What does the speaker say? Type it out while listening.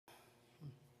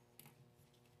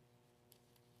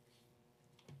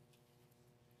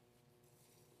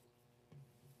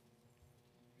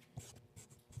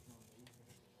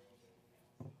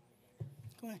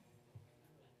Go ahead.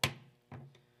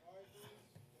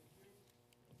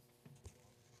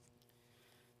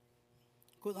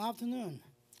 Good afternoon.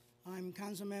 I'm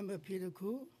Councilmember Peter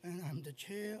Koo, and I'm the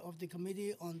chair of the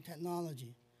Committee on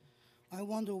Technology. I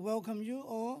want to welcome you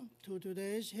all to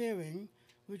today's hearing,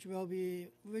 which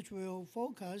will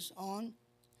focus on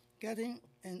getting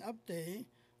an update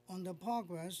on the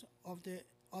progress of the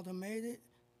Automated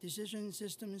Decision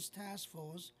Systems Task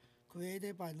Force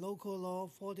created by Local Law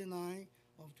 49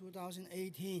 of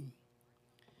 2018.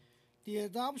 The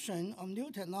adoption of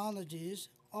new technologies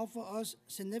offer us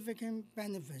significant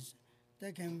benefits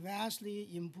that can vastly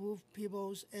improve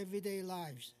people's everyday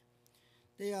lives.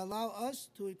 They allow us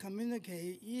to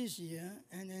communicate easier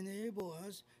and enable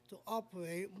us to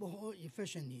operate more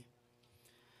efficiently.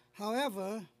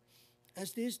 However,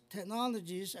 as these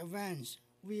technologies advance,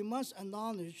 we must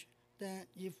acknowledge that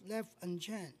if left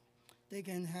unchecked, they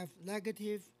can have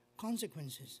negative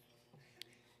consequences.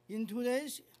 In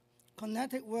today's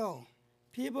connected world,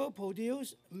 people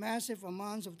produce massive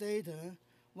amounts of data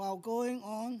while going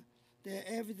on their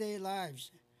everyday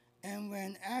lives and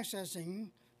when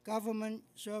accessing government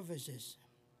services.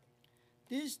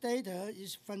 This data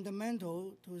is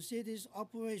fundamental to cities'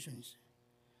 operations.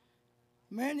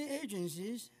 Many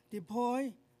agencies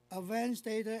deploy advanced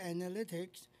data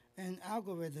analytics and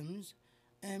algorithms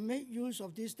and make use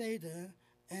of this data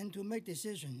and to make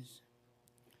decisions.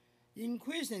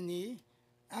 Increasingly,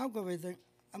 algorithmic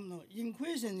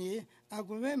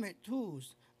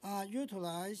tools are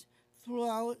utilized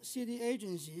throughout city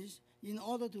agencies in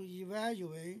order to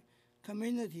evaluate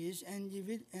communities and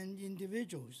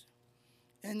individuals,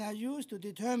 and are used to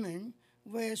determine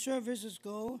where services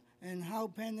go and how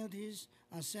penalties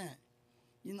are set.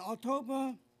 In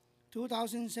October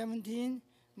 2017,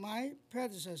 my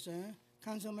predecessor,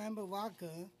 Councilmember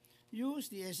Walker, used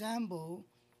the example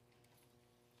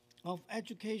of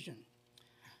education.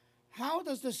 How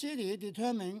does the city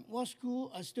determine what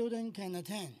school a student can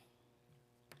attend?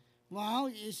 While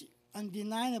it is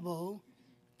undeniable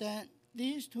that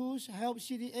these tools help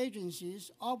city agencies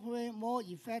operate more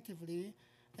effectively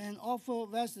and offer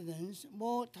residents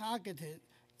more targeted,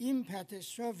 impacted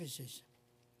services,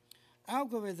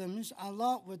 algorithms are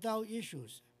not without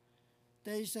issues.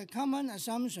 There is a common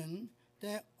assumption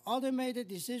that automated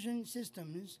decision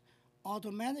systems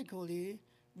automatically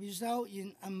result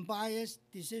in unbiased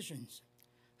decisions.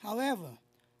 However,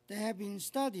 there have been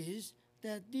studies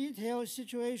that detail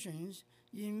situations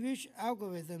in which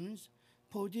algorithms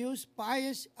produce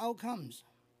biased outcomes.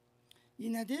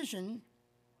 In addition,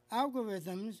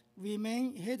 algorithms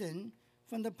remain hidden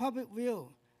from the public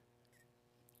view,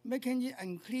 making it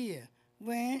unclear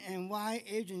when and why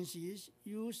agencies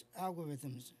use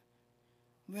algorithms.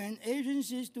 When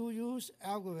agencies do use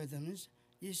algorithms,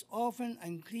 it's often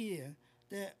unclear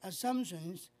the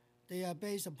assumptions they are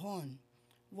based upon,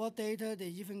 what data they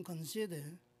even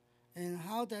consider, and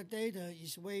how that data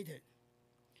is weighted.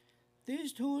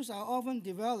 These tools are often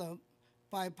developed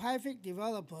by private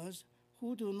developers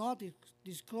who do not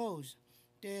disclose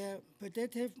their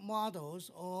predictive models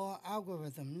or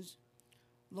algorithms,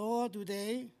 nor do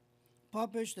they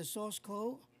publish the source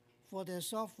code for their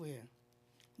software,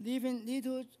 leaving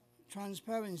little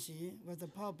transparency with the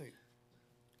public.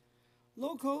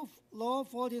 Local Law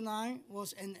 49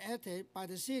 was enacted by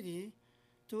the city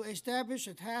to establish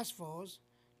a task force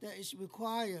that is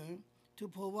required to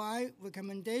provide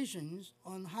recommendations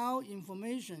on how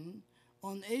information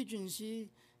on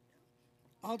agency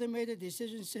automated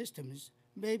decision systems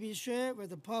may be shared with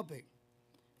the public,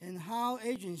 and how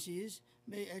agencies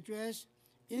may address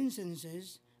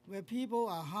instances where people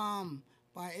are harmed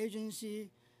by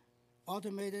agency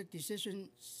automated decision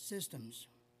systems.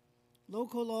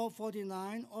 Local Law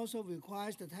 49 also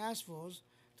requires the task force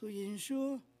to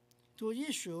issue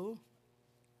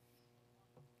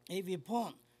a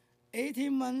report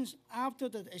 18 months after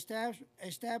the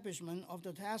establishment of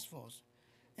the task force,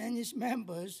 and its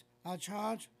members are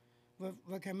charged with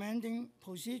recommending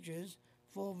procedures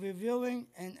for reviewing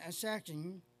and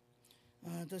assessing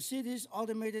the city's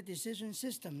automated decision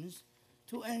systems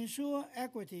to ensure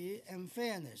equity and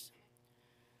fairness.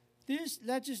 This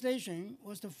legislation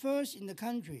was the first in the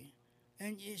country,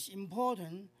 and it's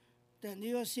important that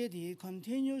New York City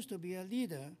continues to be a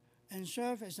leader and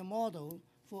serve as a model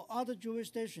for other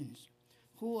jurisdictions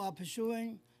who are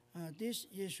pursuing this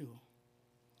issue.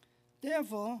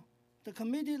 Therefore, the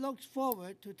committee looks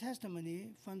forward to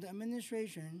testimony from the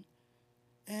administration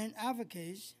and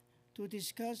advocates to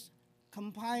discuss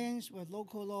compliance with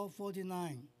Local Law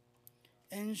 49,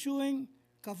 ensuring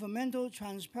governmental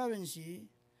transparency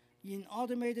in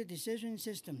automated decision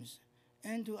systems,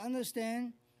 and to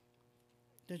understand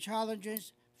the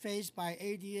challenges faced by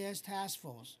ADS task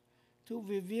force to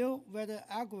review whether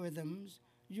algorithms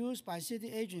used by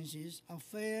city agencies are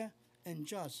fair and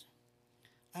just.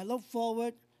 I look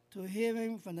forward to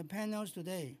hearing from the panels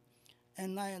today,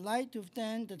 and I'd like to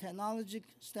thank the technology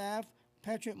staff,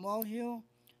 Patrick Mulhill,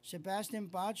 Sebastian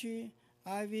Bacci,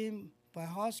 Ivan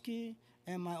Byhosky,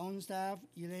 and my own staff,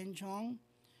 Elaine Chong,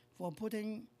 for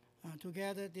putting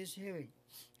together this hearing.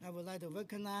 I would like to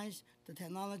recognize the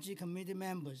Technology Committee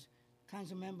members,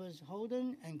 Council Members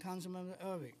Holden and Council Member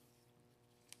Irving.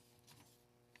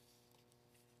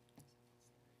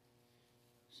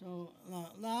 So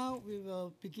now we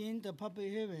will begin the public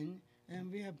hearing,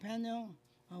 and we have panel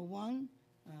 1,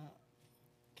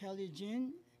 Kelly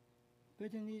Jin,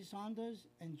 Brittany Saunders,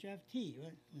 and Jeff T,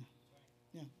 right?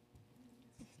 Yeah.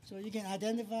 So you can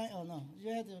identify, or no,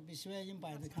 you have to be sworn in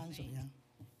by the council, yeah.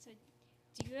 So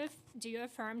do you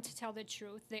affirm to tell the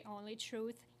truth, the only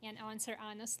truth, and answer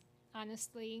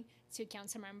honestly to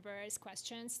council members'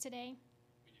 questions today?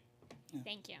 Yeah.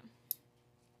 Thank you.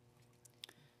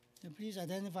 So please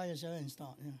identify yourself and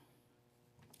start, yeah.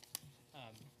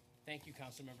 Thank you,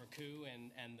 Councilmember Koo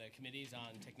and the committees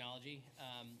on technology.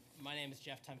 My name is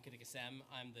Jeff Tumkitikasem.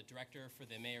 I'm the director for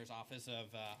the Mayor's Office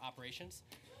of Operations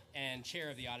and chair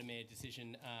of the Automated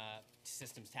Decision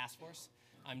Systems Task Force.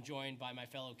 I'm joined by my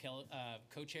fellow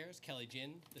co-chairs, Kelly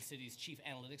Jin, the city's Chief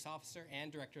Analytics Officer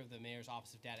and Director of the Mayor's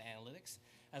Office of Data Analytics,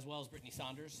 as well as Brittany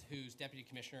Saunders, who's Deputy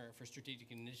Commissioner for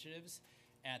Strategic Initiatives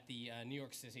at the New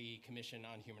York City Commission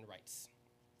on Human Rights.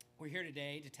 We're here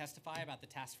today to testify about the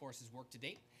task force's work to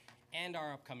date and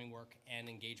our upcoming work and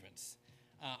engagements.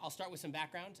 I'll start with some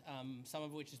background, some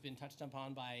of which has been touched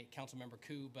upon by Councilmember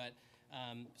Koo, but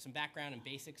some background and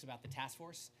basics about the task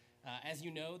force. As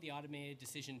you know, the Automated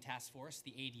Decision Task Force,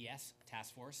 the ADS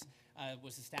Task Force,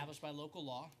 was established by local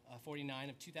law 49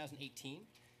 of 2018,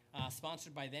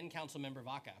 sponsored by then Councilmember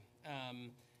Vaca.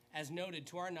 As noted,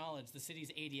 to our knowledge, the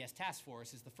city's ADS Task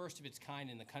Force is the first of its kind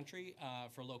in the country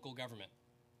for local government.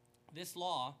 This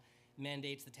law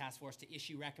mandates the task force to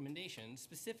issue recommendations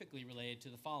specifically related to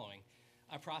the following: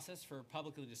 a process for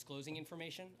publicly disclosing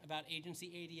information about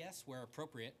agency ADS where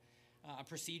appropriate, a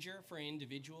procedure for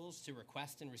individuals to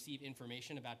request and receive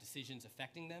information about decisions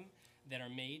affecting them that are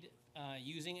made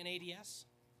using an ADS,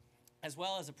 as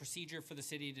well as a procedure for the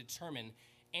city to determine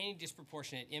any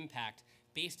disproportionate impact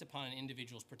based upon an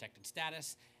individual's protected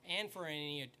status and for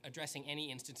addressing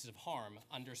any instances of harm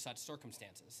under such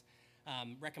circumstances.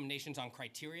 Recommendations on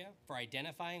criteria for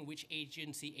identifying which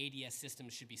agency ADS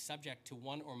systems should be subject to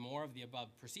one or more of the above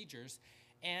procedures,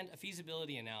 and a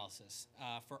feasibility analysis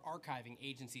for archiving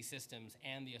agency systems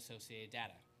and the associated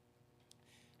data.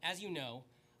 As you know,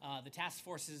 the task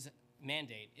force's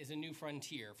mandate is a new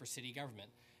frontier for city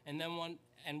government, and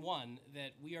one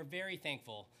that we are very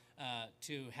thankful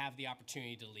to have the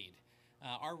opportunity to lead.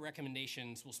 Our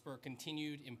recommendations will spur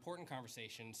continued important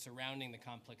conversations surrounding the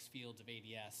complex fields of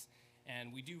ADS,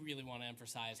 and we do really want to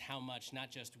emphasize how much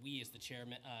not just we as the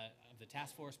chairman of the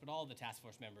task force, but all of the task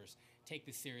force members take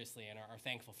this seriously and are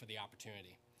thankful for the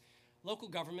opportunity. Local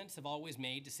governments have always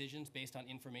made decisions based on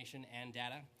information and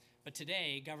data, but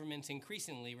today governments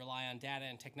increasingly rely on data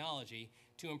and technology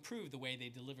to improve the way they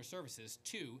deliver services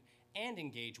to and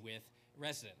engage with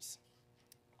residents.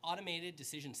 Automated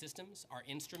decision systems are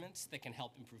instruments that can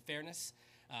help improve fairness,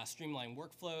 streamline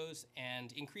workflows,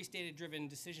 and increase data-driven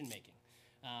decision-making.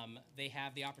 They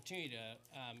have the opportunity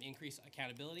to increase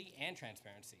accountability and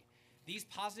transparency. These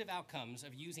positive outcomes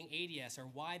of using ADS are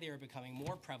why they are becoming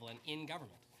more prevalent in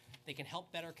government. They can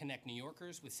help better connect New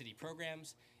Yorkers with city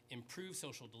programs, improve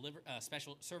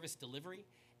special service delivery,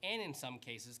 and in some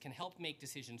cases can help make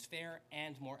decisions fair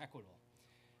and more equitable.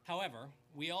 However,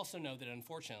 we also know that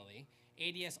unfortunately,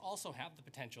 ADS also have the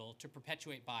potential to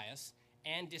perpetuate bias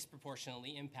and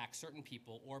disproportionately impact certain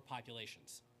people or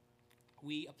populations.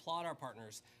 We applaud our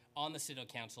partners on the City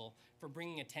Council for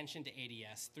bringing attention to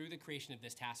ADS through the creation of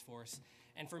this task force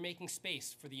and for making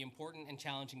space for the important and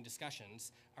challenging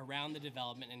discussions around the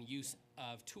development and use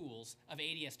of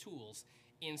ADS tools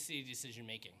in city decision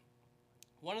making.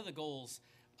 One of the goals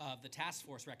of the task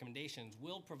force recommendations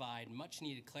will provide much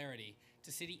needed clarity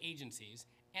to city agencies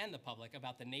and the public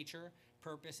about the nature,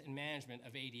 purpose, and management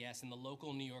of ADS in the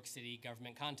local New York City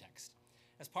government context.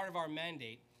 As part of our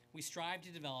mandate, we strive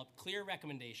to develop clear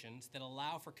recommendations that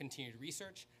allow for continued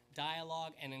research,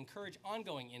 dialogue, and encourage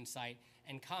ongoing insight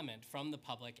and comment from the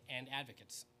public and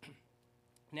advocates.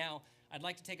 Now, I'd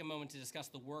like to take a moment to discuss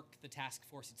the work the task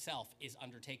force itself is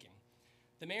undertaking.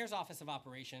 The Mayor's Office of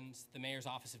Operations, the Mayor's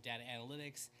Office of Data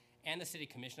Analytics, and the City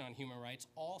Commission on Human Rights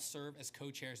all serve as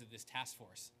co-chairs of this task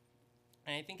force.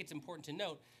 And I think it's important to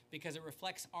note because it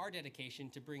reflects our dedication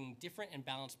to bringing different and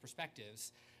balanced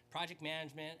perspectives, project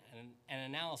management, and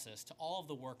analysis to all of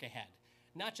the work ahead,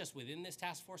 not just within this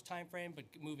task force timeframe, but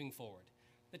moving forward.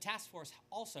 The task force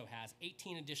also has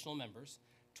 18 additional members,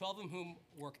 12 of whom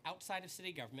work outside of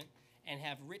city government and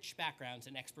have rich backgrounds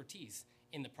and expertise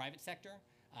in the private sector,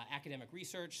 academic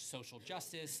research, social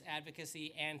justice,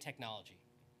 advocacy, and technology.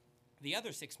 The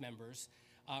other 6 members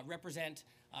represent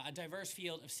a diverse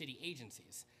field of city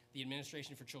agencies: the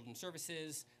Administration for Children's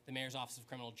Services, the Mayor's Office of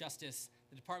Criminal Justice,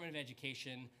 the Department of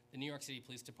Education, the New York City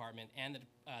Police Department, and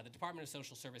the Department of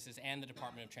Social Services, and the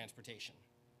Department of Transportation.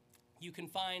 You can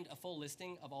find a full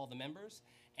listing of all the members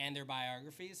and their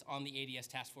biographies on the ADS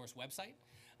Task Force website,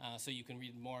 so you can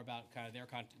read more about kind of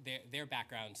their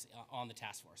backgrounds on the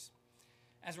task force.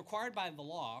 As required by the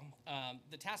law,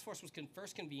 the task force was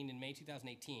first convened in May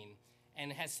 2018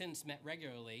 and has since met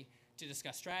regularly to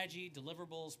discuss strategy,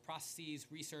 deliverables, processes,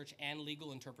 research, and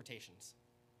legal interpretations.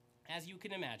 As you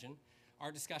can imagine,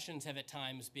 our discussions have at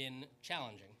times been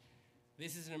challenging.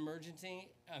 This is an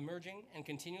emerging and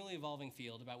continually evolving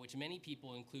field about which many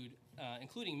people,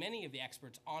 including many of the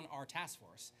experts on our task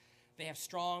force, they have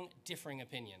strong, differing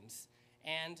opinions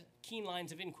and keen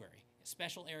lines of inquiry,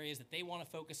 special areas that they want to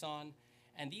focus on.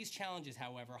 And these challenges,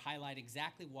 however, highlight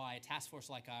exactly why a task force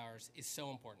like ours is so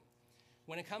important.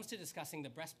 When it comes to discussing the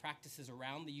best practices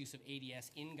around the use of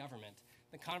ADS in government,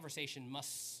 the conversation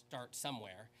must start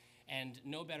somewhere, and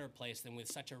no better place than with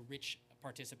such a rich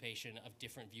participation of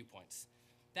different viewpoints.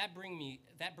 That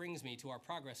brings me to our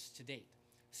progress to date.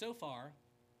 So far,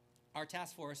 our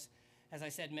task force, as I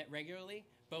said, met regularly,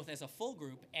 both as a full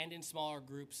group and in smaller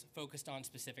groups focused on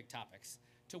specific topics,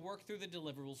 to work through the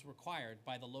deliverables required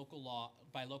by Local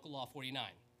Law 49.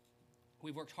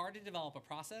 We've worked hard to develop a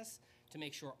process to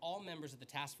make sure all members of the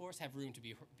task force have room to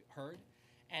be heard,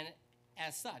 and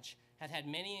as such, have had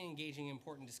many engaging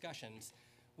important discussions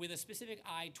with a specific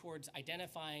eye towards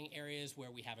identifying areas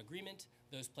where we have agreement,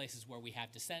 those places where we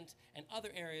have dissent, and other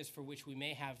areas for which we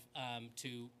may have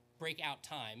to break out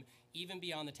time, even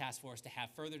beyond the task force, to have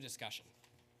further discussion.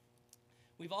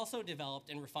 We've also developed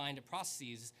and refined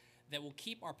processes that will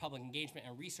keep our public engagement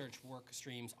and research work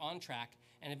streams on track,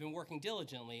 and have been working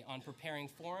diligently on preparing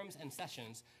forums and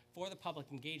sessions for the public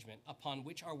engagement upon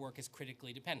which our work is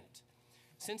critically dependent.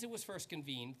 Since it was first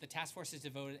convened, the task force has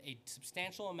devoted a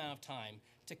substantial amount of time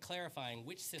to clarifying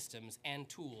which systems and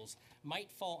tools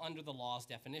might fall under the law's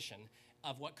definition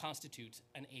of what constitutes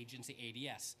an agency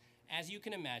ADS. As you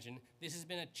can imagine, this has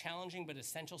been a challenging but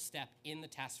essential step in the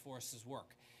task force's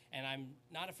work, and I'm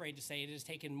not afraid to say it has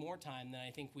taken more time than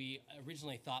I think we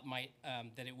originally thought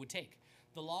that it would take.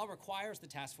 The law requires the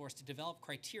task force to develop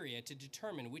criteria to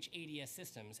determine which ADS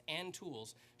systems and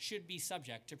tools should be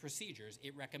subject to procedures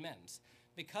it recommends.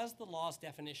 Because the law's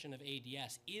definition of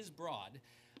ADS is broad,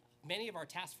 many of our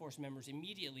task force members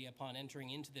immediately upon entering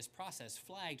into this process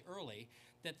flagged early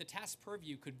that the task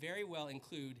purview could very well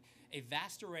include a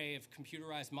vast array of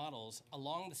computerized models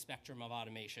along the spectrum of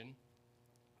automation,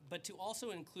 but to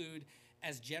also include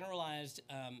as generalized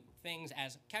things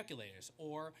as calculators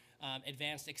or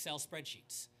advanced Excel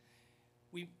spreadsheets.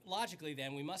 Logically,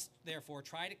 we must therefore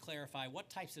try to clarify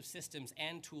what types of systems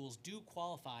and tools do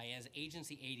qualify as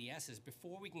agency ADSs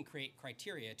before we can create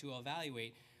criteria to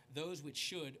evaluate those which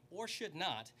should or should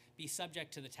not be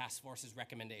subject to the task force's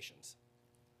recommendations.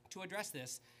 To address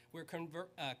this, we're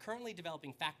currently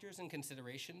developing factors and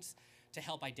considerations to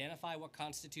help identify what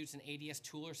constitutes an ADS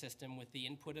tool or system with the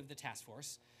input of the task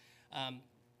force.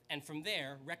 And from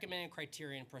there, recommended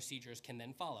criteria and procedures can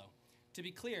then follow. To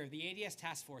be clear, the ADS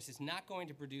task force is not going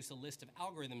to produce a list of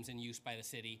algorithms in use by the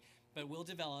city, but will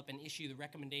develop and issue the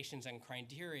recommendations and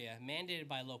criteria mandated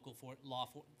by Local Law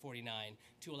 49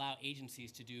 to allow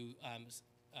agencies to do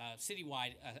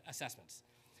citywide assessments.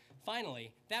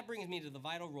 Finally, that brings me to the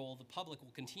vital role the public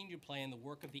will continue to play in the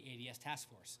work of the ADS task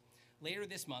force. Later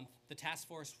this month, the task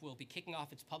force will be kicking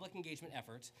off its public engagement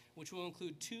efforts, which will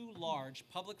include 2 large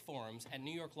public forums at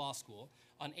New York Law School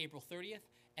on April 30th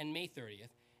and May 30th,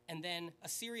 and then a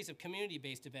series of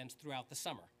community-based events throughout the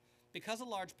summer. Because a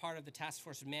large part of the task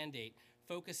force's mandate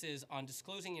focuses on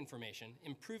disclosing information,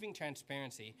 improving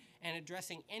transparency, and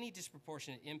addressing any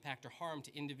disproportionate impact or harm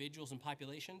to individuals and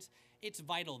populations, it's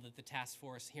vital that the task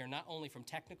force hear not only from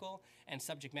technical and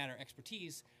subject matter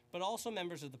expertise, but also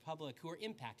members of the public who are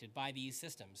impacted by these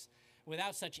systems.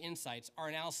 Without such insights, our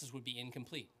analysis would be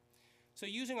incomplete. So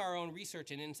using our own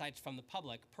research and insights from the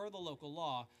public, per the local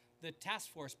law, the task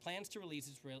force plans to release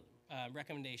its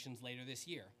recommendations later this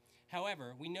year.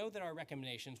 However, we know that our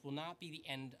recommendations will not be the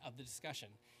end of the discussion.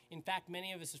 In fact,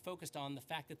 many of us are focused on the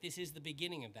fact that this is the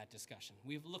beginning of that discussion.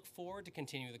 We look forward to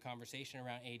continuing the conversation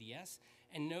around ADS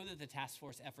and know that the task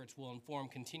force efforts will inform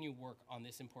continued work on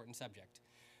this important subject.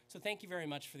 So thank you very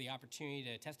much for the opportunity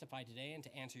to testify today and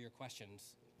to answer your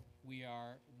questions. We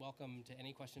are welcome to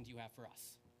any questions you have for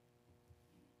us.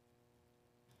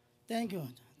 Thank you,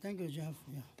 Jeff.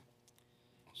 Yeah.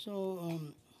 So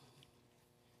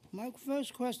my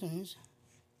first question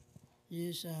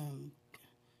is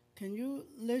can you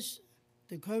list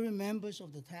the current members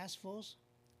of the task force?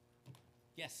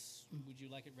 Yes. Would you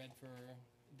like it read for?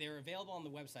 They're available on the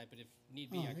website, but if need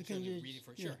be, I you can can certainly just- read it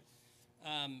for yeah. sure.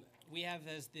 We have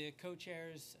as the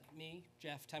co-chairs me,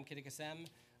 Jeff Tumkitikasem,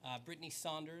 Brittany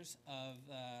Saunders of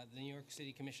the New York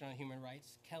City Commission on Human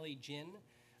Rights, Kelly Jin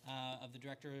of the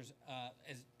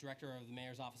as director of the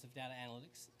Mayor's Office of Data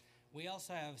Analytics. We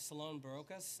also have Salone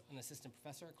Barocas, an assistant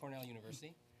professor at Cornell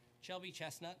University, Shelby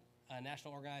Chestnut, a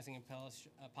national organizing and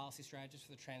policy strategist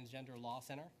for the Transgender Law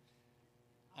Center.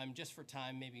 I'm just for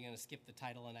time maybe going to skip the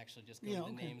title and actually just go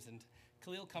to the names. And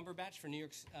Khalil Cumberbatch for New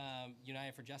York's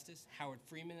United for Justice, Howard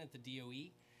Freeman at the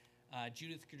DOE,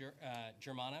 Judith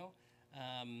Germano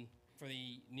for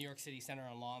the New York City Center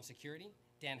on Law and Security,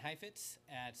 Dan Heifetz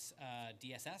at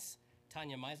DSS,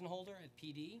 Tanya Meisenholder at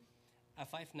PD,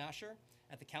 Afif Nasher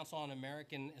at the Council on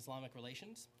American Islamic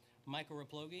Relations, Michael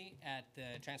Raplogi at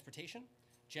the Transportation,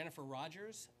 Jennifer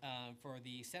Rogers for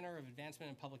the Center of Advancement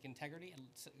in Public Integrity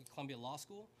at Columbia Law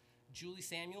School, Julie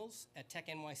Samuels at Tech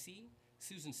NYC,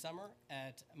 Susan Summer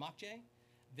at MOCJ,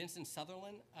 Vincent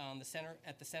Sutherland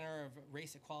at the Center of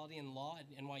Race, Equality, and Law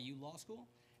at NYU Law School,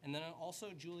 and then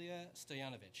also Julia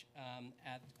Stoyanovich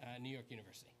at New York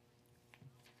University.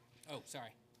 Oh,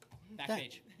 sorry, back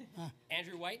page.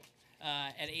 Andrew White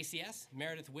at ACS,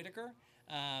 Meredith Whitaker,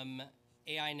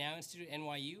 AI Now Institute at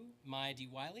NYU, Maya D.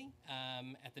 Wiley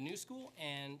at the New School,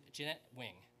 and Jeanette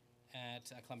Wing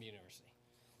at Columbia University.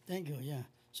 Thank you, yeah.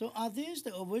 So are these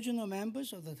the original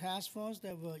members of the task force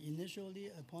that were initially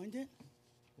appointed?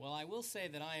 Well, I will say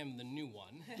that I am the new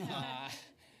one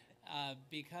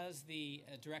because the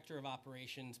director of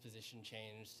operations position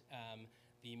changed.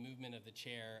 The movement of the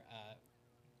chair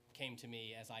came to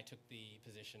me as I took the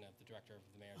position of the director of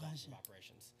the Mayor's Office of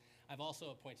Operations. I've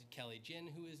also appointed Kelly Jin,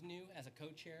 who is new, as a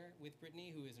co-chair with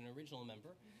Brittany, who is an original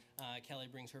member. Kelly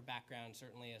brings her background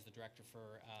certainly as the director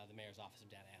for the Mayor's Office of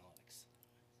Data Analytics.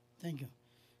 Thank you.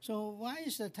 So why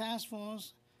is the task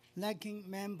force lacking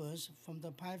members from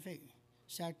the private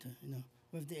sector,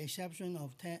 with the exception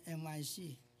of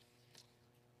NYC?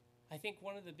 I think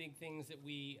one of the big things that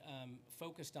we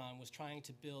focused on was trying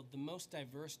to build the most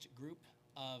diverse group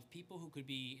of people who could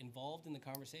be involved in the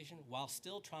conversation while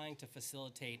still trying to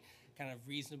facilitate kind of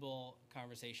reasonable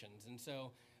conversations. And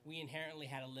so we inherently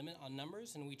had a limit on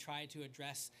numbers, and we tried to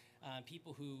address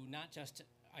people who not just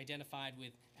identified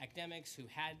with academics, who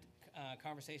had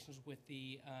conversations with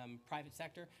the private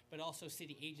sector, but also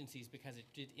city agencies, because it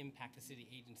did impact the city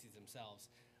agencies themselves.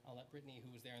 I'll let Brittany,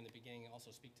 who was there in the beginning,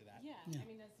 also speak to that. Yeah. I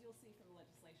mean, as you'll see from the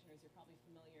legislation, as you're probably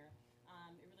familiar,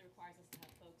 it really requires us to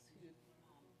have folks who,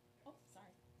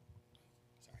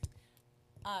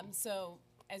 so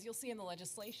as you'll see in the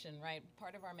legislation, right,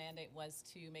 part of our mandate was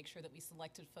to make sure that we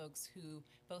selected folks who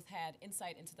both had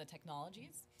insight into the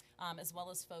technologies, as well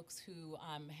as folks who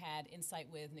had insight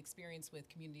with and experience with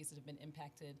communities that have been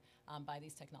impacted by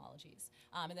these technologies.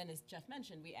 And then, as Jeff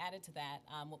mentioned, we added to that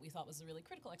what we thought was a really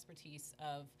critical expertise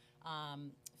of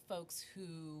folks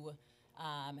who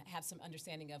have some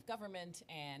understanding of government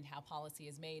and how policy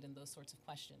is made and those sorts of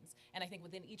questions. And I think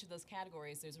within each of those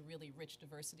categories, there's a really rich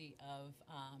diversity of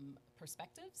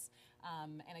perspectives.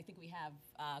 And I think we have,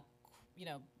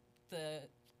 the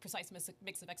precise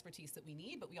mix of expertise that we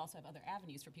need, but we also have other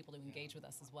avenues for people to engage with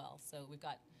us as well. So we've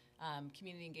got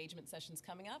community engagement sessions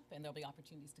coming up, and there'll be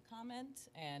opportunities to comment,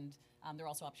 and there are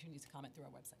also opportunities to comment through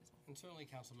our website as well. And certainly,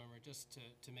 Council Member, just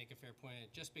to make a fair point,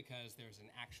 just because there's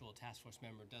an actual task force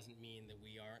member doesn't mean that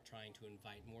we aren't trying to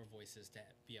invite more voices to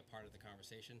be a part of the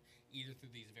conversation, either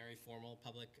through these very formal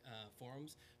public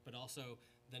forums, but also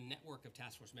the network of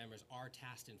task force members are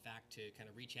tasked, in fact, to kind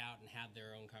of reach out and have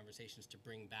their own conversations to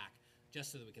bring back,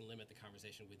 just so that we can limit the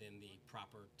conversation within the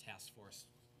proper task force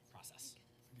process.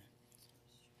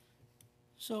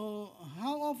 So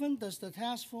how often does the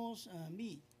task force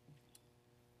meet?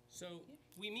 So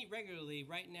we meet regularly.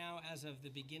 Right now, as of the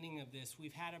beginning of this,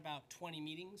 we've had about 20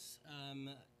 meetings.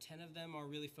 10 of them are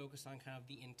really focused on kind of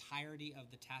the entirety of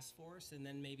the task force, and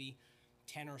then maybe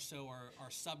 10 or so are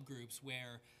subgroups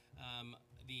where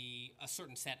a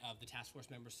certain set of the task force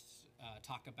members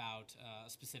talk about a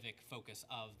specific focus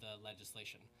of the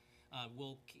legislation.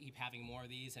 We'll keep having more of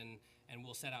these, and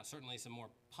we'll set out certainly some more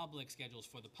public schedules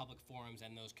for the public forums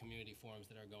and those community forums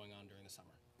that are going on during the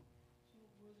summer. So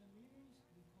were the meetings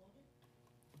recorded?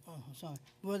 Oh, sorry.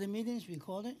 Were the meetings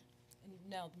recorded?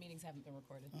 No, the meetings haven't been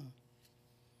recorded.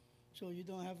 So you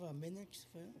don't have minutes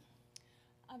for it?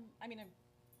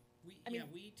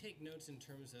 We take notes in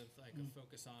terms of like a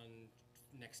focus on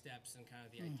next steps and kind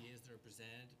of the ideas that are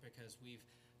presented, because we've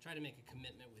tried to make a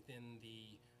commitment within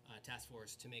the task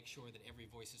force to make sure that every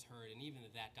voice is heard, and even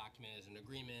that document is an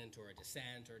agreement or a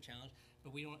dissent or a challenge,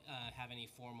 but we don't have any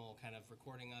formal kind of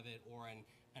recording of it or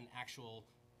an actual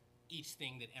each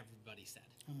thing that everybody said.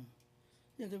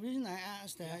 Yeah, the reason I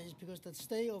asked that is because the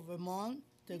state of Vermont,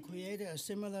 they created a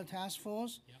similar task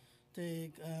force,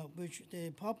 which they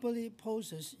properly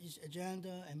posts its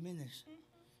agenda and minutes.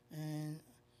 And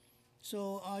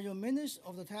so are your minutes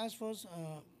of the task force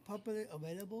publicly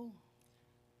available?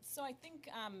 So I think,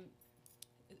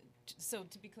 so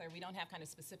to be clear, we don't have kind of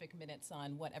specific minutes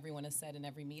on what everyone has said in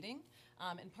every meeting.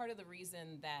 And part of the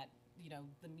reason that,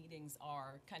 the meetings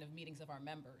are kind of meetings of our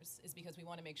members is because we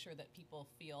want to make sure that people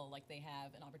feel like they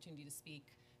have an opportunity to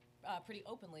speak pretty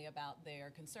openly about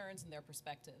their concerns and their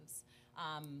perspectives.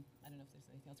 I don't know if there's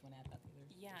anything else you want to add about the other.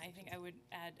 Yeah, I think I would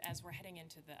add, as we're heading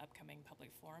into the upcoming public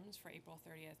forums for April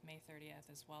 30th, May 30th,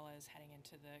 as well as heading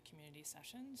into the community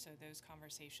session, so those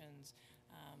conversations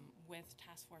with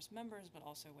task force members, but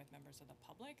also with members of the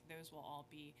public, those will all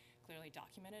be clearly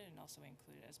documented and also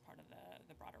included as part of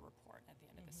the broader report at the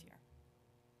end of this year.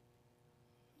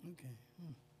 Okay.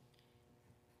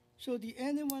 So did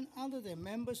anyone other than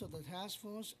members of the task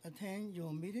force attend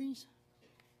your meetings?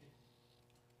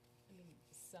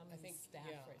 Some staff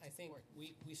for it to I think support.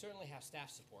 we certainly have staff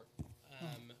support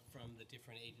from the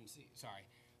different agencies.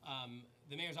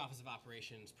 The Mayor's Office of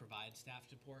Operations provides staff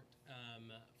support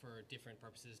for different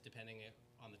purposes depending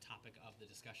on the topic of the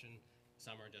discussion.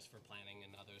 Some are just for planning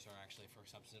and others are actually for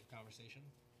substantive conversation.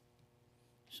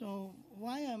 So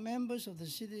why are members of the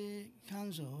city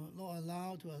council not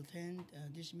allowed to attend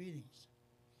these meetings?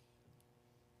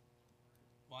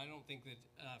 Well, I don't think that,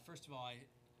 first of all, I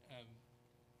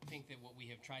think that what we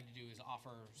have tried to do is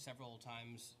offer several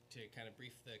times to kind of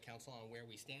brief the council on where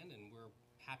we stand, and we're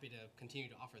happy to continue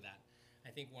to offer that. I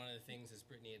think one of the things, as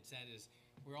Brittany had said, is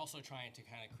we're also trying to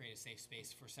kind of create a safe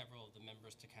space for several of the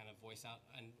members to kind of voice out,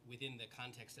 and within the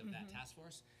context of that task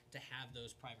force, to have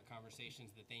those private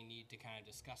conversations that they need to kind of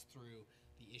discuss through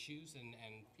the issues and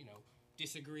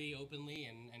disagree openly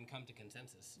and come to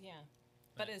consensus. Yeah,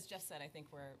 but as Jeff said, I think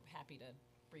we're happy to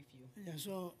brief you. Yeah,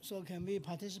 so can we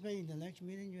participate in the next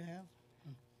meeting you have?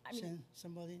 Send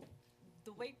somebody?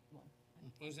 The way,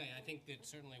 I think that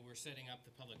certainly we're setting up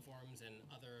the public forums and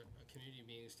other community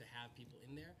meetings to have people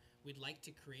in there. We'd like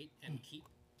to create and keep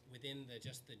within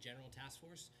just the general task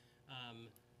force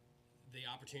the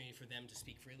opportunity for them to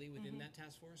speak freely within that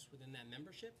task force, within that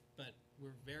membership. But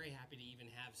we're very happy to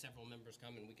even have several members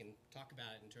come and we can talk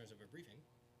about it in terms of a briefing.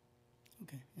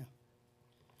 Okay, yeah.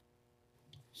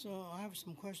 So I have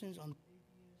some questions on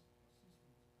ADS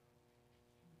systems.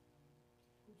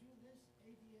 Could you list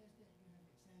ADS that you have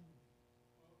examined?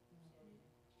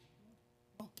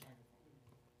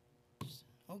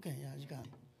 Okay, yeah, it's got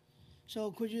it.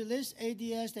 So could you list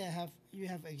ADS that you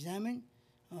have examined?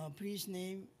 Please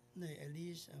name at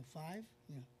least 5.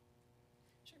 Yeah.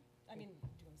 sure. Do you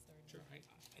want to start? Sure.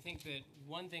 I think that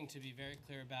one thing to be very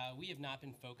clear about, we have not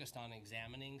been focused on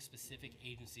examining specific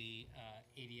agency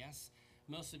ADS,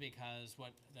 mostly because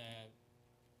what the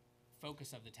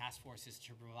focus of the task force is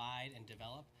to provide and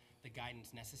develop the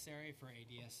guidance necessary for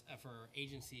for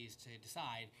agencies to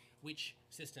decide which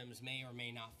systems may or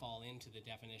may not fall into the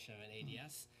definition of an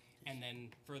ADS, and then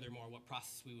furthermore what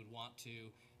process we would want to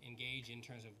engage in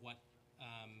terms of what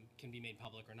can be made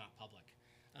public or not public.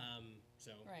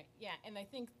 Right, yeah, and I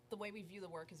think the way we view the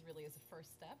work is really as a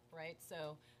first step, right?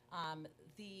 So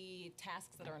the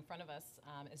tasks that are in front of us,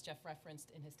 as Jeff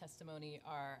referenced in his testimony,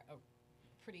 are a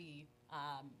pretty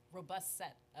robust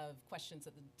set of questions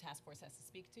that the task force has to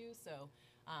speak to. So,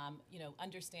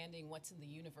 understanding what's in the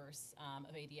universe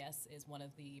of ADS is one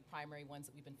of the primary ones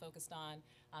that we've been focused on.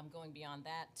 Going beyond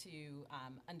that to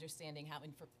understanding how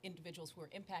individuals who are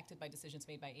impacted by decisions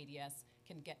made by ADS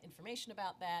can get information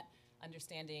about that,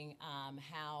 understanding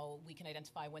how we can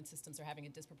identify when systems are having a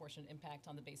disproportionate impact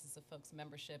on the basis of folks'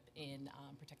 membership in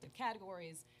protected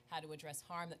categories, how to address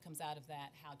harm that comes out of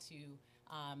that, how to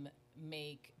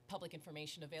make public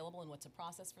information available and what's a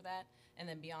process for that, and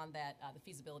then beyond that, the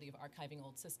feasibility of archiving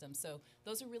old systems. So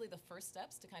those are really the first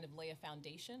steps to kind of lay a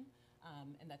foundation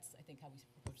And that's, I think, how we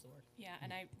approach the work. Yeah,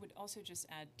 and I would also just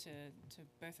add to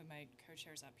both of my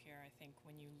co-chairs up here, I think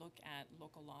when you look at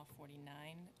Local Law 49,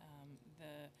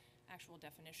 the actual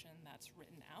definition that's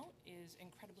written out is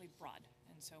incredibly broad.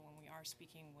 And so when we are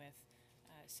speaking with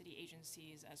city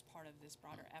agencies as part of this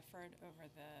broader effort over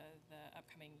the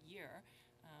upcoming year,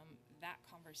 that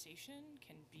conversation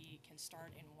can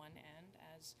start in one end,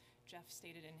 as Jeff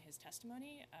stated in his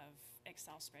testimony, of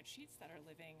Excel spreadsheets that are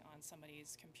living on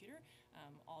somebody's computer,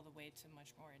 all the way to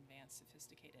much more advanced,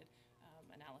 sophisticated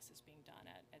analysis being done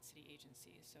at city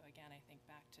agencies. So again, I think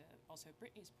back to also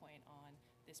Brittany's point on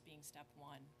this being step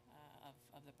one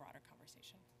of the broader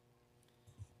conversation.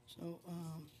 So,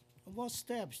 what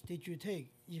steps did you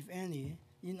take, if any,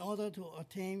 in order to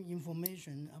obtain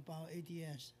information about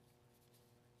ADS?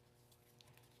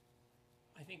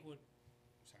 I think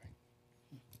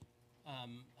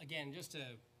again, just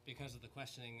because of the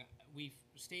questioning, we've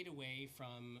stayed away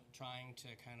from trying to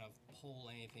kind of pull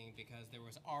anything because there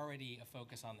was already a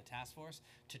focus on the task force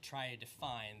to try to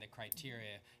define the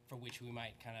criteria for which we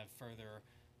might kind of further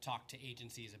talk to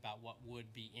agencies about what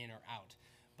would be in or out.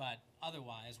 But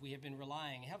otherwise, we have been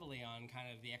relying heavily on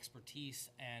kind of the expertise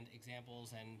and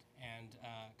examples and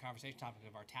conversation topics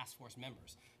of our task force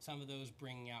members. Some of those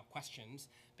bringing out questions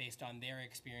based on their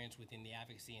experience within the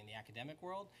advocacy and the academic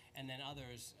world, and then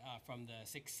others from the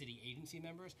 6 city agency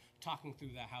members talking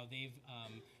through how they've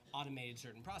automated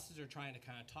certain processes or trying to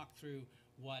kind of talk through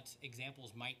what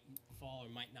examples might fall or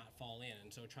might not fall in.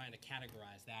 And so trying to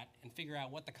categorize that and figure out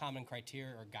what the common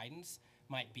criteria or guidance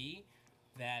might be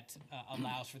that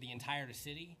allows for the entire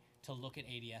city to look at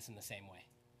ADS in the same way.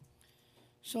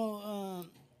 So,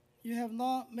 you have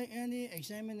not made any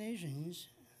examinations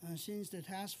since the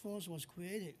task force was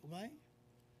created, right?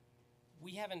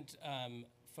 We haven't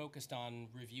focused on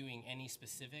reviewing any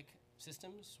specific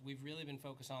systems. We've really been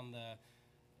focused on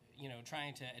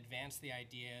trying to advance the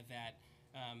idea that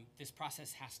this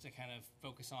process has to kind of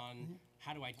focus on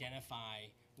how to identify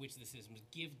which of the systems,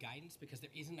 give guidance, because there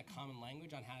isn't a common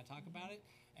language on how to talk about it.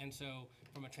 And so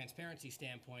from a transparency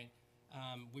standpoint,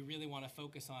 we really want to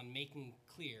focus on making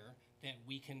clear that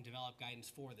we can develop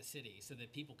guidance for the city so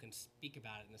that people can speak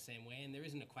about it in the same way, and there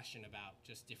isn't a question about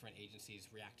just different agencies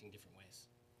reacting different ways.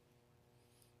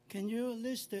 Can you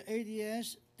list the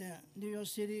ADS that New York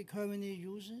City currently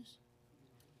uses?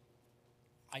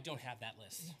 I don't have that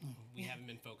list. We haven't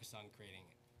been focused on creating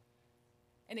it.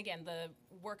 And again, the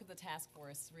work of the task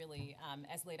force really,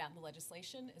 as laid out in the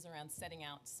legislation, is around setting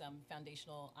out some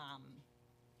foundational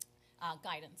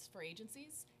guidance for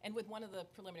agencies. And with one of the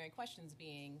preliminary questions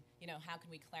being, how can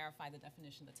we clarify the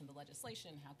definition that's in the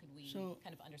legislation? How could we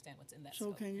kind of understand what's in that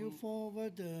So scope? can you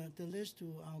forward the list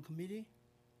to our committee?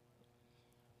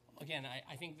 Again,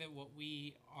 I think that what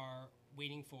we are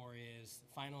waiting for is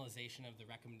finalization of the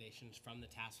recommendations from the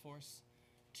task force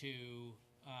to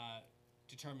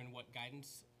determine what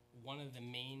guidance. One of the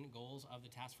main goals of the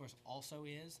task force also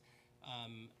is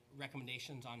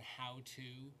recommendations on how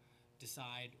to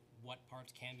decide what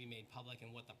parts can be made public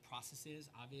and what the process is.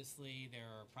 Obviously, there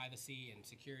are privacy and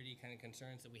security kind of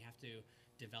concerns that we have to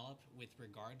develop with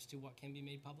regards to what can be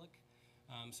made public.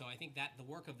 So I think that the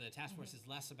work of the task force is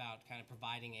less about kind of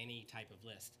providing any type of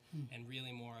list and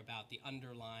really more about the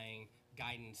underlying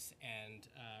guidance and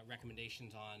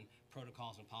recommendations on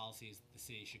protocols and policies that the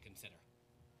city should consider.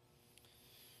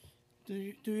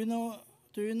 Do you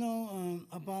know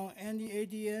about any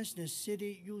ADS the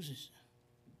city uses?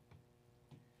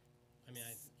 I mean,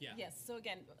 yeah. Yes, so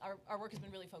again, our work has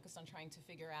been really focused on trying to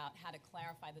figure out how to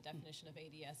clarify the definition of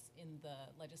ADS in the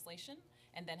legislation,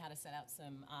 and then how to set out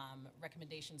some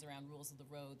recommendations around rules of the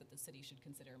road that the city should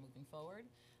consider moving forward.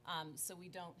 So we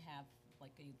don't have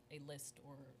like a list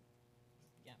or,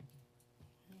 yeah.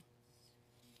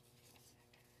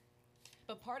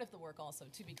 But part of the work also,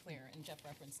 to be clear, and Jeff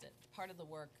referenced it, part of the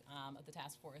work of the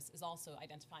task force is also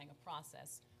identifying a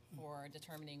process for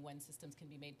determining when systems can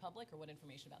be made public or what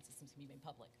information about systems can be made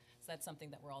public. So that's something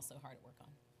that we're also hard at work on.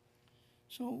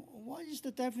 So what is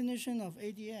the definition of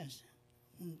ADS?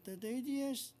 The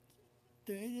ADS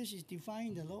is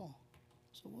defined in the law.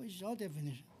 So what is your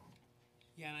definition?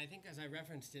 Yeah, and I think as I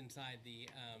referenced inside the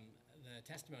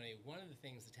testimony, one of the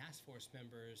things the task force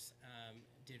members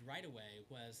did right away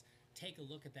was take a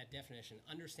look at that definition,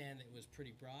 understand that it was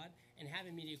pretty broad, and have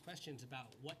immediate questions about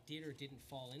what did or didn't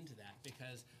fall into that,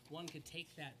 because one could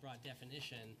take that broad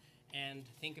definition and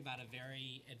think about a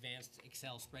very advanced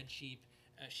Excel spreadsheet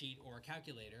sheet or a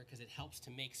calculator, because it helps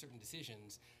to make certain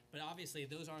decisions. But obviously,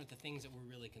 those aren't the things that we're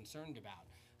really concerned about.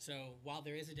 So while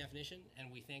there is a definition,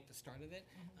 and we thank the start of it,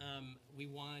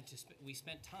 we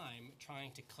spent time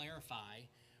trying to clarify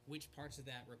which parts of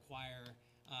that require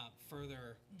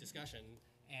further discussion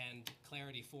and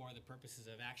clarity for the purposes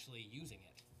of actually using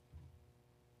it.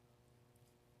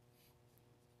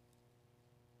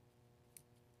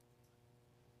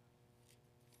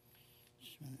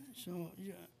 So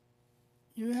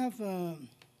you have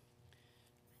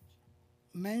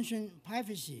mentioned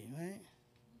privacy, right?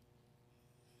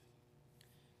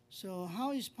 So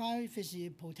how is privacy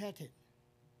protected?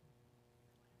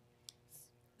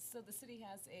 So the city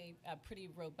has a pretty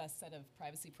robust set of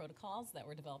privacy protocols that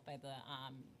were developed by the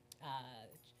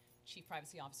chief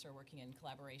privacy officer working in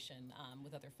collaboration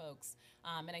with other folks.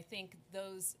 And I think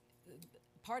those,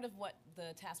 part of what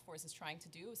the task force is trying to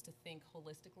do is to think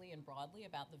holistically and broadly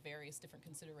about the various different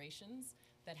considerations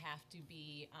that have to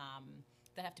be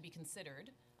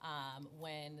considered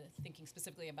when thinking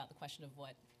specifically about the question of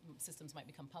what systems might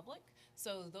become public.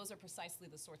 So those are precisely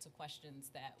the sorts of questions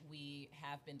that we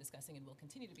have been discussing and will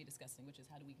continue to be discussing, which is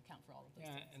how do we account for all of those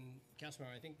things. And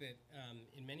Councilmember, I think that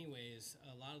in many ways,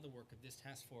 a lot of the work of this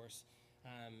task force,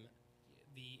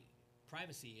 the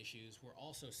privacy issues were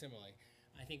also similar.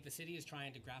 I think the city is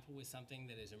trying to grapple with something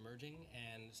that is emerging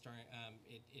and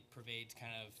it pervades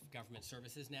kind of government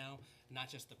services now, not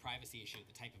just the privacy issue,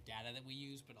 the type of data that we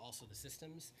use, but also the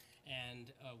systems.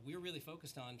 And we're really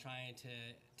focused on trying to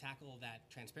tackle that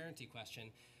transparency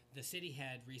question. The city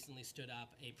had recently stood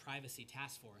up a privacy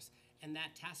task force, and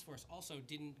that task force also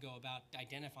didn't go about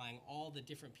identifying all the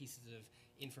different pieces of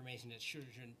information that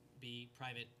shouldn't be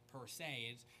private per se.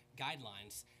 It's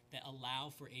guidelines that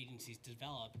allow for agencies to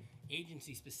develop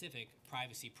agency-specific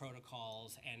privacy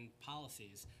protocols and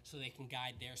policies so they can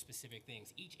guide their specific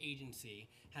things. Each agency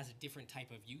has a different type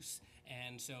of use,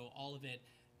 and so all of it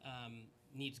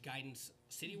needs guidance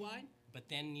citywide, but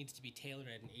then needs to be tailored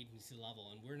at an agency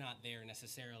level, and we're not there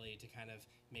necessarily to kind of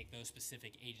make those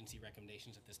specific agency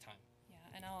recommendations at this time. Yeah,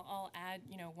 and I'll add,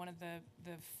 one of the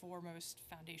foremost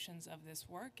foundations of this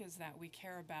work is that we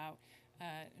care about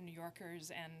New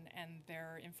Yorkers and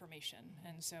their information.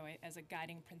 And so as a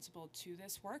guiding principle to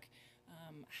this work,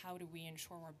 how do we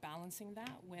ensure we're balancing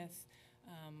that with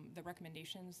the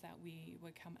recommendations that we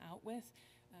would come out with?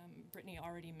 Brittany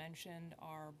already mentioned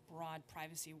our broad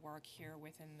privacy work here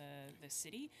within the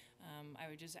city. I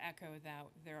would just echo that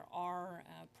there are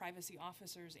privacy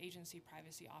officers, agency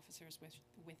privacy officers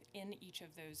within each of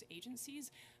those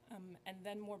agencies. And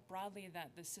then more broadly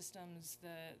that the systems,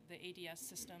 the ADS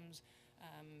systems,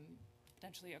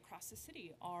 potentially across the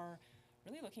city are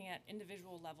really looking at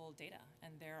individual level data,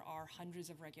 and there are hundreds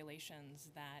of regulations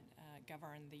that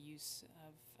govern the use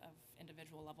of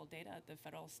individual level data at the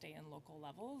federal, state, and local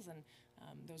levels, and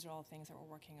those are all things that we're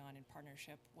working on in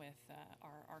partnership with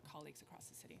our colleagues across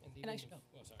the city. And I was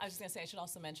just going to say, I should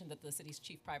also mention that the city's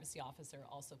chief privacy officer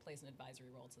also plays an advisory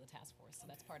role to the task force, so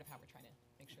that's part of how we're trying to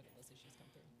make sure that those issues come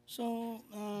through. So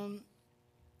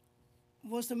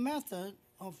was the method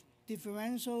of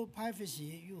differential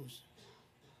privacy used?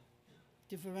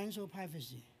 Differential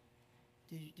privacy.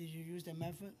 Did you use the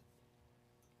method?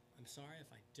 I'm sorry if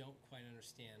I don't quite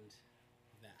understand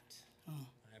that. Oh.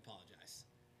 I apologize.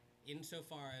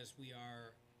 Insofar as we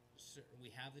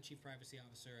have the chief privacy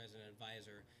officer as an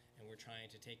advisor, and we're trying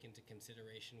to take into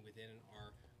consideration within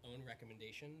our own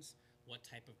recommendations what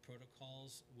type of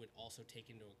protocols would also take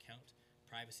into account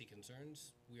privacy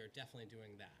concerns, we are definitely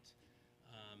doing that.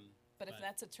 But if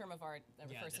that's a term of art that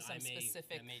refers to some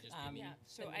specific,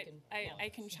 so I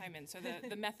can chime in. So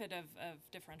the method of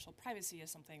differential privacy is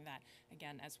something that,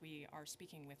 again, as we are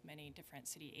speaking with many different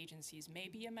city agencies, may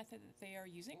be a method that they are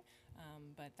using,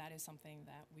 but that is something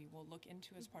that we will look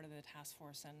into as part of the task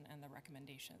force and the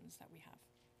recommendations that we have.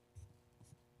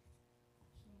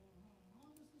 So how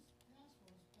does this task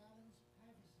force balance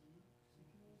privacy,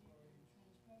 security, and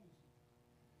transparency?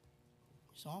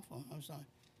 It's awful. I'm sorry.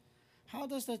 How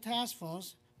does the task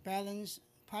force balance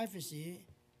privacy,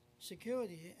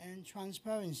 security, and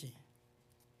transparency?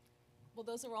 Well,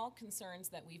 those are all concerns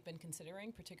that we've been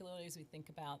considering, particularly as we think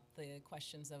about the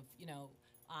questions of,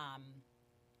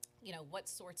 what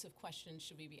sorts of questions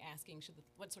should we be asking?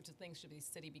 What sorts of things should the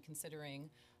city be considering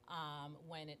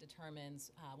when it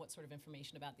determines what sort of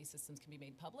information about these systems can be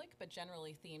made public? But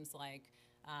generally, themes like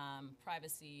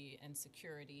privacy and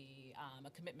security, a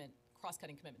commitment,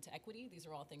 cross-cutting commitment to equity, these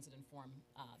are all things that inform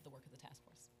the work of the task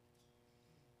force.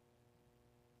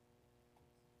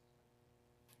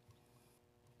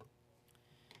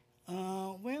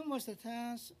 When was the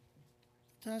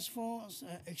task force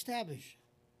established?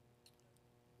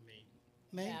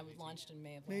 May? Yeah, we launched in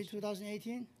May of May last year.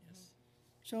 2018? Yes.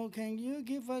 So can you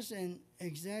give us an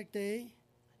exact day?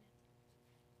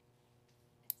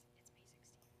 It's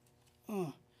May 16th.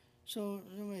 Oh, so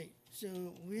wait. So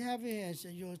we have it as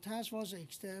your task force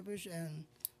established and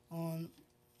on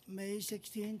May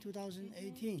 16,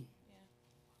 2018. Yeah,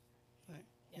 Right.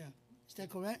 Yeah. Yeah. Is that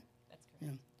correct? that's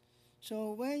correct. Yeah.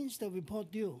 So when is the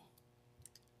report due?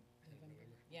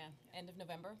 Yeah, end of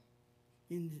November.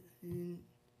 In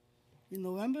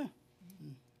November?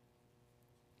 Mm.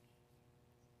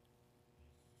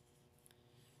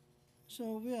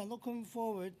 So we are looking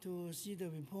forward to see the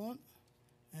report,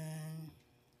 and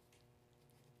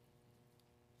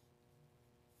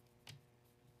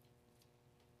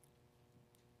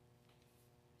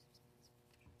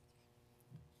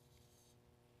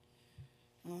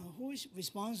who is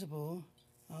responsible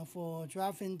for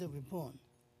drafting the report?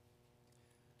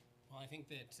 Well, I think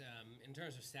that in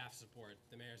terms of staff support,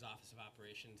 the Mayor's Office of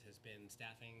Operations has been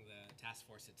staffing the task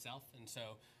force itself, and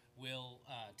so we'll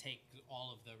take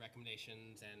all of the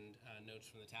recommendations and notes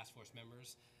from the task force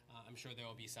members. I'm sure there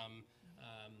will be some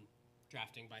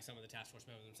drafting by some of the task force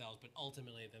members themselves, but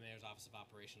ultimately the Mayor's Office of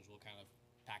Operations will kind of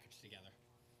package together.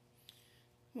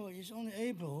 Well, it's only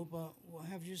April, but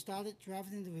have you started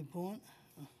drafting the report?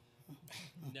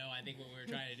 No, I think what we're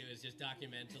trying to do is just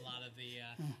document a lot of the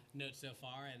notes so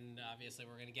far, and obviously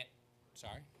we're going to get,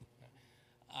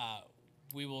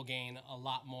 we will gain a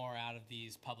lot more out of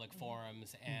these public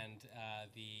forums and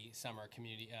the summer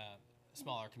community,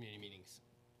 smaller community meetings.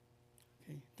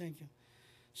 Okay, thank you.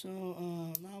 So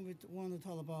now we want to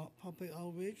talk about public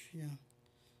outreach. Yeah.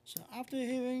 So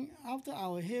after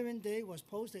our hearing date was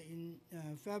posted in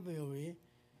February,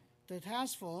 the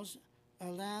task force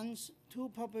announced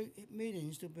 2 public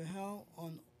meetings to be held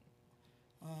on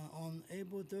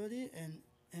April 30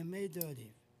 and May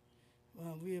 30.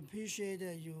 We appreciate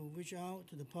that you reach out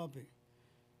to the public.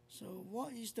 So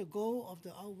what is the goal of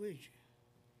the outreach?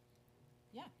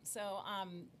 Yeah, so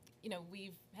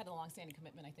we've had a longstanding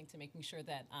commitment, I think, to making sure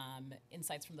that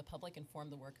insights from the public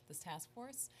inform the work of this task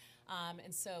force.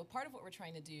 And so part of what we're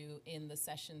trying to do in the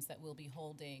sessions that we'll be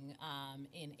holding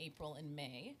in April and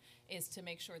May is to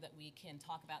make sure that we can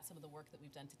talk about some of the work that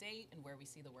we've done to date and where we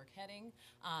see the work heading.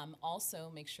 Also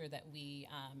make sure that we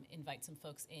invite some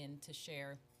folks in to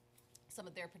share some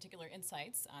of their particular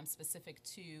insights specific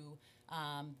to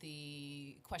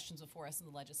the questions before us in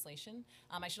the legislation.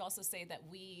 I should also say that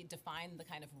we define the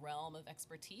kind of realm of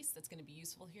expertise that's going to be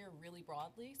useful here really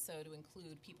broadly, so to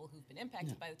include people who've been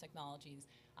impacted by the technologies,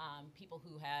 people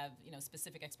who have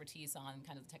specific expertise on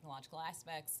kind of the technological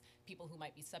aspects, people who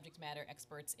might be subject matter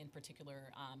experts in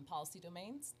particular policy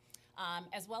domains.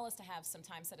 As well as to have some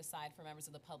time set aside for members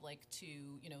of the public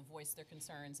to voice their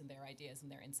concerns and their ideas and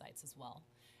their insights as well.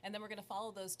 And then we're going to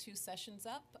follow those 2 sessions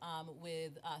up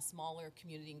with smaller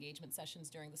community engagement sessions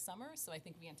during the summer. So I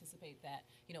think we anticipate that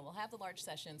we'll have the large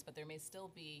sessions, but there may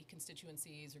still be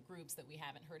constituencies or groups that we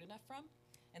haven't heard enough from.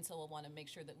 And so we'll want to make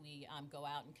sure that we go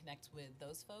out and connect with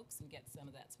those folks and get some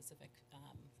of that specific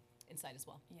insight as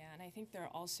well. Yeah, and I think there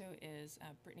also is,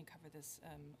 Brittany covered this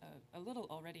a little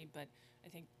already, but I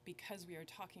think because we are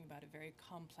talking about a very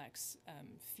complex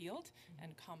field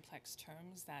and complex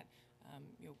terms that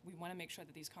we want to make sure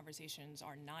that these conversations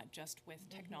are not just with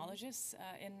technologists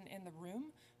in the room,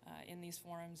 in these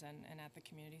forums and at the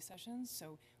community sessions.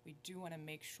 So we do want to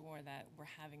make sure that we're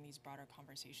having these broader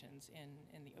conversations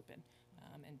in the open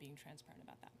and being transparent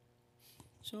about that.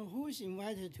 So who is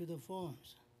invited to the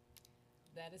forums?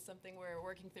 That is something we're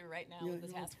working through right now with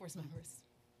the task force members.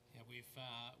 Yeah,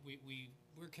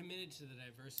 we're committed to the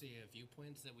diversity of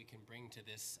viewpoints that we can bring to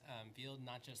this field,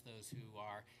 not just those who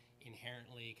are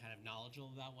inherently kind of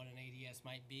knowledgeable about what an ADS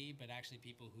might be, but actually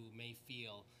people who may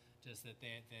feel just that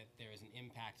there is an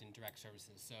impact in direct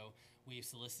services. So we've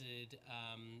solicited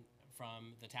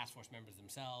from the task force members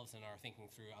themselves and are thinking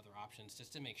through other options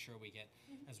just to make sure we get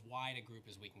as wide a group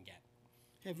as we can get.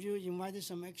 Have you invited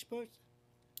some experts?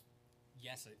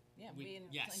 Yes.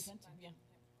 Intend to, yeah.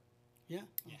 Yeah?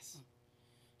 Yes.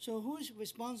 So who is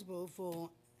responsible for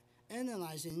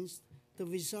analyzing the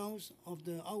results of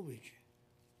the outreach?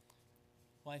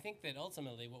 Well, I think that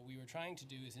ultimately what we were trying to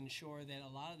do is ensure that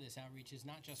a lot of this outreach is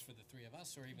not just for the 3 of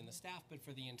us or even the staff, but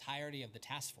for the entirety of the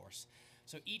task force.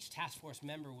 So each task force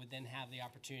member would then have the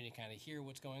opportunity to kind of hear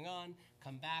what's going on,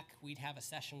 come back, we'd have a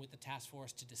session with the task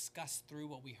force to discuss through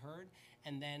what we heard,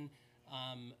 and then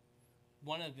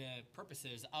one of the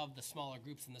purposes of the smaller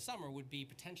groups in the summer would be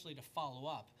potentially to follow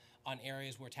up on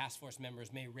areas where task force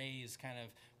members may raise kind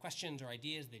of questions or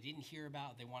ideas they didn't hear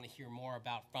about, they want to hear more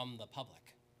about from the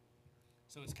public.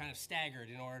 So it's kind of staggered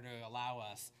in order to allow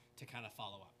us to kind of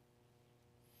follow up.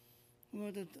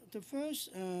 Well, the first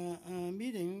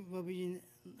meeting will be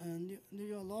in New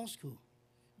York Law School.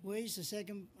 Where is the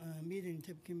second meeting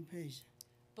taking place?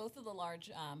 Both of the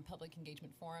large public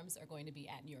engagement forums are going to be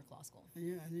at New York Law School.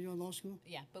 Yeah, at New York Law School?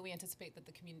 Yeah, but we anticipate that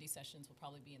the community sessions will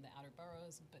probably be in the outer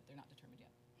boroughs, but they're not determined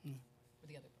yet. For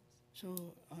the other boroughs.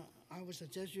 So I would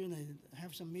suggest you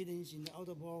have some meetings in the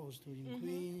outer boroughs too, in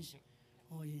Queens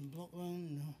or in Brooklyn.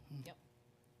 You know. Yep.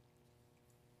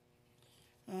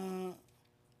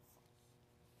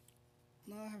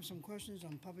 Now I have some questions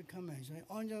on public comments. Right?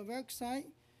 On your website,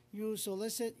 you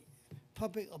solicit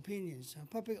public opinions,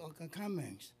 public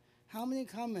comments. How many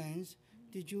comments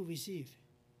did you receive?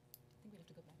 I think we'd have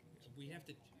to go back and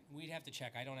check. We'd have to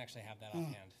check. I don't actually have that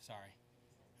offhand. Sorry.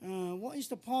 What is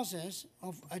the process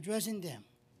of addressing them?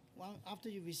 Well, after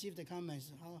you receive the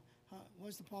comments,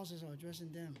 what's the process of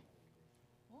addressing them?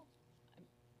 Well,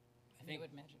 I think-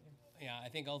 would imagine. Yeah, I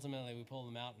think ultimately we pull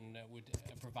them out and would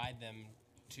provide them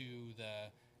to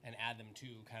and add them to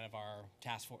kind of our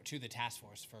the task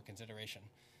force for consideration.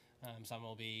 Some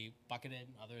will be bucketed,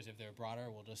 others, if they're broader,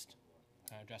 we'll just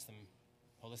address them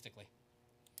holistically.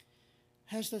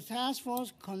 Has the task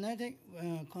force connected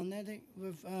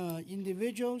with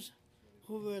individuals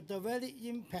who were directly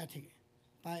impacted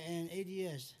by an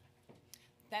ADS?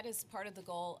 That is part of the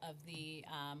goal of the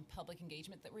public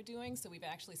engagement that we're doing. So we've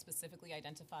actually specifically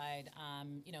identified,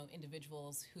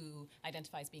 individuals who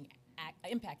identify as being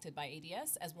impacted by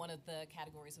ADS as one of the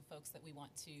categories of folks that we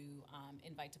want to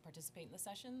invite to participate in the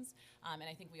sessions. And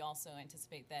I think we also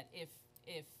anticipate that if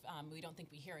we don't think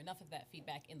we hear enough of that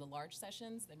feedback in the large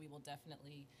sessions, then we will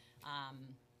definitely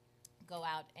go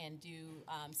out and do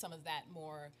some of that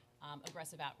more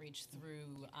aggressive outreach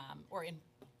through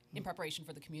in preparation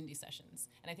for the community sessions.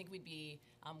 And I think we'd be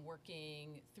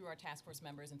working through our task force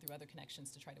members and through other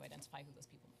connections to try to identify who those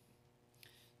people might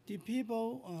be. Did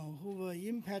people who were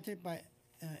impacted by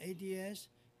ADS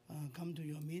come to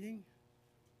your meeting?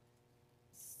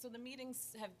 So the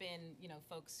meetings have been,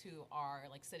 folks who are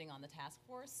like sitting on the task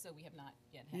force, so we have not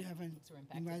yet had You haven't folks who are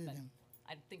impacted. invited But them.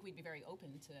 I think we'd be very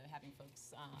open to having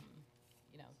folks,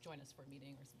 join us for a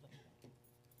meeting or something like that.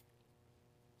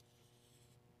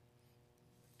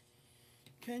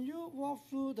 Can you walk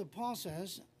through the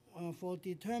process for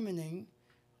determining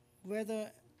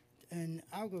whether an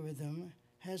algorithm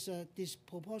has a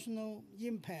disproportional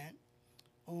impact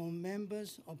on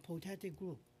members of protected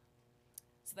group?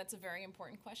 So that's a very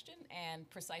important question, and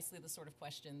precisely the sort of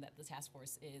question that the task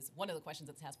force one of the questions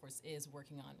that the task force is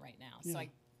working on right now.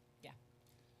 Yeah.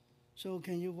 So So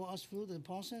can you walk us through the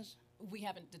process? we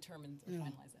haven't determined or No,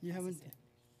 finalized that you process haven't. yet.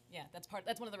 Yeah,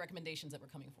 that's one of the recommendations that we're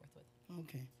coming forth with.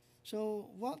 Okay. So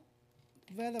what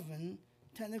relevant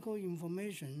technical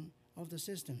information of the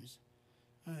systems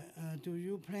do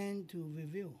you plan to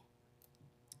review?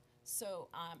 So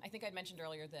I think I mentioned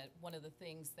earlier that one of the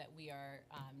things that we are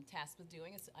tasked with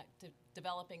doing is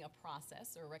developing a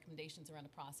process or recommendations around a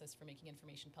process for making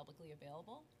information publicly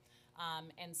available.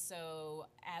 And so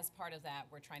as part of that,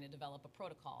 we're trying to develop a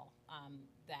protocol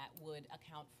that would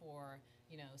account for,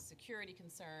 security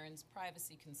concerns,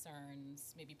 privacy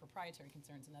concerns, maybe proprietary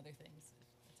concerns, and other things. If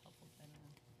that's helpful. Then,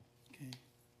 Okay.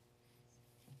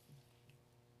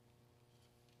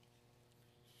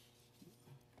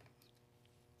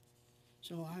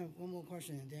 So I have one more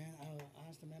question, and then I'll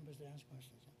ask the members to ask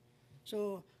questions.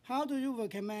 So how do you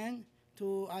recommend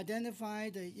to identify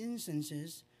the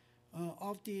instances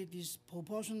of the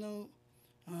disproportionate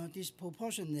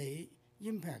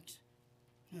impact?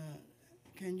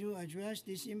 Can you address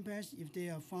these impacts if they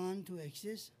are found to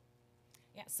exist?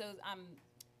 Yeah, so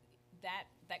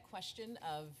that question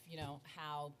of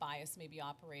how bias may be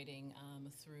operating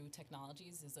through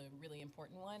technologies is a really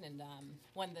important one, and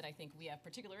one that I think we have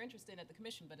particular interest in at the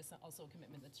Commission, but it's also a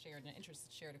commitment that's shared and an interest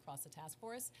that's shared across the task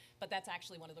force. But that's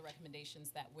actually one of the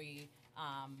recommendations that we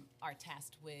are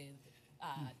tasked with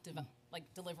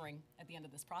delivering at the end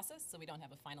of this process, so we don't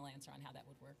have a final answer on how that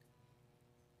would work.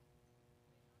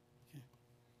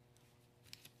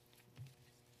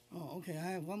 Oh, okay.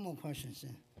 I have one more question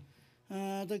then.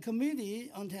 The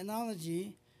Committee on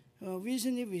Technology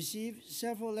recently received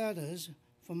several letters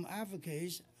from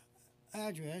advocates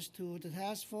addressed to the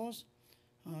task force,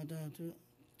 to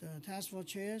the task force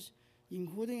chairs,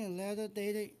 including a letter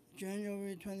dated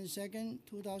January 22nd,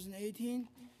 2018,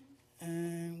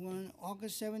 and one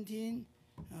August 17,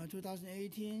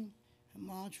 2018,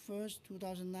 March 1st,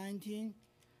 2019.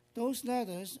 Those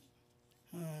letters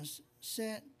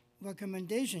set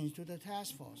recommendations to the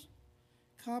task force.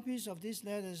 Copies of these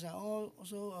letters are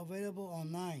also available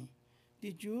online.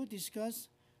 Did you discuss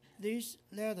these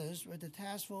letters with the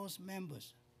task force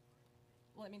members?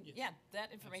 Well, yeah,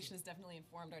 that information has definitely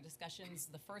informed our discussions.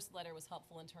 The first letter was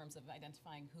helpful in terms of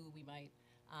identifying who we might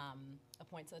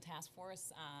appoint to the task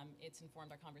force. It's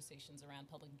informed our conversations around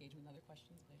public engagement and other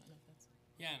questions, but I don't know if that's...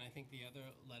 Yeah, and I think the other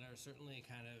letter certainly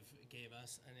kind of gave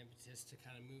us an impetus to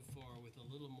kind of move forward with a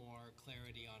little more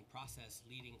clarity on process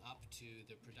leading up to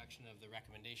the production of the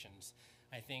recommendations.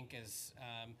 I think as,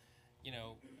 you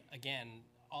know, again,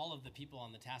 all of the people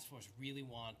on the task force really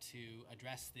want to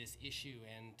address this issue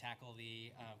and tackle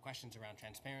the questions around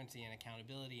transparency and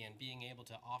accountability and being able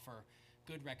to offer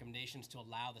good recommendations to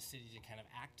allow the city to kind of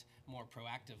act more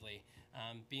proactively.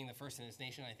 Being the first in its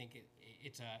nation, I think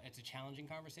it's a challenging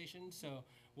conversation. So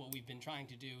what we've been trying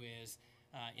to do is,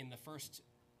 in the first,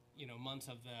 you know, months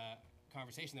of the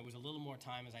conversation, there was a little more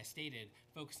time, as I stated,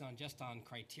 focused on just on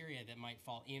criteria that might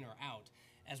fall in or out.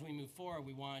 As we move forward,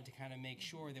 we wanted to kind of make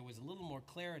sure there was a little more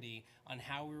clarity on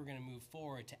how we were going to move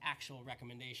forward to actual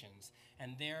recommendations.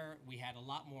 And there we had a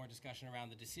lot more discussion around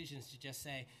the decisions to just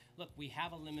say, look, we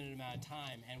have a limited amount of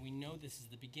time and we know this is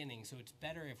the beginning, so it's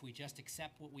better if we just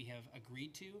accept what we have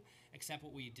agreed to, accept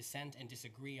what we dissent and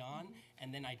disagree on,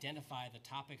 and then identify the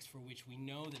topics for which we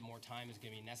know that more time is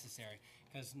going to be necessary.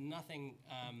 Because nothing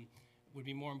would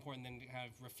be more important than kind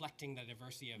of reflecting the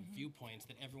diversity of viewpoints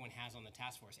that everyone has on the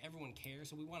task force. Everyone cares,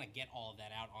 so we want to get all of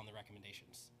that out on the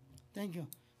recommendations. Thank you.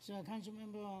 So,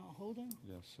 Councilmember Holden?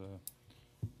 Yes,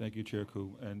 thank you, Chair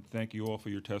Koo, and thank you all for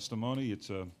your testimony. It's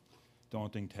a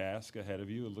daunting task ahead of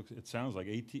you. It sounds like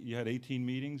 18, you had 18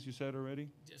 meetings, you said already?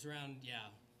 Just around, yeah,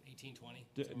 18, 20.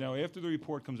 Now, after the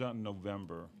report comes out in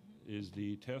November, is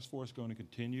the task force going to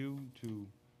continue to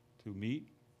meet?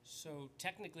 So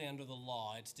technically under the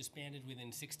law, it's disbanded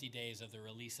within 60 days of the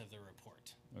release of the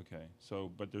report. Okay, so,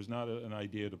 but there's not an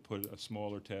idea to put a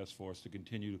smaller task force to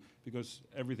continue, because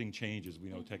everything changes, we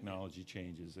know technology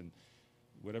changes, and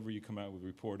whatever you come out with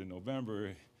report in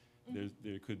November,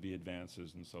 there could be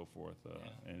advances and so forth.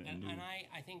 And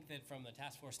I think that from the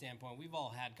task force standpoint, we've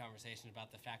all had conversations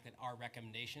about the fact that our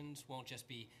recommendations won't just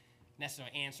be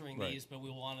necessarily answering these, but we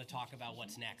will want to talk about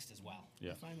what's next as well.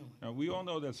 Yeah. Now, we all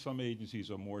know that some agencies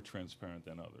are more transparent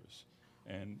than others.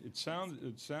 And it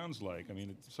sounds like, I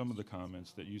mean, some of the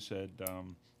comments that you said,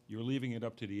 you're leaving it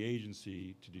up to the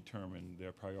agency to determine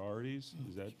their priorities.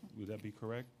 Would that be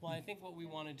correct? Well, I think what we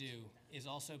want to do is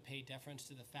also pay deference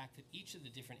to the fact that each of the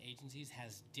different agencies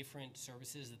has different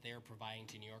services that they're providing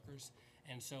to New Yorkers.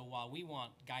 And so while we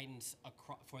want guidance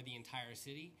for the entire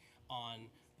city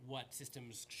on what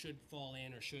systems should fall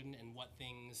in or shouldn't, and what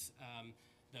things,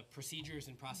 the procedures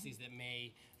and processes that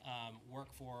may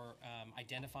work for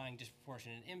identifying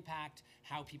disproportionate impact,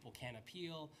 how people can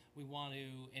appeal. We want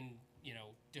to,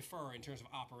 defer in terms of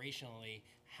operationally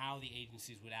how the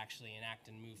agencies would actually enact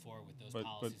and move forward with those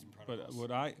policies and protocols.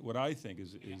 But what I think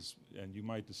is, and you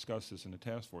might discuss this in the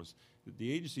task force, that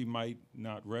the agency might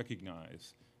not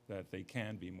recognize that they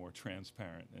can be more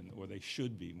transparent, or they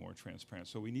should be more transparent.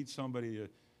 So we need somebody to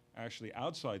actually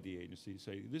outside the agency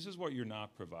say, this is what you're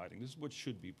not providing, this is what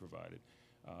should be provided.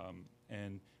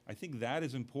 And I think that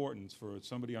is important for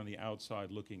somebody on the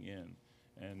outside looking in.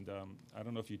 And I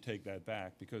don't know if you take that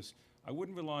back, because I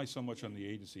wouldn't rely so much on the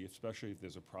agency, especially if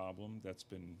there's a problem that's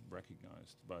been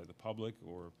recognized by the public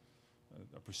or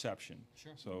a perception.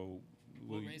 Sure. So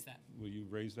we'll raise that. Will you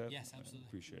raise that? Yes, absolutely. I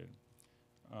appreciate it.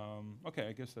 Okay,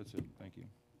 I guess that's it. Thank you.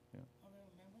 Yeah.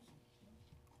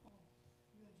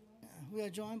 We are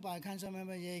joined by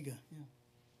Councilmember Yeager. Yeah.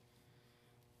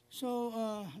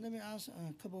 So let me ask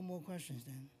a couple more questions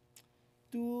then.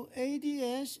 Do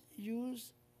ADS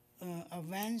use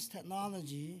advanced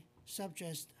technology such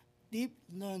as deep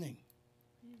learning?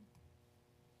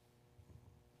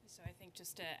 So I think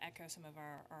just to echo some of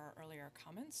our earlier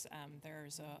comments,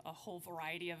 there's a whole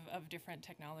variety of different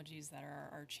technologies that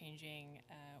are changing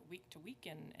week to week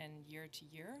and year to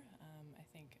year. I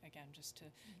think, again, just to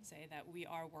say that we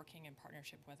are working in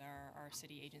partnership with our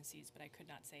city agencies, but I could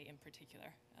not say in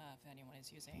particular if anyone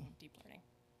is using deep learning.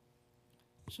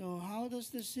 So how does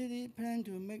the city plan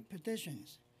to make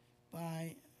predictions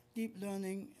by deep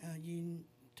learning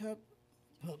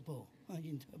interpretable?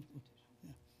 Protections.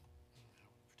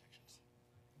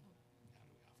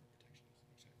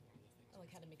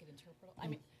 Like how to make it interpretable. I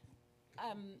mean,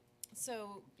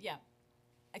 so yeah,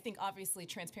 I think obviously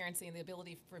transparency and the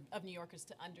ability of New Yorkers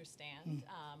to understand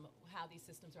how these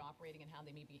systems are operating and how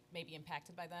they may be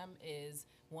impacted by them is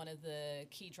one of the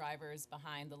key drivers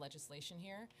behind the legislation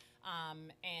here.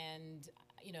 And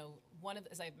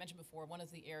as I've mentioned before, one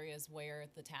of the areas where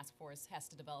the task force has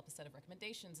to develop a set of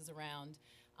recommendations is around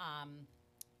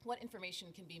what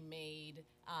information can be made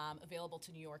available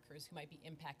to New Yorkers who might be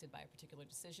impacted by a particular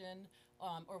decision,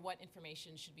 or what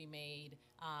information should be made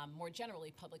more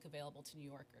generally publicly available to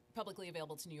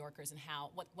New Yorkers, and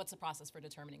what's the process for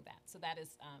determining that. So that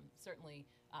is certainly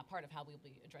part of how we'll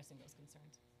be addressing those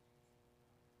concerns.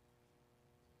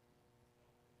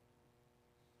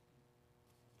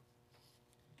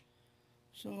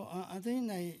 So I think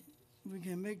that we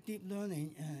can make deep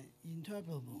learning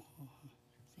interpretable.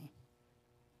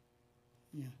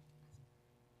 Yeah.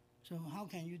 So how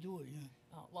can you do it? Yeah.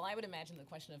 Well, I would imagine the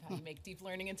question of how you make deep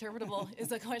learning interpretable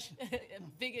is a question, a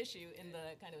big issue in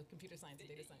the kind of computer science and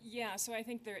data science. Yeah, so I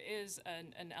think there is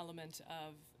an element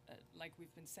of, like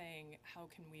we've been saying, how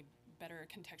can we better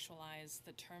contextualize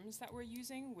the terms that we're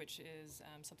using, which is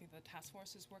something that the task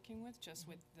force is working with, just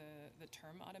with the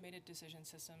term automated decision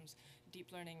systems.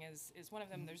 Deep learning is one of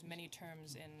them. There's many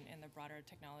terms in the broader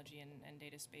technology and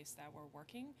data space that we're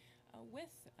working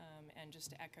with. And just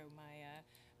to echo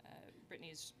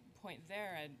Brittany's point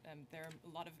there are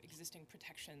a lot of existing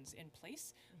protections in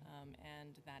place,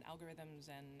 and that algorithms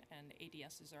and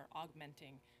ADSs are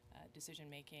augmenting decision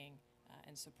making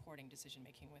and supporting decision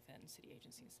making within city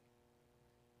agencies.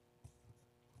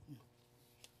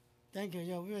 Thank you.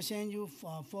 Yeah, we will send you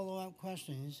follow-up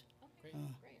questions. Great.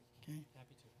 Great. Okay.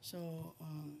 Happy to. So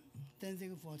thank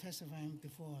you for testifying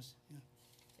before us. Yeah.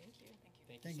 Thank you.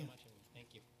 Thank Thank you you. so much, and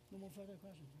thank you. No more further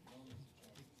questions.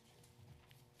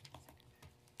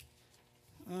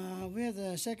 We have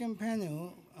the second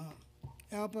panel,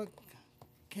 Albert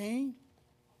Kane,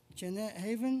 Janet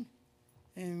Haven,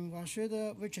 and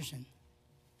Rashida Richardson.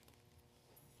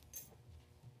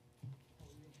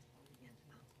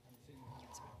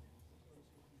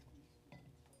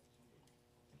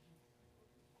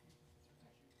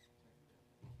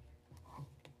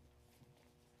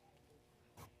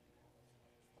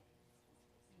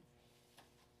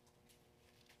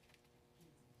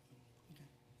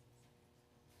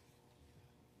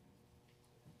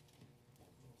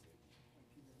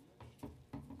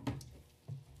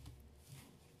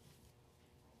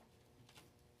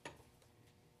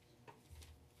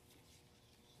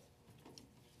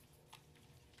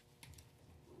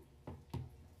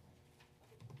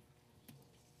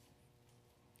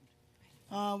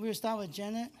 We'll start with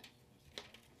Janet.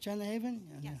 Janet Haven?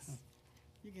 Yeah, Yes.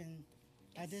 You can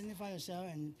identify yourself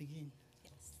and begin.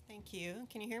 Yes, thank you.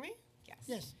 Can you hear me? Yes.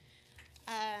 Yes.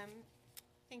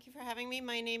 Thank you for having me.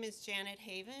 My name is Janet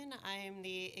Haven. I'm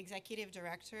the Executive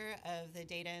Director of the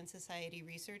Data and Society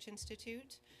Research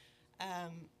Institute.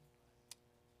 I'm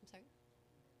sorry?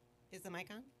 Is the mic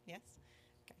on? Yes?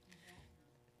 Okay.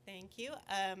 Thank you.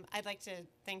 I'd like to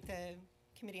thank the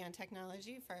Committee on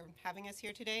Technology for having us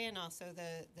here today, and also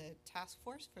the task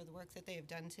force for the work that they have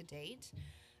done to date.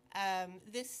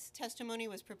 This testimony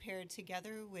was prepared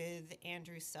together with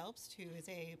Andrew Selpst, who is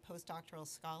a postdoctoral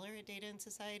scholar at Data and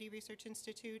Society Research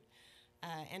Institute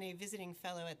and a visiting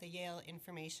fellow at the Yale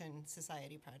Information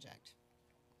Society Project.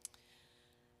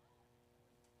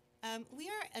 We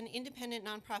are an independent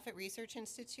nonprofit research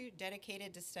institute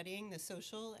dedicated to studying the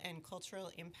social and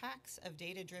cultural impacts of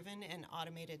data-driven and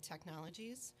automated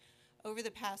technologies. Over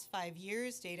the past 5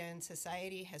 years, Data and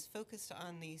Society has focused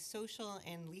on the social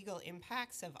and legal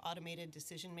impacts of automated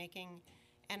decision-making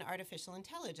and artificial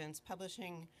intelligence,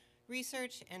 publishing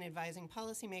research and advising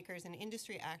policymakers and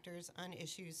industry actors on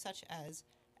issues such as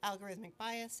algorithmic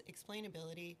bias,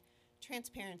 explainability,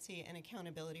 transparency, and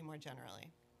accountability more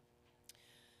generally.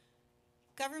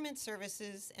 Government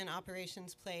services and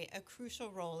operations play a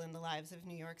crucial role in the lives of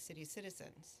New York City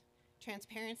citizens.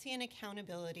 Transparency and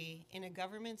accountability in a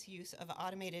government's use of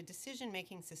automated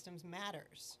decision-making systems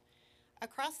matters.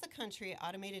 Across the country,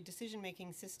 automated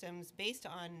decision-making systems based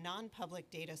on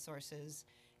non-public data sources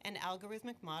and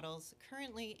algorithmic models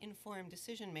currently inform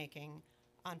decision-making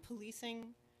on policing,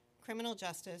 criminal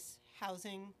justice,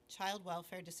 housing, child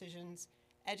welfare decisions,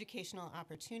 educational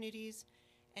opportunities,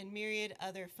 and myriad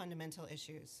other fundamental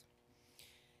issues.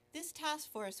 This task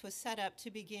force was set up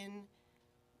to begin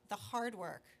the hard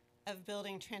work of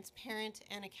building transparent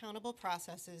and accountable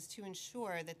processes to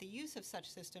ensure that the use of such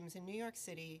systems in New York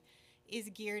City is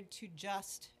geared to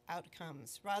just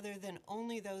outcomes rather than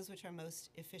only those which are most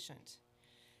efficient.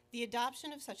 The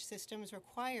adoption of such systems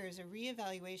requires a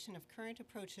reevaluation of current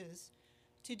approaches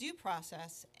to due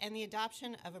process and the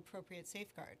adoption of appropriate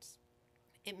safeguards.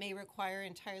 It may require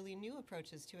entirely new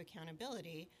approaches to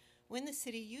accountability when the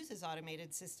city uses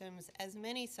automated systems, as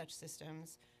many such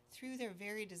systems, through their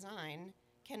very design,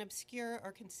 can obscure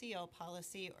or conceal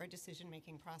policy or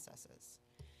decision-making processes.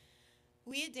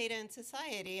 We at Data and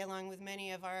Society, along with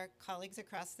many of our colleagues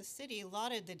across the city,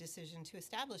 lauded the decision to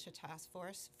establish a task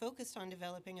force focused on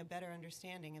developing a better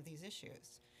understanding of these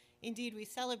issues. Indeed, we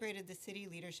celebrated the city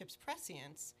leadership's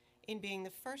prescience in being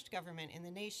the first government in the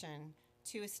nation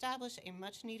to establish a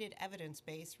much-needed evidence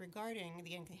base regarding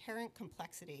the inherent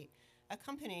complexity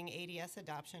accompanying ADS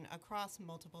adoption across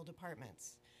multiple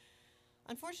departments.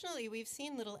 Unfortunately, we've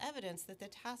seen little evidence that the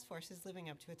task force is living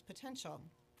up to its potential.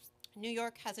 New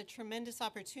York has a tremendous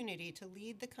opportunity to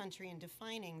lead the country in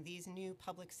defining these new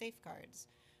public safeguards,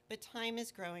 but time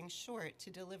is growing short to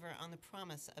deliver on the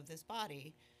promise of this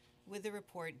body, with the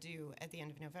report due at the end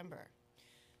of November.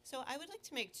 So I would like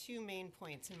to make two main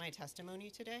points in my testimony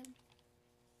today.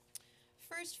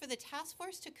 First, for the task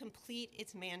force to complete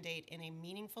its mandate in a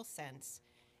meaningful sense,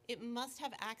 it must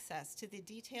have access to the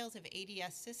details of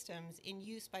ADS systems in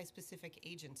use by specific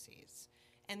agencies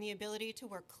and the ability to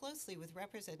work closely with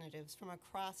representatives from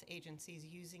across agencies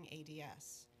using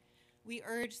ADS. We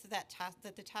urge that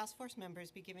the task force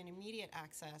members be given immediate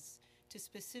access to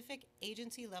specific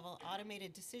agency-level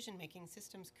automated decision-making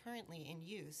systems currently in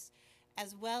use,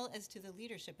 as well as to the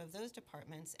leadership of those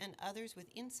departments and others with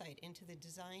insight into the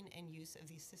design and use of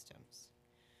these systems.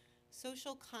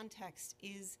 Social context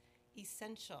is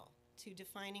essential to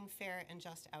defining fair and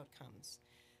just outcomes.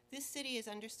 This city is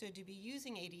understood to be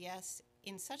using ADS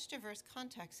in such diverse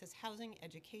contexts as housing,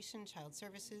 education, child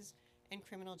services, and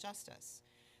criminal justice.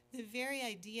 The very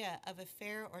idea of a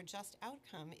fair or just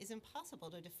outcome is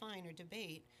impossible to define or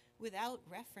debate without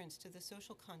reference to the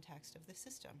social context of the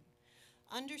system.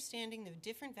 Understanding the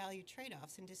different value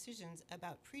trade-offs and decisions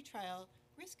about pretrial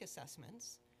risk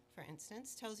assessments, for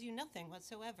instance, tells you nothing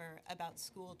whatsoever about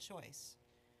school choice.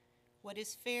 What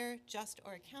is fair, just,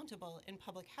 or accountable in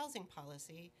public housing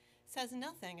policy says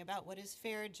nothing about what is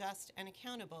fair, just, and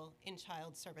accountable in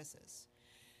child services.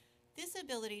 This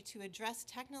ability to address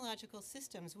technological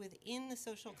systems within the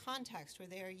social context where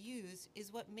they are used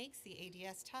is what makes the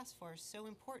ADS task force so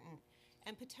important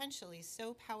and potentially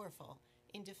so powerful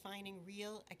in defining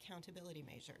real accountability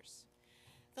measures.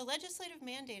 The legislative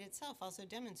mandate itself also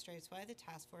demonstrates why the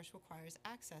task force requires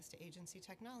access to agency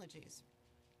technologies.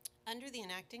 Under the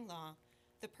enacting law,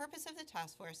 the purpose of the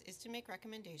task force is to make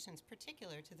recommendations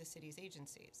particular to the city's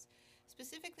agencies.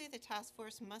 Specifically, the task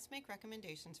force must make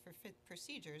recommendations for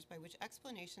procedures by which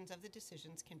explanations of the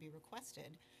decisions can be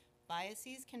requested,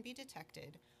 biases can be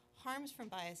detected, harms from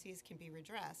biases can be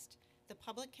redressed, the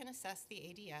public can assess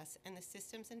the ADS, and the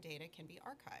systems and data can be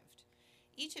archived.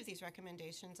 Each of these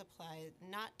recommendations apply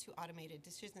not to automated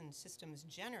decision systems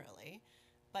generally,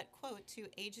 but, quote, to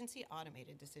agency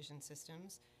automated decision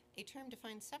systems, a term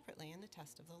defined separately in the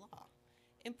text of the law.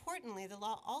 Importantly, the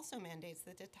law also mandates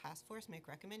that the task force make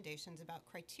recommendations about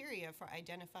criteria for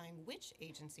identifying which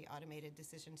agency automated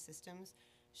decision systems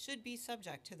should be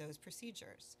subject to those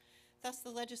procedures. Thus,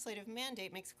 the legislative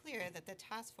mandate makes clear that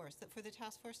for the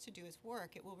task force to do its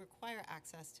work, it will require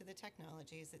access to the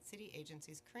technologies that city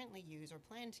agencies currently use or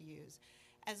plan to use,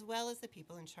 as well as the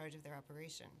people in charge of their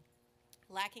operation.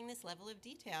 Lacking this level of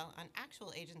detail on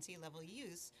actual agency-level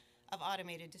use of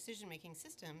automated decision-making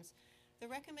systems, the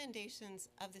recommendations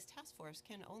of this task force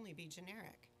can only be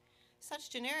generic.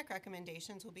 Such generic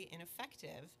recommendations will be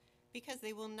ineffective because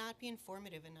they will not be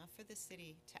informative enough for the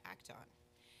city to act on.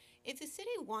 If the city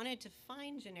wanted to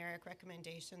find generic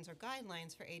recommendations or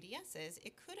guidelines for ADSs,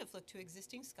 it could have looked to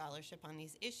existing scholarship on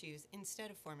these issues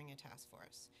instead of forming a task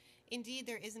force. Indeed,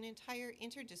 there is an entire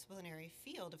interdisciplinary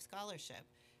field of scholarship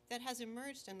that has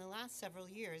emerged in the last several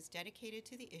years dedicated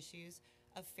to the issues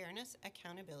of fairness,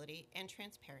 accountability, and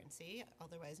transparency,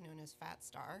 otherwise known as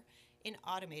FATSTAR, in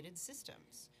automated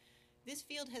systems. This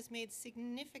field has made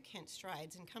significant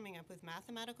strides in coming up with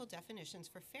mathematical definitions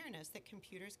for fairness that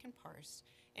computers can parse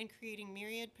and creating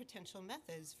myriad potential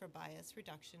methods for bias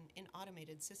reduction in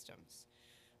automated systems.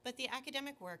 But the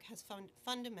academic work has found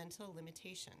fundamental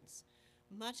limitations.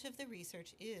 Much of the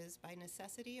research is, by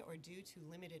necessity or due to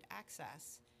limited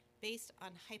access, based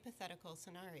on hypothetical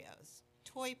scenarios,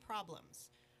 toy problems,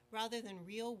 rather than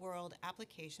real-world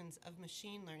applications of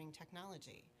machine learning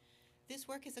technology. This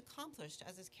work is accomplished,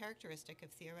 as is characteristic of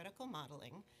theoretical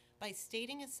modeling, by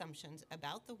stating assumptions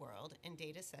about the world and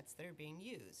data sets that are being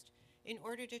used. In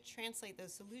order to translate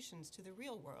those solutions to the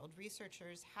real world,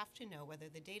 researchers have to know whether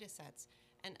the data sets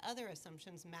and other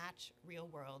assumptions match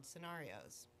real-world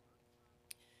scenarios.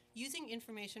 Using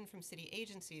information from city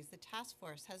agencies, the task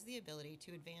force has the ability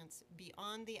to advance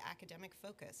beyond the academic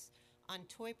focus on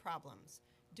toy problems,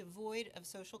 devoid of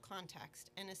social context,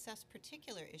 and assess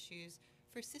particular issues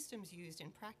for systems used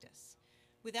in practice.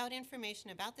 Without information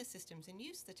about the systems in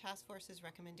use, the task force's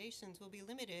recommendations will be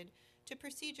limited to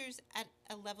procedures at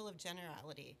a level of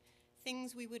generality,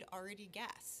 things we would already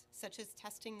guess, such as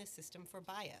testing the system for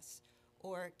bias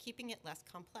or keeping it less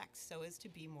complex so as to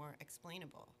be more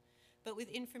explainable. But with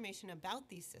information about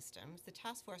these systems, the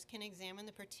task force can examine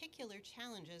the particular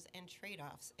challenges and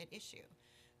trade-offs at issue.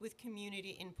 With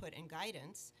community input and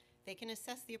guidance, they can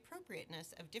assess the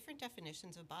appropriateness of different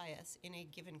definitions of bias in a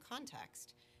given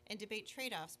context and debate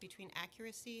trade-offs between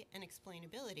accuracy and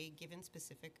explainability given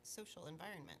specific social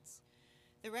environments.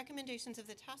 The recommendations of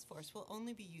the task force will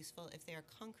only be useful if they are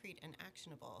concrete and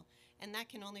actionable, and that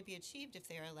can only be achieved if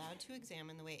they are allowed to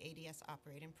examine the way ADS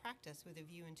operate in practice with a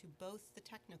view into both the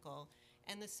technical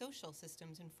and the social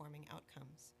systems informing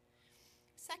outcomes.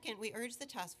 Second, we urge the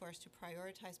task force to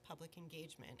prioritize public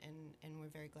engagement, and we're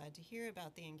very glad to hear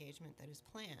about the engagement that is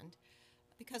planned.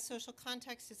 Because social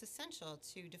context is essential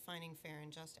to defining fair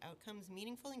and just outcomes,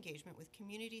 meaningful engagement with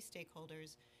community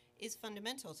stakeholders is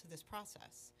fundamental to this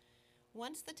process.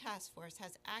 Once the task force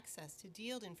has access to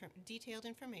detailed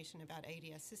information about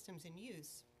ADS systems in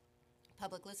use,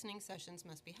 public listening sessions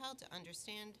must be held to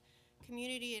understand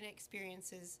community and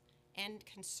experiences and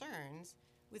concerns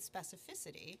with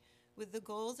specificity, with the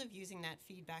goals of using that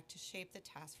feedback to shape the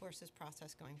task force's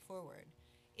process going forward.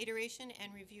 Iteration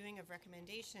and reviewing of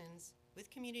recommendations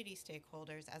with community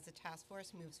stakeholders as the task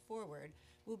force moves forward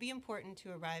will be important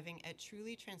to arriving at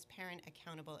truly transparent,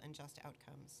 accountable, and just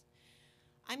outcomes.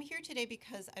 I'm here today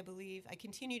because I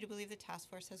continue to believe the task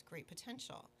force has great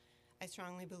potential. I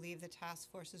strongly believe the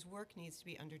task force's work needs to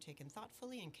be undertaken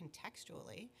thoughtfully and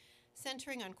contextually,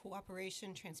 centering on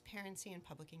cooperation, transparency, and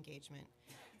public engagement.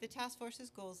 The task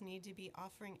force's goals need to be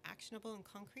offering actionable and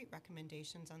concrete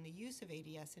recommendations on the use of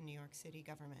ADS in New York City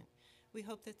government. We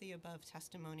hope that the above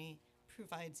testimony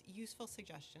provides useful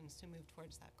suggestions to move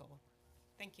towards that goal.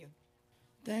 Thank you.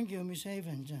 Thank you, Ms.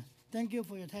 Havens. Thank you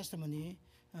for your testimony.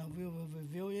 We will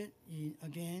review it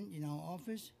again in our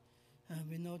office.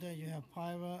 We know that you have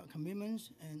prior commitments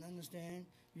and understand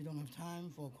you don't have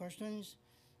time for questions.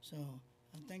 So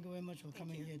thank you very much for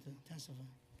coming here to testify.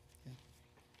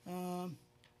 Yeah.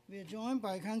 We are joined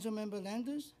by Councilmember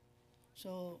Landers.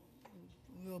 So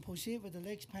we will proceed with the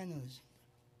next panelist.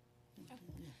 Yeah.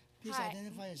 Please Hi.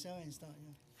 identify yourself and start.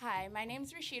 Yeah. Hi, my name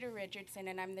is Rashida Richardson,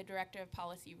 and I'm the Director of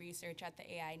Policy Research at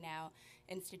the AI Now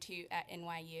Institute at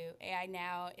NYU. AI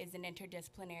Now is an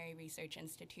interdisciplinary research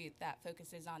institute that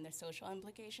focuses on the social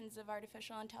implications of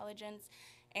artificial intelligence,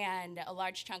 and a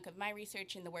large chunk of my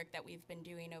research and the work that we've been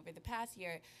doing over the past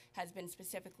year has been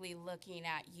specifically looking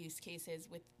at use cases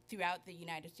throughout the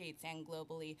United States and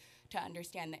globally to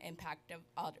understand the impact of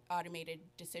automated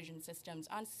decision systems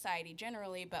on society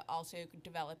generally, but also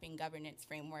developing governance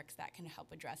frameworks that can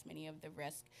help address many of the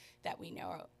risks that we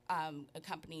know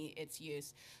accompany its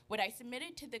use. What I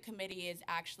submitted to the committee is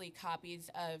actually copies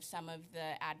of some of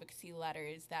the advocacy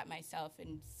letters that myself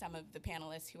and some of the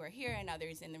panelists who are here and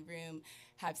others in the room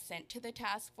have sent to the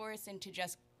task force, and to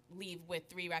just leave with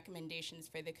 3 recommendations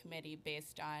for the committee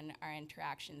based on our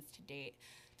interactions to date.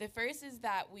 The first is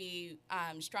that we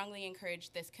strongly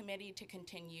encourage this committee to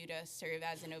continue to serve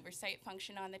as an oversight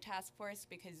function on the task force,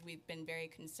 because we've been very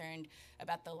concerned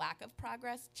about the lack of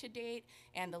progress to date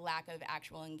and the lack of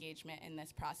actual engagement in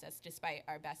this process, despite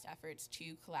our best efforts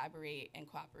to collaborate and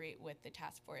cooperate with the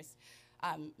task force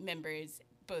members,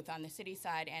 both on the city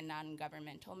side and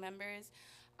non-governmental members.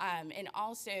 And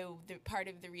also, part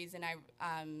of the reason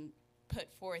I put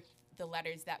forth the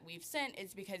letters that we've sent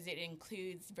is because it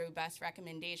includes robust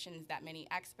recommendations that many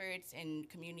experts and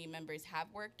community members have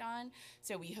worked on.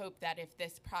 So we hope that if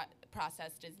this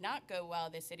process does not go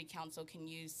well, the City Council can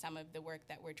use some of the work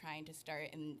that we're trying to start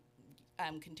and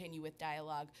continue with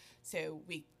dialogue, so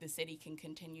the city can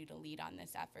continue to lead on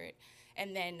this effort.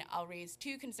 And then I'll raise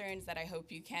 2 concerns that I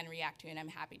hope you can react to, and I'm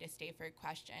happy to stay for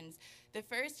questions. The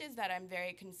first is that I'm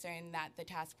very concerned that the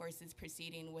task force is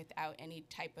proceeding without any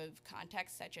type of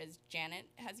context, such as Janet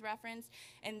has referenced.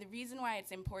 And the reason why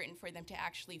it's important for them to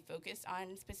actually focus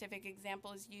on specific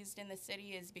examples used in the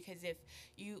city is because if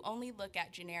you only look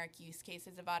at generic use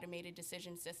cases of automated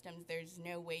decision systems, there's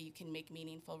no way you can make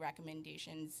meaningful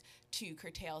recommendations to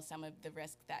curtail some of the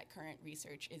risk that current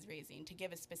research is raising. To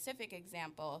give a specific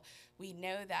example, we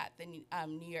know that the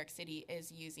New York City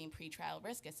is using pretrial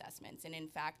risk assessments, and in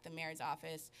fact, the mayor's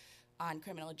office on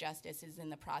criminal justice is in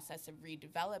the process of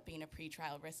redeveloping a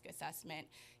pretrial risk assessment,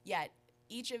 yet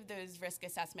each of those risk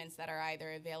assessments that are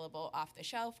either available off the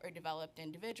shelf or developed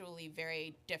individually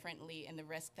vary differently, and the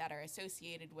risks that are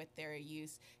associated with their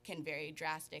use can vary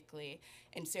drastically.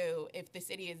 And so if the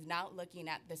city is not looking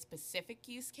at the specific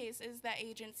use cases that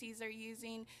agencies are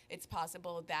using, it's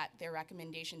possible that their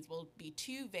recommendations will be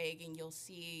too vague, and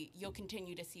you'll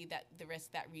continue to see that the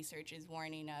risk that research is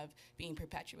warning of being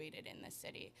perpetuated in the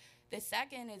city. The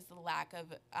second is the lack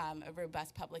of a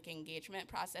robust public engagement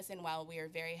process, and while we are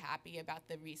very happy about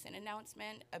the recent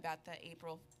announcement about the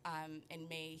April and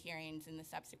May hearings and the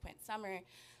subsequent summer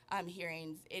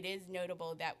hearings, it is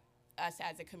notable that us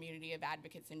as a community of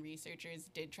advocates and researchers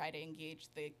did try to engage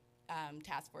the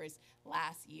task force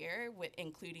last year,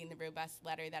 including the robust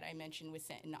letter that I mentioned was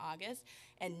sent in August,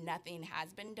 and nothing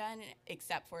has been done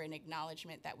except for an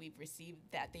acknowledgement that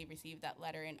they received that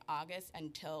letter in August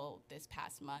until this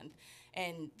past month.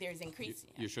 And there's increasing.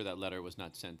 You're sure that letter was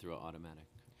not sent through an automatic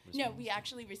response? No, we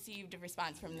actually received a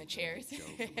response from the chairs.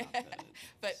 Joke about that.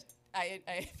 But I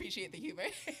appreciate the humor.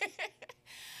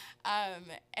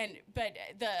 But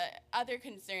the other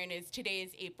concern is today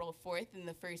is April 4th, and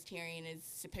the first hearing is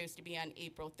supposed to be on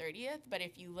April 30th. But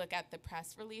if you look at the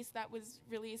press release that was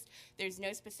released, there's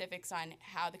no specifics on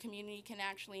how the community can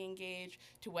actually engage,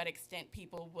 to what extent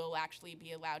people will actually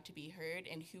be allowed to be heard,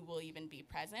 and who will even be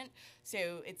present.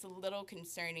 So it's a little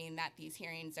concerning that these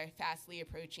hearings are fastly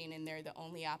approaching and they're the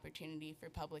only opportunity for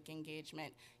public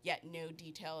engagement, yet no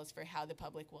details for how the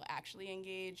public will actually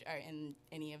engage are in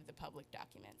any of the public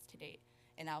documents to date.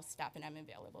 And I'll stop, and I'm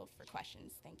available for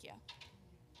questions. Thank you.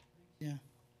 Yeah.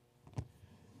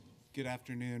 Good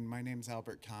afternoon. My name is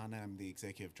Albert Kahn. I'm the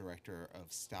Executive Director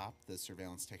of STOP, the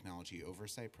Surveillance Technology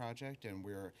Oversight Project, and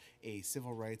we're a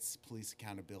civil rights, police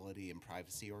accountability, and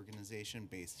privacy organization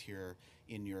based here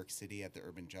in New York City at the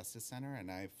Urban Justice Center, and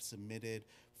I've submitted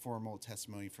formal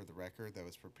testimony for the record that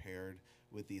was prepared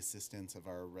with the assistance of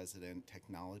our resident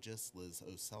technologist, Liz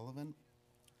O'Sullivan.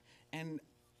 And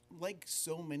like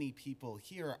so many people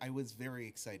here, I was very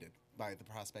excited by the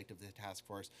prospect of the task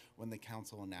force when the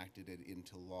council enacted it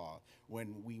into law,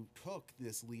 when we took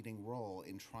this leading role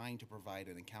in trying to provide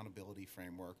an accountability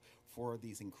framework for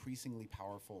these increasingly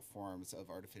powerful forms of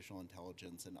artificial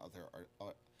intelligence and other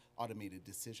automated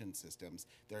decision systems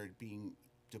that are being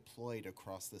deployed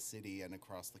across the city and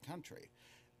across the country.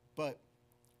 But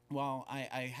while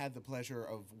I had the pleasure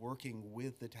of working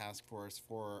with the task force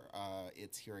for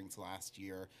its hearings last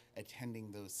year,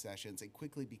 attending those sessions, it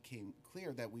quickly became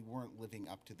clear that we weren't living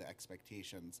up to the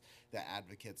expectations that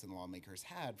advocates and lawmakers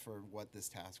had for what this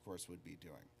task force would be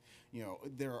doing. You know,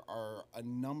 there are a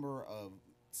number of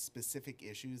specific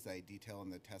issues that I detail in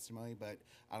the testimony, but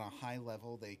on a high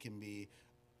level, they can be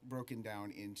broken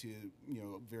down into, you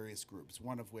know, various groups,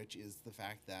 one of which is the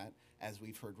fact that, as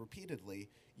we've heard repeatedly,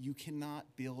 you cannot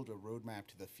build a roadmap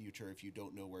to the future if you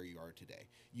don't know where you are today.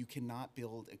 You cannot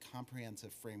build a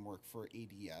comprehensive framework for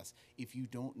ADS if you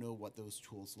don't know what those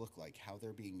tools look like, how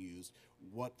they're being used,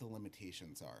 what the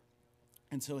limitations are.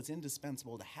 And so it's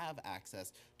indispensable to have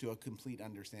access to a complete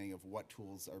understanding of what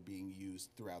tools are being used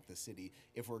throughout the city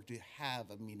if we're to have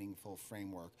a meaningful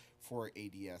framework for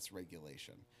ADS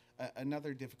regulation.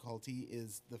 Another difficulty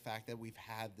is the fact that we've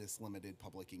had this limited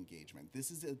public engagement. This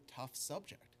is a tough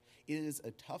subject. It is a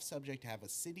tough subject to have a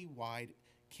citywide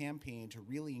campaign to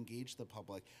really engage the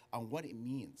public on what it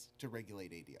means to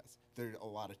regulate ADS. There are a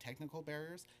lot of technical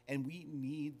barriers, and we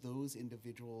need those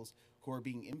individuals who are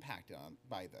being impacted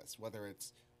by this, whether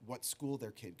it's what school their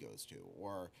kid goes to,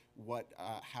 or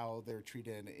how they're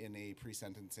treated in a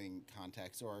pre-sentencing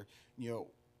context, or, you know,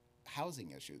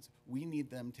 housing issues. We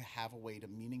need them to have a way to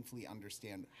meaningfully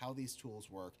understand how these tools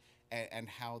work and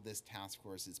how this task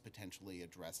force is potentially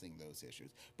addressing those issues.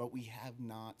 But we have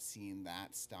not seen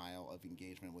that style of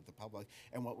engagement with the public.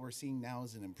 And what we're seeing now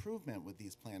is an improvement with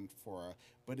these planned fora,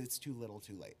 but it's too little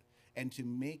too late. And to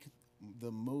make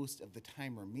the most of the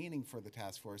time remaining for the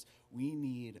task force, we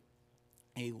need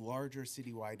a larger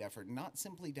citywide effort, not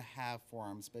simply to have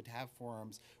forums, but to have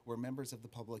forums where members of the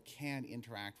public can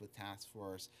interact with task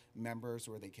force members,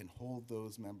 where they can hold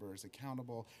those members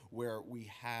accountable, where we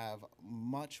have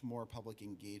much more public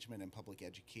engagement and public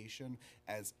education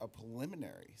as a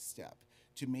preliminary step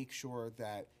to make sure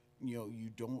that, you know,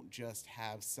 you don't just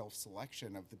have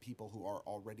self-selection of the people who are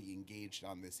already engaged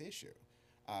on this issue.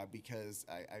 Because,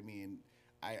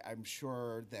 I'm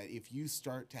sure that if you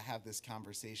start to have this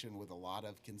conversation with a lot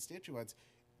of constituents,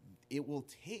 it will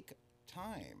take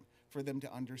time for them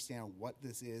to understand what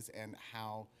this is and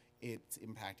how it's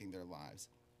impacting their lives.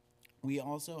 We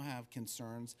also have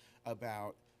concerns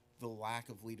about the lack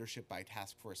of leadership by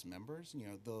task force members. You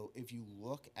know, if you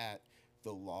look at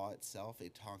the law itself.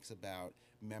 It talks about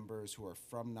members who are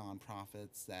from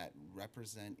nonprofits that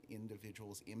represent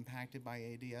individuals impacted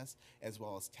by ADS, as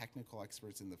well as technical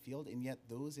experts in the field, and yet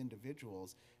those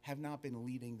individuals have not been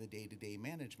leading the day-to-day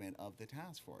management of the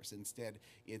task force. Instead,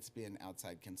 it's been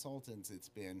outside consultants, it's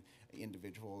been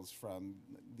individuals from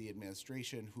the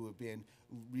administration who have been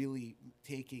really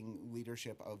taking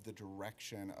leadership of the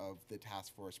direction of the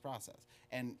task force process.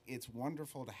 And it's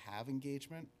wonderful to have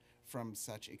engagement from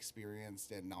such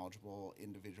experienced and knowledgeable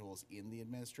individuals in the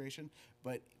administration,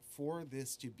 but for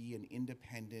this to be an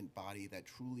independent body that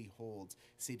truly holds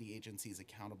city agencies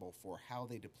accountable for how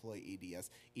they deploy ADS,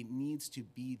 it needs to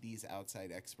be these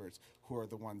outside experts who are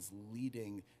the ones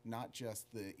leading not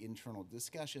just the internal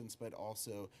discussions, but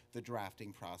also the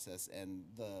drafting process and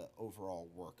the overall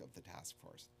work of the task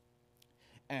force.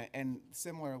 And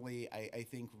similarly, I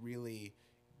think really,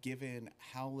 given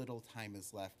how little time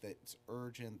is left, that it's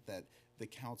urgent that the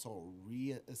council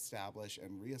reestablish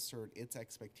and reassert its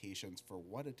expectations for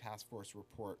what a task force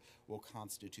report will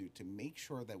constitute, to make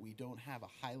sure that we don't have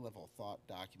a high-level thought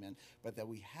document, but that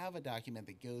we have a document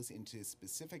that goes into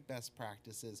specific best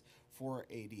practices for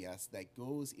ADS, that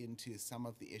goes into some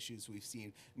of the issues we've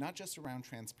seen, not just around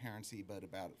transparency, but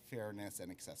about fairness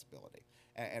and accessibility.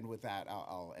 And with that,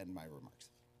 I'll end my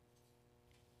remarks.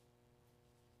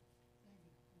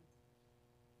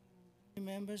 Any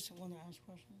members want to ask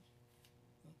questions?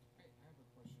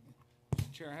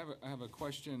 Chair, I have a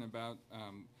question about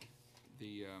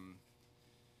the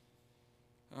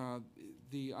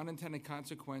unintended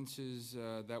consequences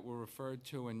that were referred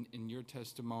to in your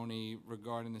testimony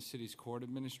regarding the city's court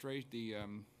administration, the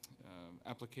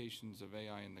applications of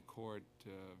AI in the court.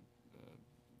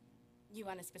 You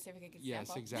want a specific example?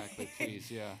 Yes, exactly, please,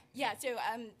 yeah. Yeah, so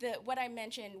what I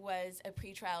mentioned was a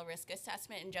pretrial risk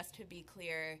assessment, and just to be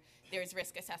clear, there's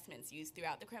risk assessments used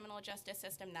throughout the criminal justice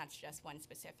system. That's just one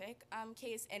specific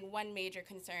case. And one major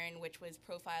concern, which was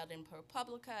profiled in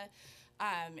ProPublica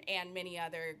and many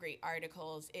other great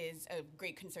articles, is a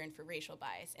great concern for racial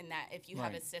bias, in that if you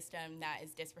have a system that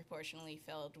is disproportionately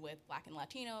filled with Black and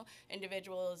Latino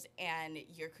individuals, and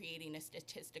you're creating a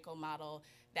statistical model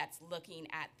that's looking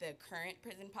at the current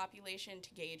prison population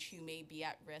to gauge who may be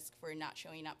at risk for not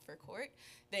showing up for court,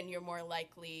 then you're more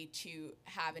likely to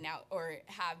have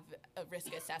have a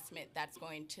risk assessment that's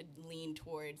going to lean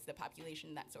towards the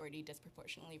population that's already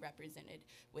disproportionately represented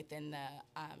within the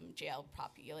jail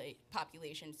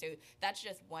population. So that's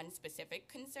just one specific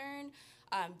concern.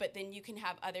 But then you can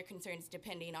have other concerns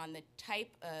depending on the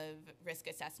type of risk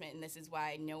assessment, and this is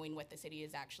why knowing what the city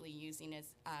is actually using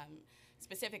is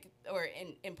specific or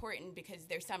important, because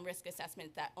there's some risk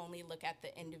assessments that only look at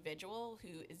the individual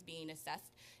who is being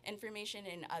assessed information,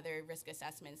 and other risk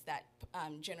assessments that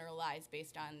generalize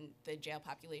based on the jail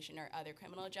population or other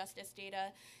criminal justice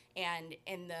data. And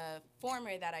in the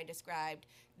former that I described,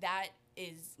 that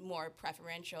is more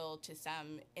preferential to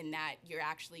some, in that you're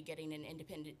actually getting an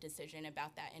independent decision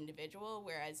about that individual,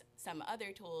 whereas some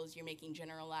other tools, you're making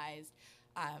generalized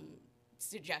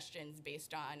suggestions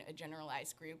based on a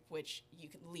generalized group, which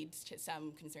leads to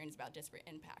some concerns about disparate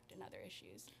impact and other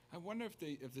issues. I wonder if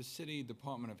the city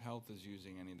Department of Health is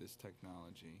using any of this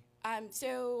technology.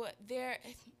 So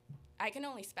I can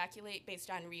only speculate based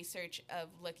on research of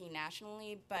looking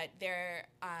nationally, but there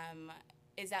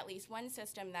is at least one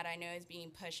system that I know is being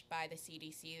pushed by the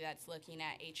CDC that's looking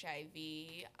at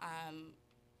HIV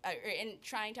and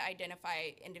trying to identify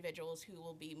individuals who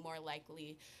will be more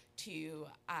likely to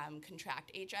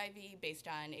contract HIV based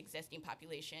on existing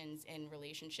populations in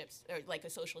relationships, or like a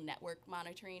social network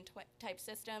monitoring type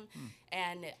system.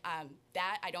 And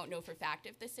that I don't know for fact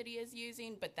if the city is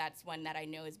using, but that's one that I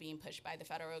know is being pushed by the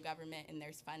federal government, and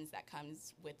there's funds that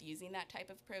comes with using that type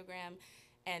of program.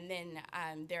 And then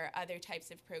there are other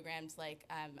types of programs, like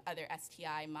other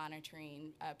STI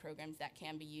monitoring programs that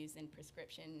can be used in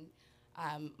prescription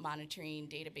monitoring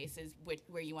databases,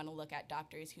 where you want to look at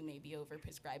doctors who may be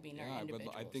over-prescribing or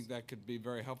individuals. But I think that could be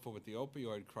very helpful with the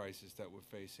opioid crisis that we're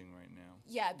facing right now.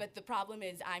 Yeah, but the problem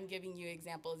is I'm giving you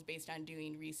examples based on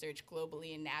doing research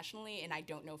globally and nationally, and I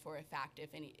don't know for a fact if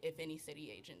any city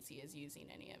agency is using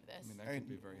any of this. I mean, that could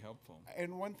be very helpful.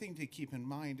 And one thing to keep in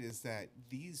mind is that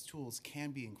these tools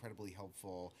can be incredibly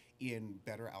helpful in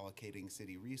better allocating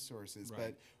city resources,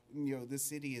 but the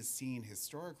city has seen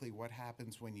historically what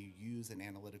happens when you use an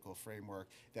analytical framework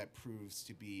that proves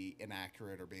to be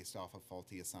inaccurate or based off of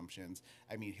faulty assumptions.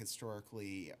 I mean,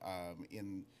 historically,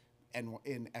 in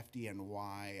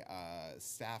FDNY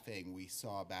staffing, we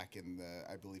saw back in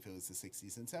I believe it was the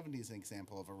 60s and 70s, an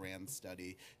example of a RAND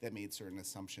study that made certain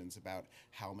assumptions about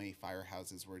how many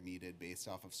firehouses were needed based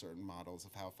off of certain models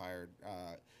of how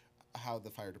how the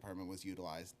fire department was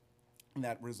utilized. And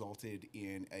that resulted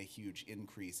in a huge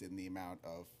increase in the amount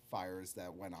of fires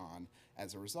that went on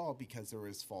as a result because there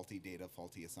was faulty data,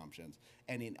 faulty assumptions.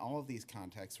 And in all of these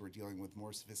contexts, we're dealing with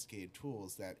more sophisticated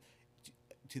tools that,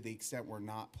 to the extent we're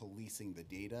not policing the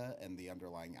data and the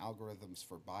underlying algorithms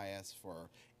for bias, for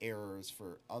errors,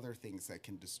 for other things that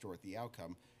can distort the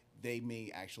outcome, they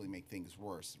may actually make things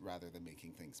worse rather than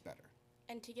making things better.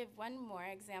 And to give one more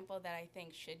example that I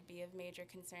think should be of major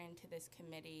concern to this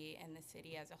committee and the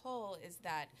city as a whole is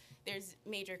that there's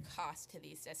major cost to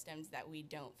these systems that we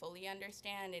don't fully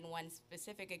understand. And one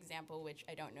specific example, which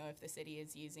I don't know if the city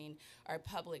is using, are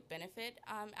public benefit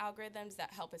algorithms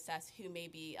that help assess who may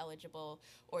be eligible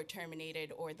or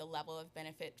terminated or the level of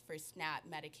benefit for SNAP,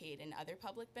 Medicaid, and other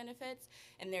public benefits.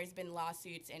 And there's been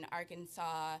lawsuits in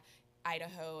Arkansas,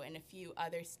 Idaho, and a few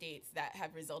other states that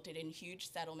have resulted in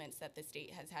huge settlements that the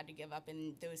state has had to give up,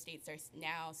 and those states are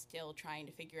now still trying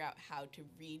to figure out how to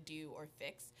redo or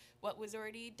fix what was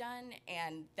already done.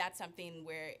 And that's something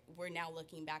where we're now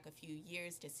looking back a few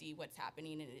years to see what's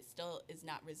happening, and it still is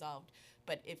not resolved.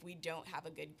 But if we don't have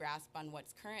a good grasp on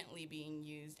what's currently being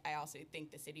used, I also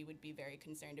think the city would be very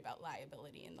concerned about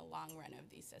liability in the long run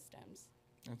of these systems.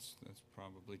 That's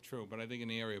probably true, but I think in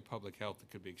the area of public health,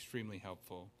 it could be extremely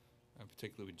helpful,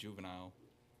 particularly with juvenile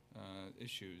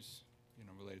issues,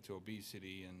 related to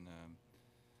obesity and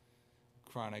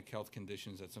chronic health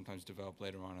conditions that sometimes develop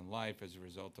later on in life as a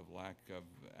result of lack of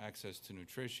access to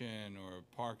nutrition or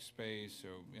park space,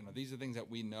 or these are things that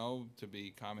we know to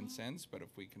be common sense, but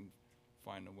if we can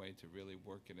find a way to really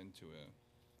work it into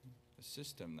a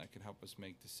system that could help us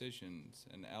make decisions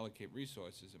and allocate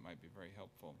resources, it might be very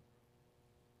helpful.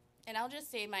 And I'll just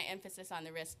say my emphasis on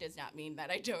the risk does not mean that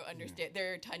I don't understand.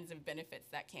 There are tons of benefits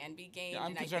that can be gained. Yeah, I'm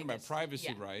and concerned about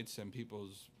privacy yeah. rights and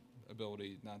people's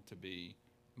ability not to be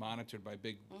monitored by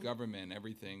big government,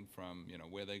 everything from,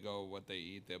 where they go, what they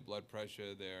eat, their blood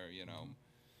pressure, their,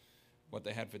 what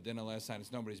they had for dinner last night.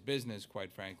 It's nobody's business,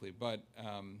 quite frankly. But,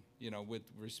 with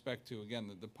respect to,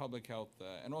 again, the public health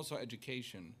and also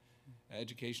education,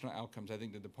 educational outcomes, I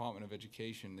think the Department of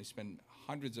Education, they spend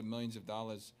hundreds of millions of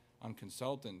dollars on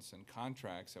consultants and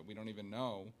contracts that we don't even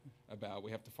know about.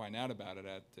 We have to find out about it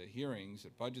at the hearings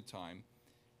at budget time,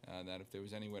 that if there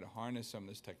was any way to harness some of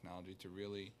this technology to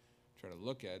really try to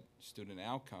look at student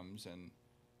outcomes and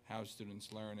how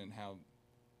students learn and how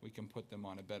we can put them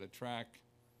on a better track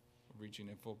of reaching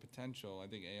their full potential, I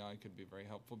think AI could be very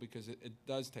helpful because it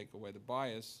does take away the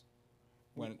bias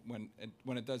when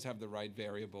it does have the right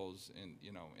variables in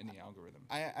the algorithm.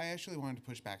 I actually wanted to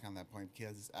push back on that point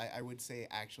because I would say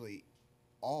actually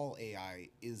all AI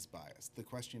is biased. The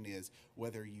question is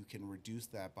whether you can reduce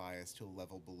that bias to a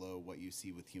level below what you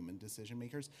see with human decision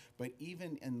makers. But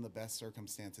even in the best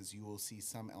circumstances, you will see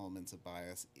some elements of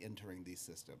bias entering these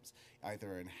systems,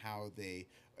 either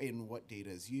in what data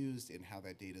is used, in how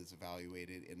that data is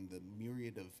evaluated, in the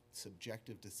myriad of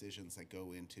subjective decisions that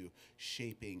go into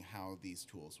shaping how these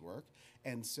tools work.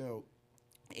 And so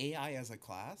AI as a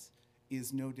class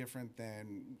is no different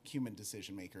than human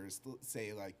decision makers,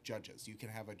 say like judges. You can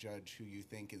have a judge who you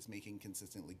think is making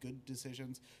consistently good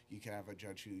decisions. You can have a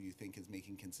judge who you think is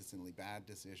making consistently bad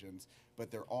decisions,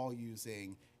 but they're all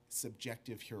using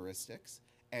subjective heuristics.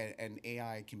 And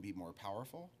AI can be more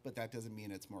powerful, but that doesn't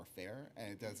mean it's more fair,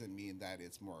 and it doesn't mean that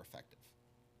it's more effective.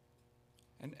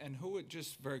 And who,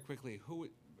 just very quickly,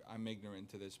 I'm ignorant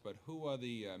to this, but who are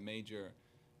the major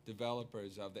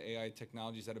developers of the AI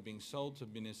technologies that are being sold to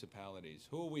municipalities?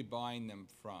 Who are we buying them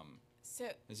from? So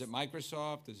is it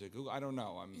Microsoft? Is it Google? I don't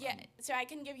know. So I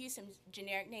can give you some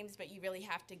generic names, but you really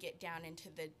have to get down into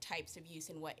the types of use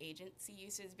and what agency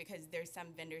uses, because there's some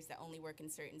vendors that only work in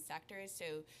certain sectors.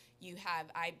 So you have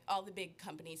all the big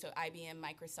companies, so IBM,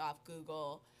 Microsoft,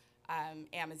 Google,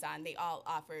 Amazon, they all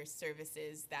offer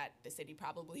services that the city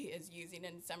probably is using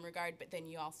in some regard, but then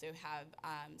you also have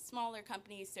smaller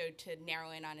companies. So to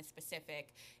narrow in on a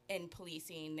specific, in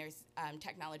policing, there's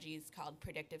technologies called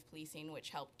predictive policing,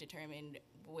 which help determine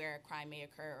where a crime may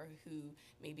occur or who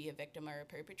may be a victim or a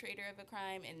perpetrator of a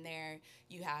crime. And there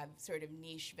you have sort of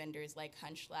niche vendors like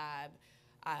HunchLab,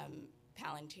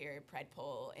 Palantir,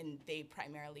 Predpol, and they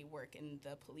primarily work in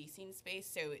the policing space.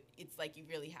 So it's like you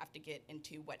really have to get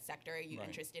into what sector are you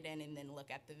interested in and then look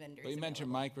at the vendors. But you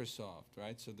mentioned Microsoft,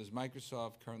 right? So does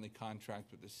Microsoft currently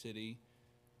contract with the city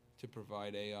to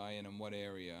provide AI, and in what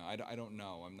area? I don't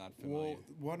know. I'm not familiar. Well,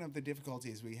 one of the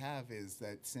difficulties we have is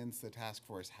that since the task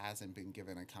force hasn't been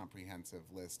given a comprehensive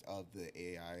list of the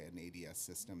AI and ADS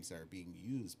systems that are being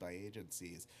used by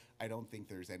agencies, I don't think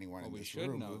there's anyone in this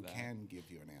room who can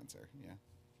give you an answer. Yeah.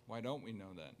 Why don't we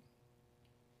know that?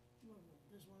 Well,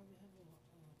 that's why we have a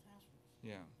task force.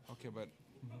 Yeah, okay, but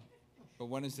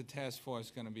when is the task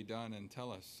force gonna be done and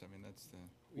tell us? I mean, that's the,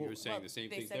 We were saying well, the same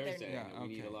they thing said they're they're- saying. Yeah, that we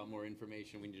need a okay. lot more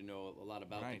information. We need to know a lot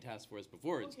about Right. the task force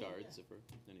before it Okay, starts. yeah. If we're,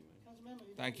 anyway.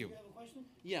 Councilmember, Thank you. You have a question?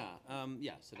 Yeah,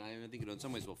 yes, and I think in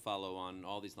some ways we'll follow on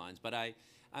all these lines. But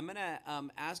I'm going to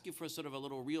ask you for sort of a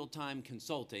little real-time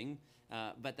consulting,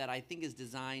 but that I think is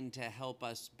designed to help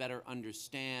us better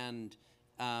understand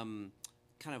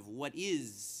kind of what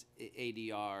is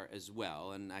ADR as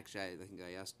well. And actually, I think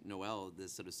I asked Noel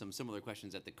this sort of some similar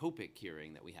questions at the COPIC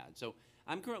hearing that we had. So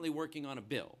I'm currently working on a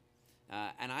bill,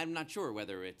 and I'm not sure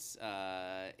whether it's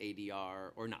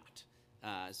ADR or not.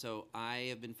 So I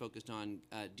have been focused on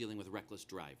dealing with reckless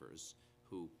drivers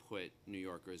who put New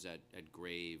Yorkers at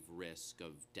grave risk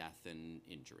of death and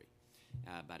injury.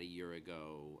 About a year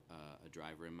ago, a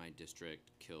driver in my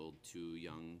district killed 2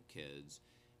 young kids,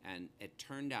 and it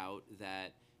turned out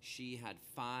that she had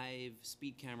 5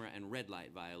 speed camera and red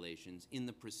light violations in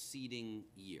the preceding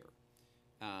year.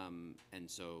 And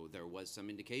so there was some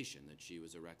indication that she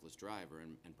was a reckless driver,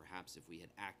 and perhaps if we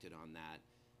had acted on that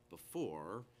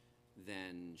before,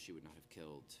 then she would not have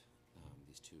killed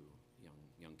these 2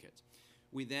 young kids.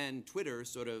 We then, Twitter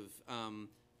sort of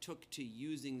took to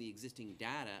using the existing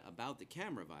data about the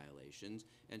camera violations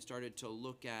and started to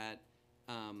look at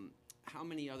how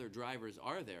many other drivers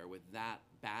are there with that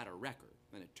bad a record.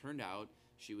 And it turned out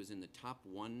she was in the top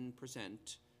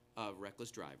 1% of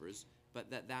reckless drivers, but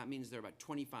that means there are about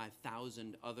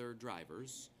 25,000 other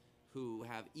drivers who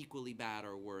have equally bad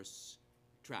or worse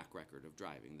track record of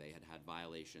driving. They had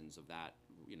violations of that,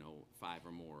 5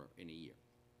 or more in a year.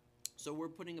 So we're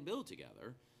putting a bill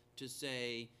together to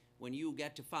say, when you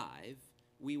get to 5,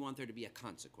 we want there to be a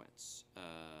consequence.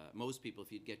 Most people,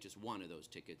 if you get just 1 of those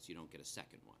tickets, you don't get a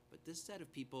second one. But this set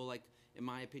of people, like, in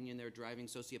my opinion, they're driving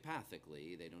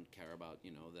sociopathically. They don't care about,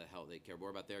 the health. They care more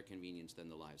about their convenience than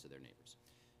the lives of their neighbors.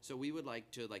 So we would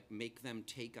like to, make them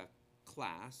take a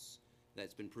class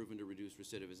that's been proven to reduce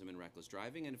recidivism and reckless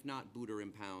driving, and if not, boot or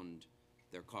impound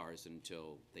their cars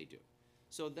until they do.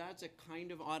 So that's a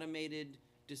kind of automated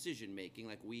decision making.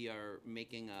 Like, we are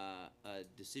making a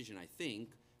decision, I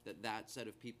think, that set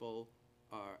of people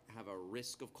have a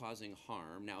risk of causing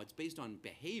harm. Now, it's based on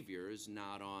behaviors,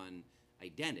 not on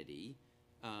identity.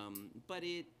 But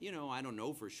I don't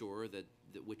know for sure that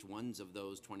which ones of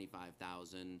those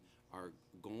 25,000 are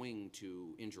going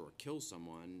to injure or kill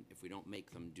someone if we don't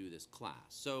make them do this class.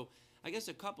 So I guess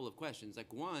a couple of questions.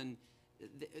 Like, one,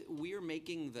 we are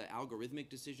making the algorithmic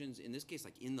decisions, in this case,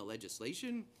 in the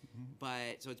legislation,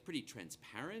 but so it's pretty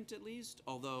transparent at least,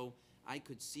 although I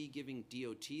could see giving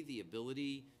DOT the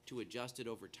ability to adjust it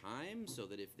over time so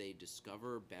that if they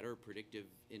discover better predictive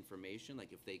information,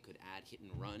 like if they could add hit and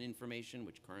run information,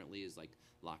 which currently is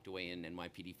locked away in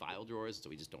NYPD file drawers, so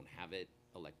we just don't have it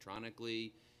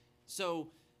electronically. So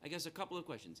I guess a couple of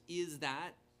questions. Is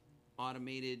that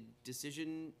automated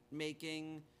decision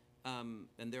making?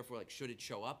 And therefore, should it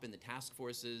show up in the task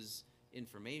force's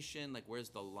information? Where's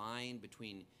the line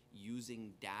between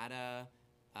using data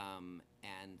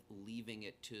and leaving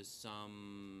it to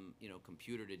some,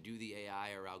 computer to do the AI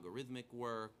or algorithmic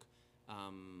work?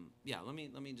 Let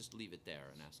me just leave it there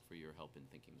and ask for your help in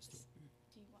thinking this through.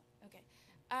 Do you want? Okay.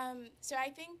 So I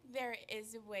think there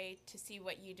is a way to see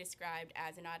what you described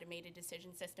as an automated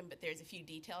decision system, but there's a few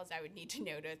details I would need to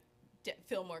know to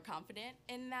feel more confident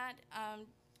in that.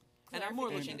 And I'm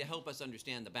more looking to help us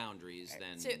understand the boundaries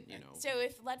than, So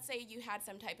if, let's say, you had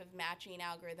some type of matching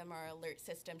algorithm or alert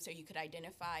system so you could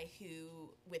identify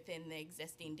who within the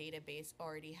existing database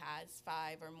already has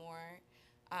 5 or more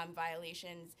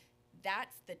violations,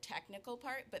 that's the technical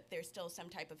part, but there's still some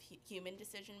type of human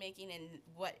decision making,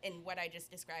 and what I just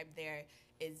described there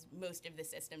is most of the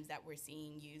systems that we're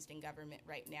seeing used in government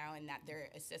right now, and that they're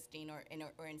assisting or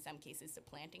in some cases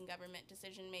supplanting government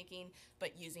decision making,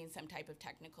 but using some type of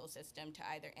technical system to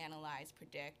either analyze,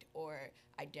 predict, or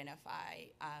identify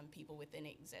people within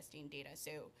existing data.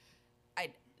 So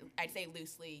I'd say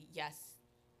loosely, yes.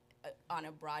 On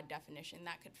a broad definition,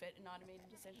 that could fit an automated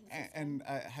decision system. And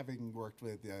having worked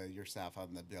with your staff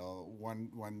on the bill,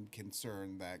 one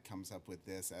concern that comes up with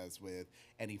this, as with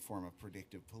any form of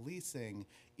predictive policing,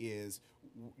 is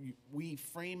we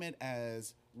frame it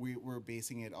as we're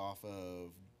basing it off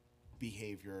of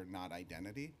behavior, not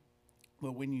identity.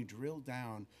 But when you drill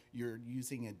down, you're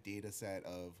using a data set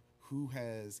of who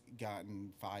has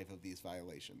gotten 5 of these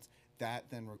violations. That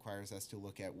then requires us to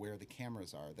look at where the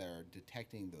cameras are that are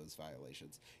detecting those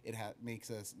violations. It makes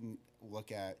us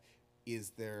look at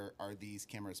are these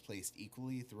cameras placed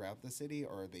equally throughout the city,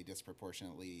 or are they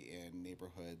disproportionately in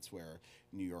neighborhoods where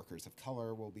New Yorkers of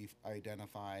color will be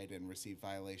identified and receive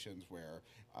violations, where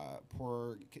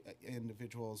poor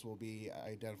individuals will be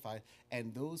identified?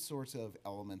 And those sorts of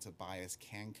elements of bias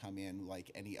can come in like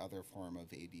any other form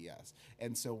of ADS.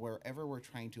 And so wherever we're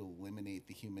trying to eliminate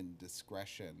the human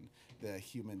discretion, the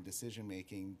human decision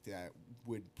making that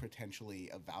would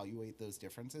potentially evaluate those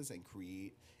differences and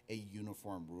create a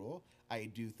uniform rule, I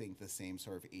do think the same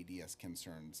sort of ADS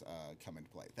concerns come into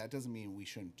play. That doesn't mean we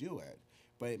shouldn't do it,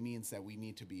 but it means that we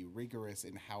need to be rigorous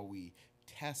in how we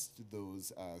test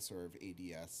those sort of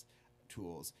ADS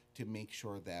tools to make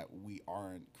sure that we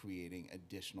aren't creating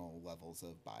additional levels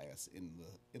of bias in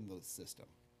the system.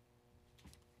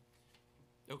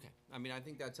 Okay, I mean, I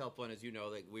think that's helpful, and as you know,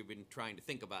 like, we've been trying to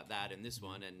think about that in this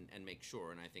one and make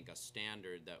sure, and I think a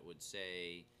standard that would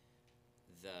say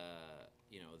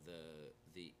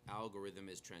the algorithm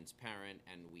is transparent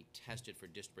and we test it for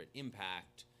disparate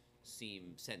impact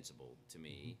seem sensible to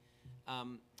me.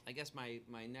 I guess my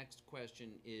next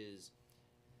question is,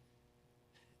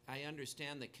 I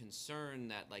understand the concern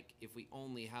that, like, if we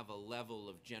only have a level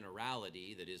of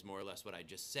generality that is more or less what I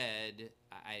just said,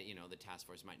 the task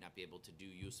force might not be able to do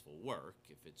useful work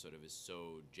if it sort of is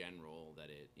so general that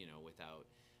it, without.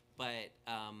 But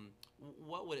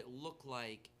what would it look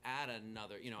like at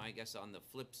another, I guess on the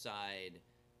flip side,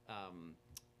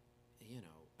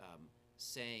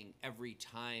 saying every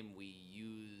time we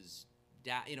use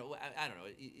data, I don't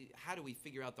know, how do we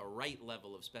figure out the right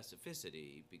level of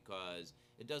specificity? Because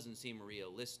it doesn't seem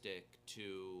realistic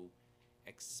to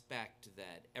expect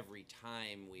that every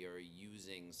time we are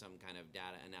using some kind of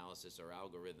data analysis or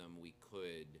algorithm, we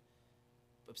could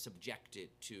subject it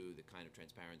to the kind of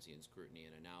transparency and scrutiny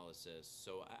and analysis.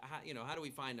 So, how do we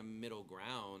find a middle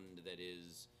ground that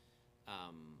is,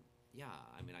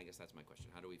 I guess that's my question.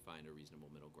 How do we find a reasonable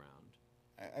middle ground?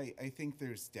 I think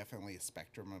there's definitely a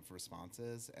spectrum of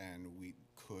responses, and we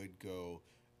could go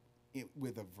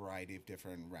with a variety of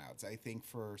different routes. I think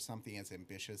for something as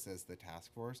ambitious as the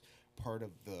task force, part of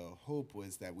the hope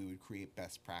was that we would create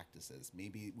best practices.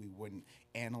 Maybe we wouldn't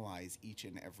analyze each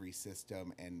and every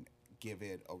system and give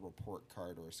it a report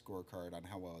card or a scorecard on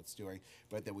how well it's doing,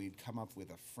 but that we'd come up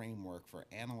with a framework for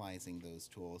analyzing those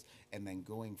tools, and then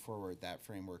going forward, that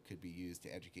framework could be used to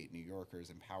educate New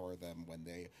Yorkers, empower them when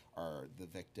they are the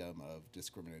victim of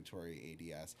discriminatory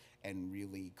ADS, and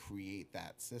really create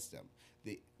that system.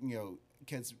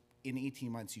 Because in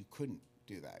 18 months, you couldn't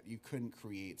do that. You couldn't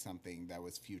create something that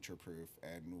was future-proof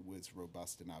and was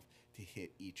robust enough to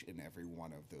hit each and every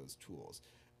one of those tools.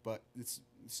 But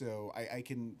I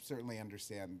can certainly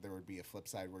understand there would be a flip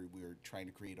side where we were trying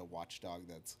to create a watchdog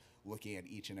that's looking at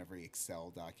each and every Excel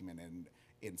document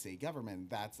in city government.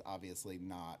 That's obviously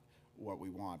not what we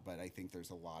want, but I think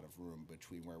there's a lot of room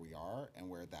between where we are and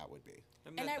where that would be.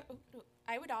 And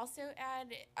I would also add,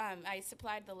 I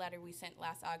supplied the letter we sent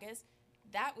last August.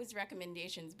 That was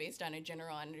recommendations based on a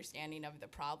general understanding of the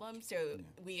problem. So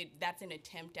that's an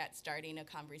attempt at starting a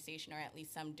conversation, or at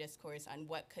least some discourse on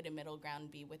what could a middle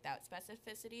ground be without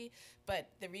specificity. But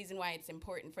the reason why it's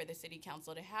important for the city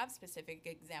council to have specific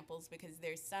examples, because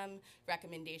there's some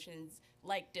recommendations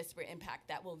like disparate impact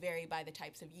that will vary by the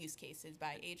types of use cases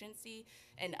by agency,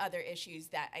 and other issues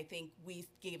that I think we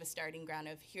gave a starting ground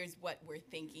of, here's what we're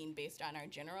thinking based on our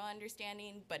general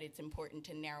understanding, but it's important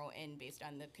to narrow in based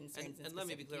on the concerns and let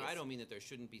me be clear, I don't mean that there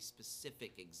shouldn't be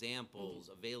specific examples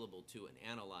available to and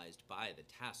analyzed by the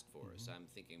task force. I'm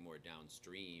thinking more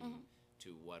downstream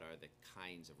to what are the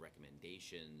kinds of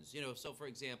recommendations. So for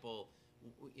example,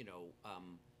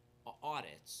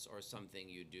 audits or something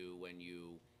you do when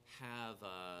you have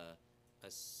a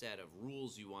set of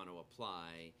rules you want to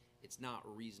apply. It's not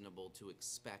reasonable to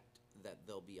expect that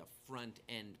there'll be a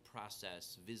front-end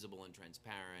process, visible and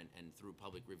transparent and through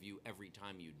public review every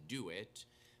time you do it,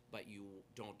 but you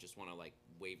don't just want to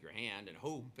wave your hand and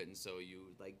hope, and so you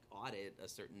audit a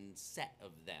certain set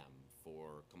of them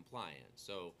for compliance.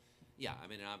 So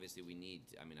obviously we need,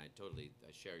 I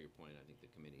share your point. I think the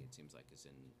committee, it seems like, is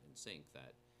in sync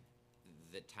that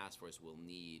the task force will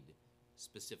need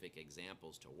specific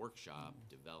examples to workshop,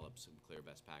 develop some clear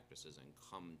best practices, and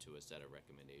come to a set of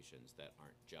recommendations that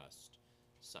aren't just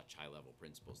such high-level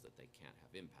principles that they can't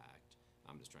have impact.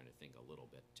 I'm just trying to think a little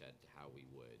bit to how we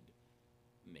would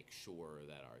make sure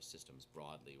that our systems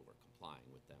broadly were complying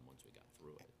with them once we got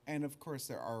through it. And of course,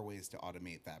 there are ways to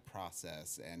automate that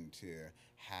process and to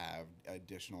have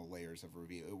additional layers of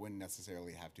review. It wouldn't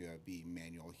necessarily have to be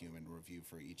manual human review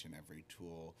for each and every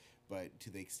tool, but to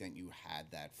the extent you had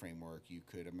that framework, you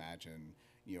could imagine,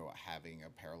 having a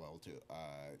parallel to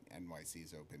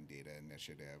NYC's Open Data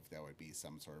Initiative, that would be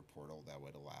some sort of portal that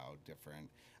would allow different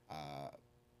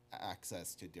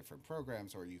access to different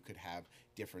programs, or you could have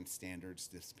different standards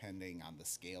depending on the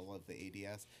scale of the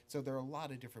ADS. So there are a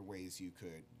lot of different ways you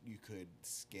could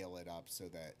scale it up so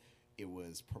that it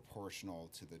was proportional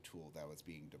to the tool that was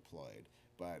being deployed.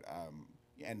 But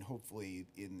and hopefully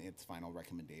in its final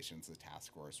recommendations, the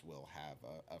task force will have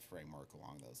a framework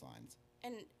along those lines.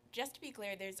 And just to be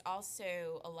clear, there's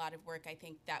also a lot of work I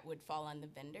think that would fall on the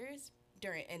vendors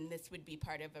and this would be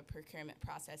part of a procurement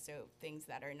process, so things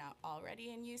that are not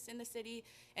already in use in the city.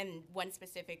 And one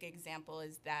specific example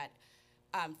is that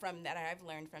from that I've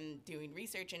learned from doing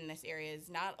research in this area is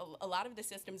not a lot of the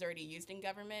systems already used in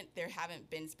government, there haven't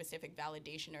been specific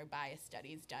validation or bias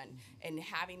studies done. And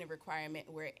having a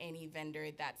requirement where any vendor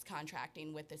that's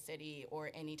contracting with the city or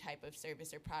any type of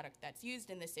service or product that's used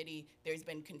in the city, there's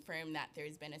been confirmed that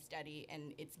there's been a study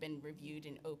and it's been reviewed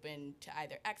and open to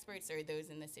either experts or those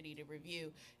in the city to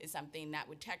review, is something that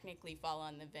would technically fall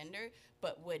on the vendor,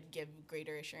 but would give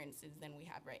greater assurances than we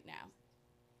have right now.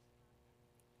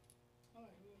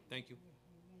 Thank you.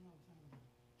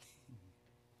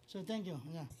 So thank you.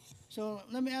 Yeah. So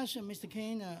let me ask you, Mr.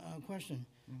 Kane, a question.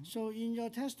 So in your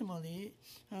testimony,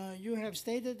 you have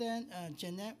stated that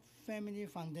Jeanette Family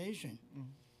Foundation.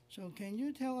 So can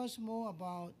you tell us more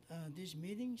about these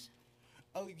meetings?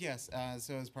 Oh, yes.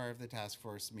 So as part of the task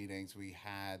force meetings, we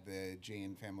had the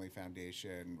Jane Family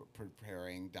Foundation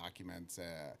preparing documents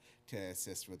to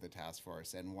assist with the task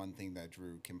force. And one thing that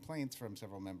drew complaints from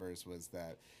several members was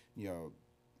that,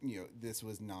 this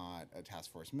was not a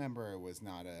task force member, it was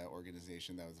not an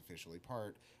organization that was officially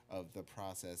part of the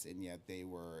process, and yet they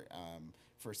were,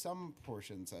 for some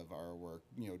portions of our work,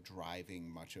 driving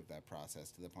much of that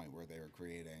process to the point where they were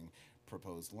creating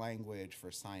proposed language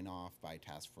for sign-off by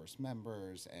task force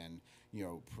members and,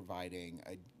 providing,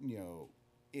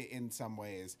 in some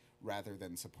ways, rather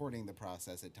than supporting the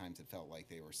process, at times it felt like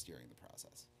they were steering the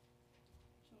process.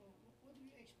 So what do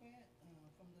you expect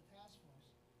from the task force?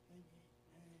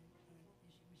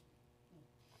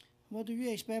 What do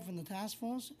you expect from the task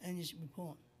force and its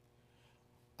report?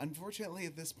 Unfortunately,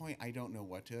 at this point, I don't know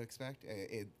what to expect.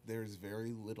 There's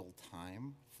very little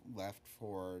time left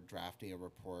for drafting a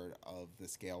report of the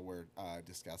scale we're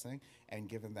discussing, and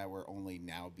given that we're only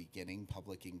now beginning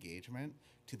public engagement,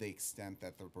 to the extent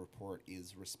that the report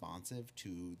is responsive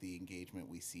to the engagement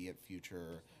we see at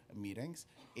future meetings,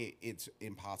 it's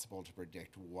impossible to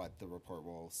predict what the report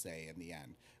will say in the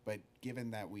end. But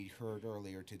given that we heard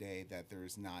earlier today that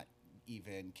there's not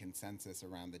even consensus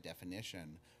around the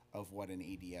definition of what an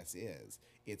ADS is,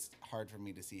 it's hard for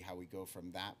me to see how we go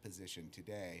from that position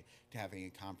today to having a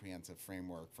comprehensive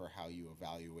framework for how you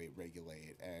evaluate,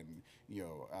 regulate, and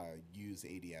use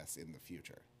ADS in the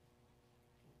future.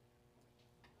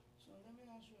 So let me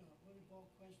ask you a very broad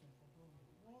question for both of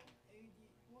you.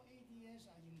 What ADS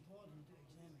are important to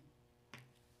examine?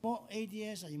 What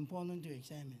ADS are important to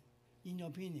examine, in your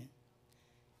opinion?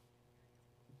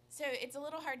 So it's a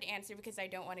little hard to answer because I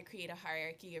don't want to create a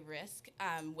hierarchy of risk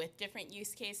with different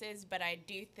use cases, but I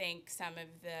do think some of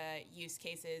the use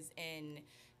cases in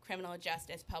criminal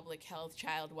justice, public health,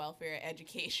 child welfare,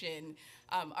 education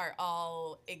are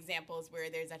all examples where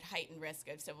there's a heightened risk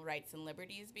of civil rights and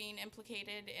liberties being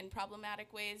implicated in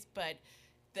problematic ways. But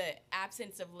the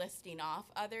absence of listing off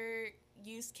other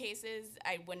use cases,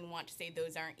 I wouldn't want to say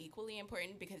those aren't equally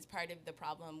important, because part of the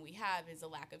problem we have is a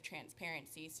lack of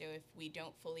transparency. So if we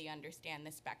don't fully understand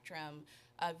the spectrum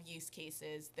of use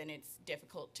cases, then it's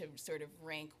difficult to sort of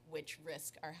rank which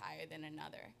risks are higher than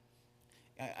another.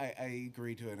 I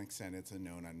agree to an extent. It's a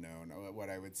known unknown. What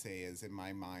I would say is, in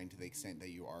my mind, to the extent that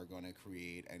you are going to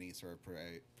create any sort of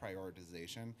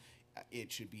prioritization,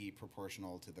 it should be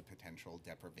proportional to the potential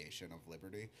deprivation of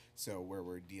liberty. So where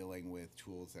we're dealing with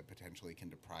tools that potentially can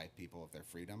deprive people of their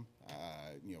freedom,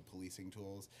 policing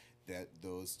tools, that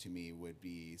those to me would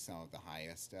be some of the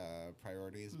highest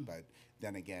priorities. But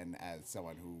then again, as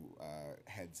someone who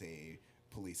heads a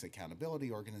police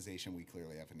accountability organization, we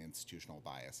clearly have an institutional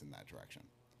bias in that direction.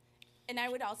 And I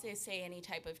would also say any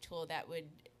type of tool that would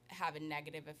have a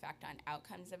negative effect on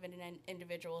outcomes of an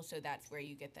individual, so that's where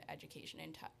you get the education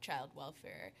and child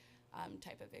welfare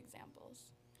type of examples.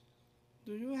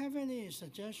 Do you have any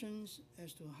suggestions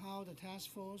as to how the task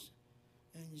force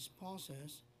and its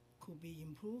process could be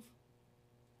improved?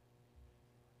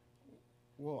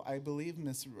 Well, I believe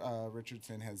Ms.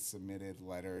 Richardson has submitted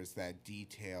letters that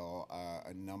detail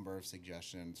a number of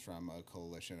suggestions from a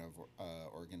coalition of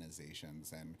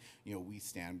organizations, and we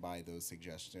stand by those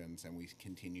suggestions, and we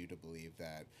continue to believe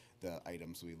that the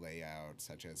items we lay out,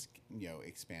 such as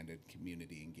expanded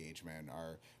community engagement,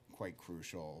 are quite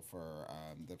crucial for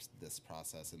this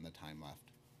process and the time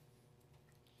left.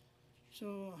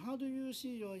 So how do you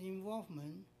see your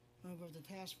involvement with the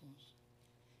task force?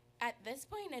 At this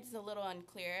point, it's a little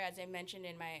unclear. As I mentioned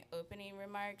in my opening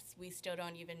remarks, we still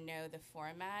don't even know the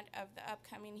format of the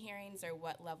upcoming hearings or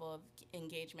what level of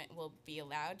engagement will be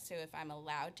allowed. So if I'm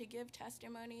allowed to give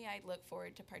testimony, I look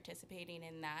forward to participating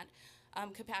in that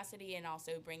capacity, and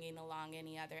also bringing along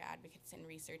any other advocates and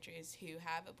researchers who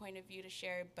have a point of view to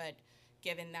share. But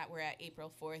given that we're at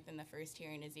April 4th and the first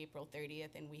hearing is April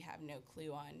 30th and we have no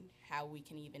clue on how we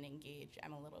can even engage,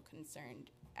 I'm a little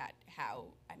concerned at how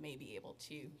I may be able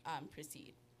to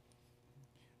proceed.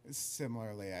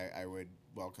 Similarly, I would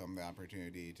welcome the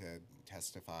opportunity to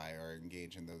testify or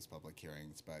engage in those public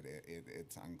hearings, but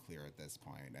it's unclear at this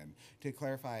point. And to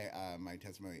clarify my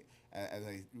testimony, as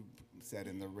I said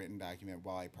in the written document,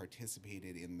 while I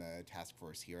participated in the task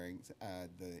force hearings,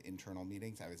 the internal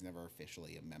meetings, I was never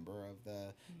officially a member of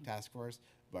the task force,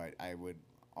 but I would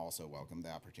also welcome the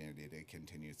opportunity to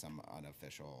continue some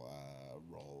unofficial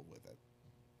role with it.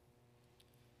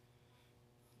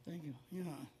 Thank you. Yeah.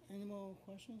 Any more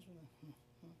questions?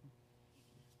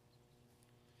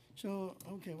 So,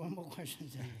 okay, one more question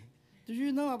then. Do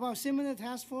you know about similar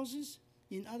task forces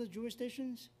in other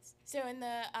jurisdictions? So in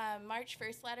the March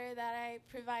 1st letter that I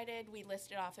provided, we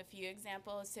listed off a few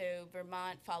examples. So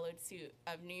Vermont followed suit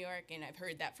of New York, and I've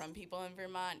heard that from people in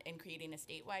Vermont, in creating a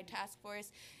statewide task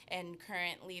force. And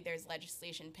currently there's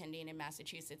legislation pending in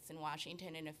Massachusetts and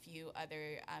Washington, and a few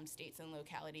other states and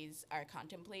localities are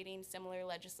contemplating similar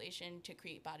legislation to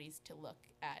create bodies to look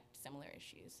at similar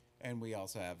issues. And we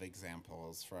also have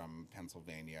examples from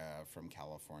Pennsylvania, from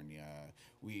California.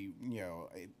 We,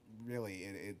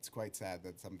 it's quite sad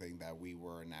that something that we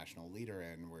were a national leader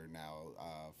in, we're now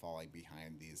falling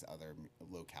behind these other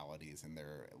localities in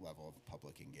their level of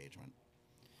public engagement.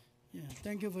 Yeah,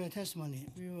 thank you for your testimony.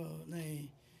 We will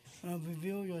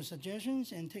review your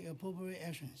suggestions and take appropriate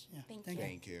actions. Yeah, Thank you.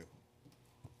 Thank you.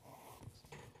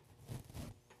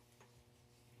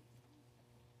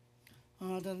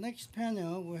 The next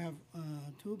panel, we have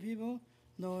two people,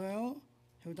 Noel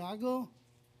Hidalgo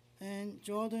and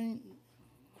Jordan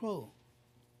Crow.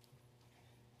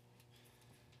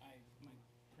 My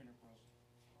printer broke.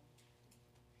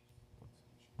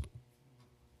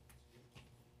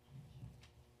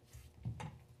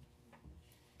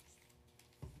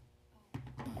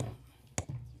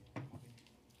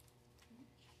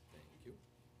 Thank you. Do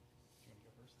you want to go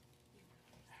first?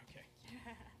 Okay.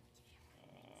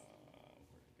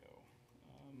 Where to go?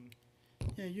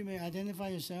 Yeah, you may identify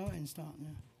yourself and start. Yeah.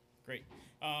 Great.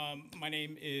 My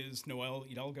name is Noel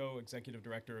Hidalgo, Executive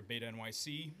Director of Beta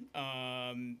NYC.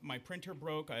 My printer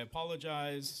broke. I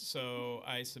apologize. So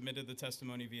I submitted the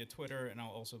testimony via Twitter, and I'll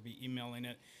also be emailing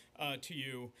it to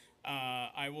you.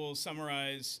 I will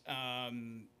summarize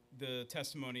the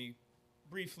testimony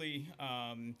briefly.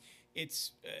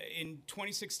 It's in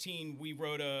 2016, we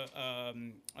wrote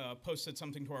posted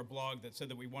something to our blog that said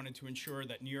that we wanted to ensure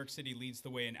that New York City leads the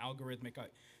way in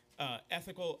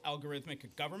ethical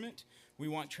algorithmic government. We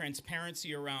want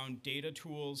transparency around data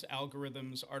tools,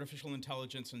 algorithms, artificial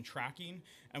intelligence, and tracking.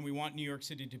 And we want New York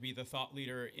City to be the thought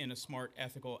leader in a smart,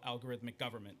 ethical, algorithmic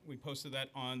government. We posted that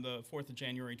on the 4th of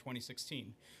January,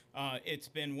 2016. It's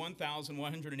been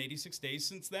 1,186 days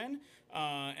since then.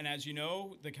 And as you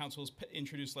know, the council has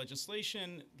introduced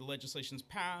legislation. The legislation's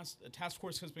passed. A task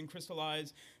force has been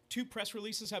crystallized. 2 press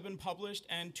releases have been published,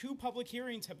 and 2 public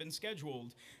hearings have been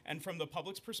scheduled. And from the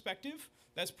public's perspective,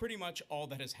 that's pretty much all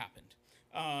that has happened.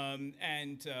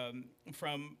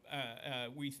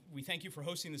 We thank you for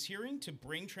hosting this hearing to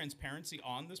bring transparency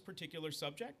on this particular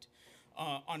subject.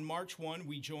 On March 1,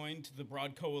 we joined the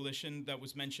broad coalition that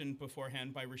was mentioned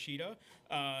beforehand by Rashida,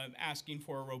 asking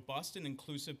for a robust and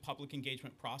inclusive public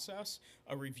engagement process,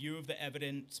 a review of the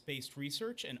evidence-based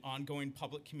research, and ongoing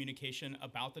public communication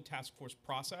about the task force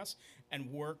process, and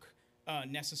work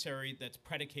necessary that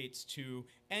predicates to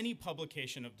any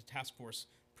publication of the task force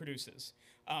produces.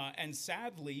 And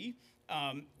sadly,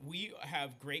 we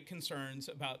have great concerns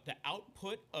about the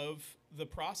output of the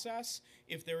process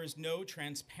if there is no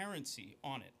transparency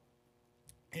on it.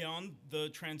 And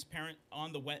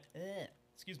on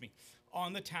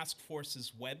on the task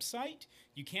force's website.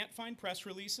 You can't find press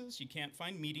releases, you can't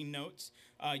find meeting notes,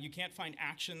 you can't find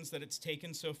actions that it's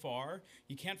taken so far,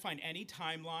 you can't find any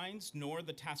timelines nor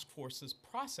the task force's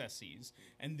processes,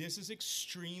 and this is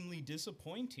extremely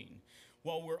disappointing.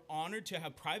 While we're honored to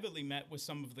have privately met with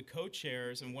some of the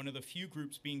co-chairs and one of the few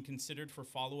groups being considered for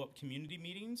follow-up community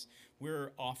meetings,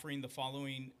 we're offering the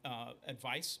following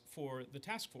advice for the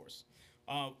task force.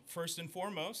 First and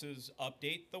foremost is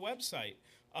update the website.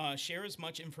 Share as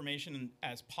much information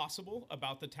as possible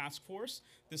about the task force.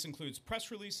 This includes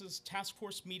press releases, task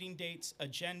force meeting dates,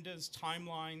 agendas,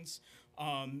 timelines.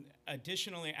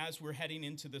 Additionally, as we're heading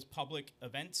into this public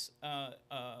events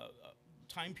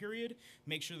time period,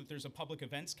 make sure that there's a public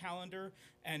events calendar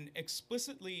and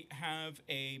explicitly have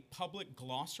a public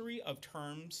glossary of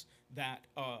terms that,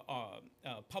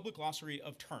 public glossary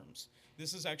of terms.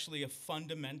 This is actually a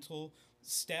fundamental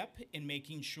step in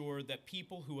making sure that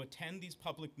people who attend these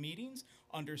public meetings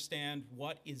understand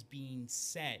what is being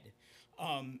said.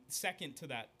 Second to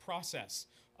that, process.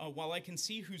 While I can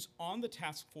see who's on the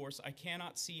task force, I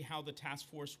cannot see how the task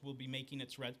force will be making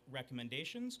its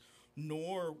recommendations,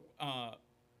 nor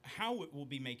how it will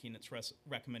be making its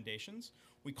recommendations.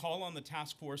 We call on the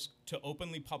task force to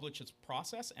openly publish its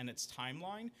process and its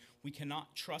timeline. We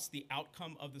cannot trust the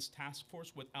outcome of this task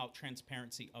force without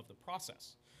transparency of the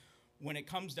process. When it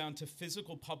comes down to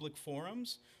physical public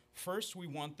forums, first we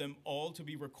want them all to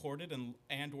be recorded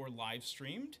and or live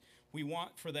streamed. We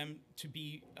want for them to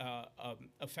be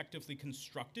effectively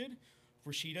constructed.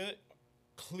 Rashida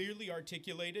clearly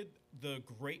articulated the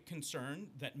great concern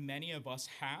that many of us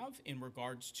have in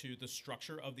regards to the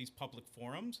structure of these public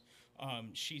forums.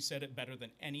 She said it better than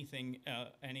anything,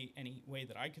 any way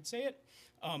that I could say it.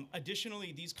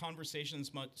 Additionally, these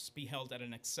conversations must be held at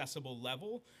an accessible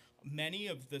level. Many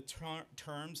of the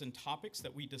terms and topics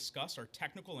that we discuss are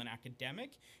technical and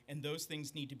academic, and those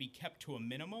things need to be kept to a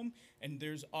minimum. And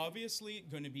there's obviously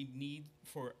going to be need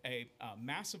for a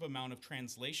massive amount of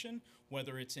translation,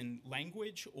 whether it's in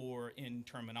language or in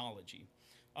terminology.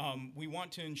 We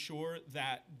want to ensure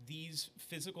that these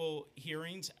physical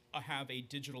hearings have a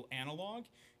digital analog,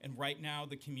 and right now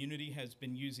the community has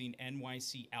been using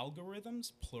NYC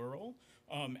algorithms, plural,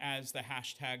 as the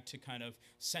hashtag to kind of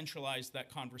centralize that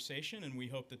conversation, and we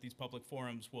hope that these public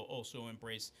forums will also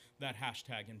embrace that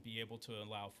hashtag and be able to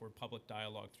allow for public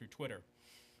dialogue through Twitter.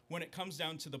 When it comes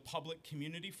down to the public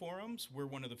community forums, we're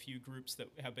one of the few groups that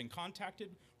have been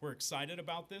contacted. We're excited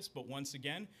about this, but once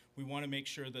again, we want to make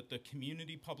sure that the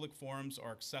community public forums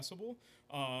are accessible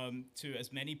to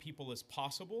as many people as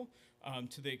possible,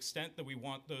 to the extent that we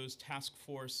want those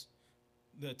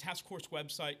the task force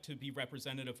website to be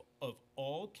representative of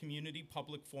all community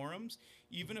public forums.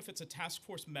 Even if it's a task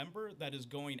force member that is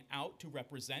going out to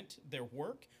represent their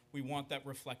work, we want that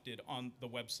reflected on the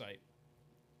website.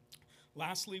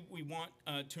 Lastly, we want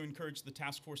to encourage the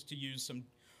task force to use some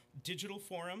digital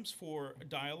forums for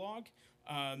dialogue.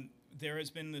 There has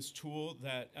been this tool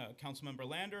that Councilmember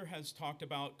Lander has talked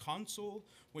about, Consul,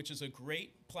 which is a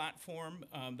great platform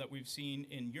that we've seen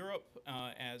in Europe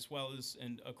as well as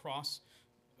across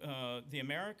the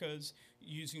Americas,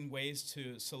 using ways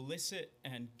to solicit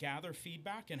and gather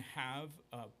feedback and have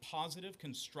positive,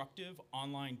 constructive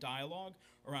online dialogue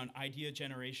around idea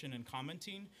generation and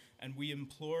commenting. And we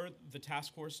implore the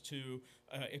task force to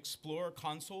explore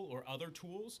Consul or other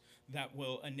tools that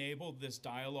will enable this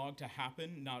dialogue to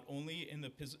happen not only in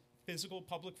the physical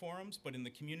public forums, but in the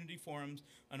community forums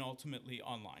and ultimately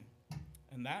online.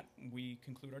 And that, we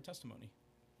conclude our testimony.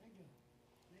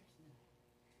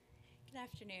 Good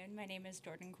afternoon. My name is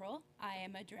Jordan Kroll. I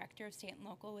am a Director of State and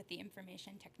Local with the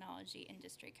Information Technology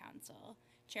Industry Council.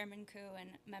 Chairman Koo and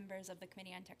members of the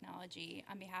Committee on Technology,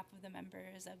 on behalf of the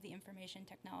members of the Information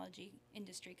Technology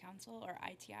Industry Council, or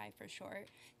ITI for short,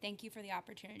 thank you for the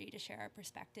opportunity to share our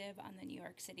perspective on the New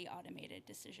York City Automated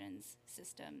Decisions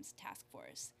Systems Task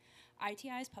Force.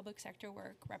 ITI's public sector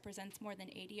work represents more than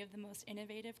 80 of the most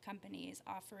innovative companies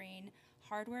offering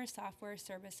hardware, software,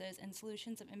 services, and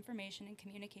solutions of information and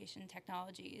communication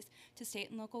technologies to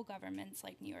state and local governments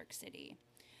like New York City.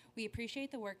 We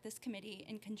appreciate the work this committee,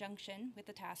 in conjunction with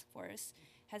the task force,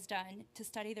 has done to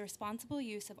study the responsible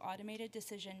use of automated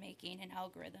decision-making and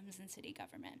algorithms in city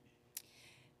government.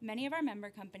 Many of our member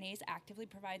companies actively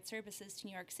provide services to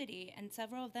New York City, and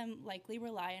several of them likely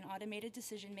rely on automated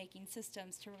decision-making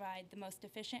systems to provide the most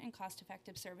efficient and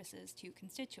cost-effective services to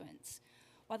constituents.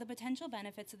 While the potential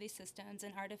benefits of these systems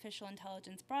and artificial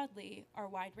intelligence broadly are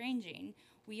wide-ranging,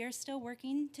 we are still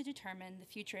working to determine the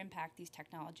future impact these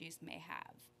technologies may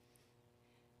have.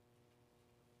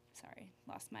 Sorry,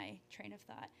 lost my train of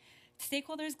thought.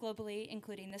 Stakeholders globally,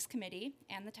 including this committee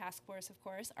and the task force, of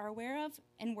course, are aware of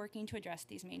and working to address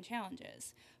these main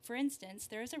challenges. For instance,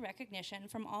 there is a recognition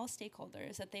from all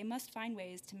stakeholders that they must find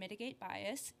ways to mitigate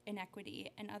bias,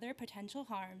 inequity, and other potential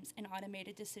harms in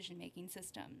automated decision-making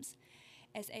systems.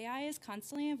 As AI is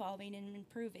constantly evolving and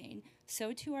improving,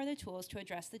 so too are the tools to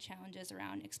address the challenges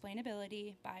around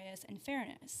explainability, bias, and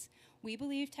fairness. We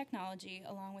believe technology,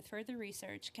 along with further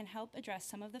research, can help address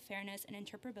some of the fairness and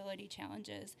interpretability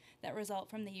challenges that result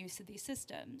from the use of these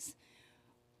systems.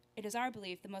 It is our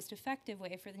belief the most effective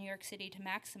way for New York City to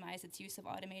maximize its use of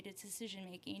automated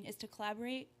decision-making is to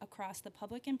collaborate across the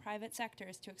public and private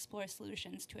sectors to explore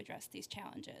solutions to address these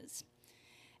challenges.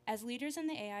 As leaders in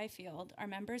the AI field, our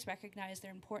members recognize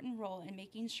their important role in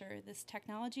making sure this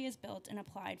technology is built and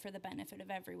applied for the benefit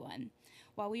of everyone.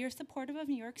 While we are supportive of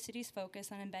New York City's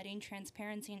focus on embedding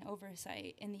transparency and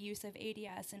oversight in the use of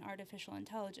ADS and artificial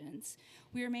intelligence,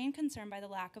 we remain concerned by the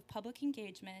lack of public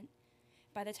engagement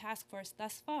by the task force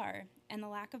thus far and the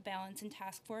lack of balance in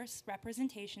task force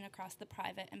representation across the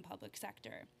private and public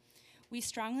sector. We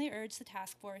strongly urge the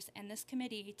task force and this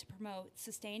committee to promote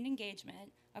sustained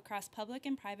engagement across public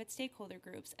and private stakeholder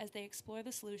groups as they explore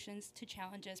the solutions to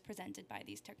challenges presented by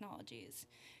these technologies.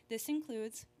 This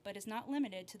includes, but is not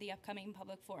limited to, the upcoming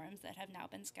public forums that have now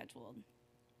been scheduled.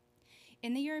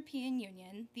 In the European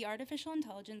Union, the Artificial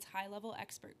Intelligence High-Level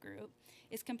Expert Group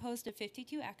is composed of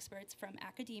 52 experts from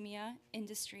academia,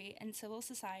 industry, and civil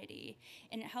society,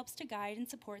 and it helps to guide and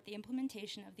support the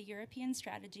implementation of the European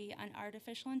strategy on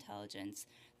artificial intelligence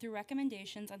through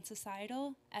recommendations on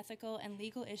societal, ethical, and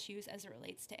legal issues as it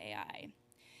relates to AI.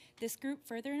 This group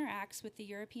further interacts with the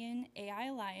European AI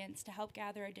Alliance to help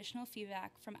gather additional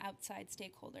feedback from outside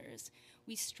stakeholders.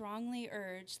 We strongly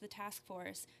urge the task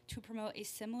force to promote a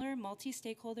similar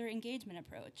multi-stakeholder engagement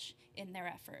approach in their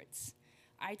efforts.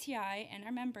 ITI and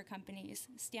our member companies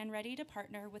stand ready to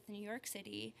partner with New York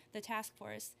City, the task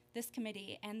force, this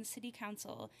committee, and the City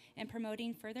Council in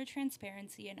promoting further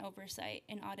transparency and oversight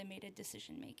in automated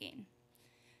decision-making.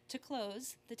 To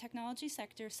close, the technology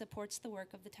sector supports the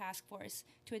work of the task force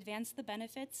to advance the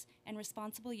benefits and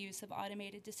responsible use of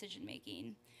automated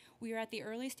decision-making. We are at the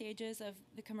early stages of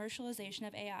the commercialization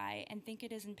of AI and think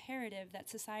it is imperative that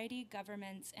society,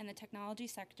 governments, and the technology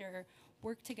sector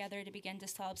work together to begin to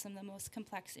solve some of the most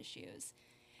complex issues.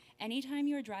 Anytime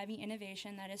you are driving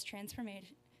innovation that is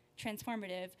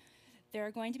transformative, there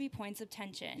are going to be points of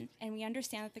tension, and we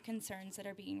understand the concerns that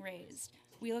are being raised.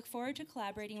 We look forward to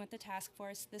collaborating with the task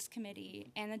force, this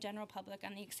committee, and the general public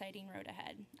on the exciting road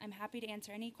ahead. I'm happy to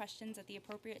answer any questions at the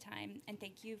appropriate time, and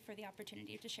thank you for the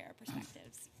opportunity to share our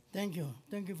perspectives. Thank you.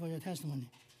 Thank you for your testimony.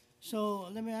 So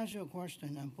let me ask you a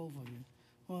question, and both of you.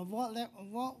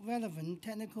 What relevant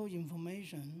technical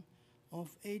information of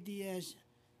ADS,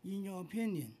 in your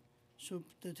opinion, should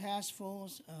the task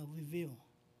force review?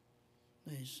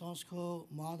 The source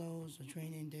code, models, the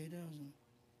training data?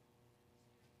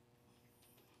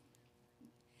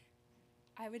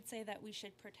 I would say that we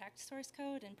should protect source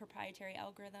code and proprietary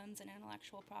algorithms and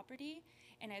intellectual property,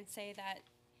 and I would say that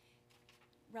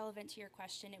relevant to your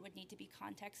question, it would need to be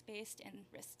context-based and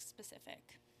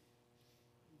risk-specific.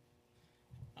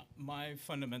 My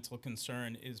fundamental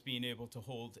concern is being able to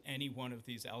hold any one of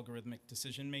these algorithmic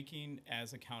decision-making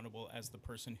as accountable as the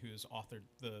person who's authored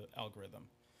the algorithm.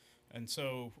 And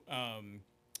so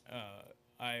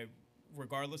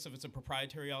regardless if it's a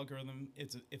proprietary algorithm,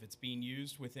 if it's being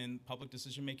used within public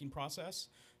decision-making process,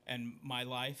 and my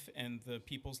life and the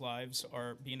people's lives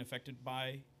are being affected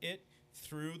by it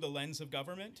through the lens of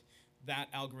government, that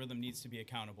algorithm needs to be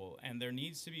accountable. And there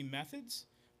needs to be methods,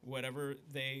 whatever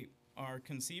they are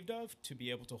conceived of, to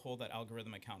be able to hold that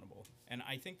algorithm accountable. And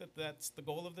I think that that's the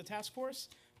goal of the task force.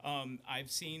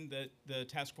 I've seen that the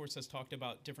task force has talked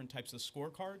about different types of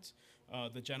scorecards.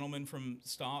 The gentleman from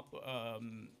STOP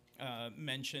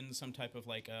mentioned some type of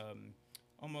like,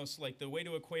 almost like the way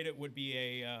to equate it would be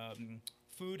a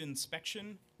food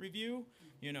inspection review,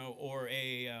 you know, or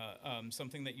a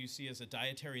something that you see as a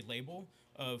dietary label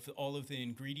of all of the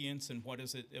ingredients and what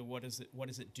does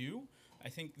it do. I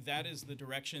think that is the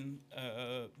direction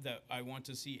that I want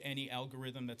to see any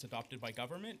algorithm that's adopted by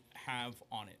government have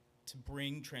on it, to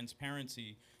bring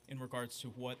transparency in regards to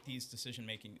what these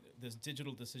this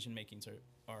digital decision makings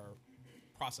are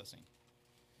processing.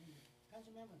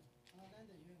 Councilmember,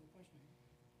 Orlando, you have a question.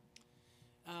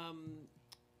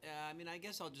 I mean, I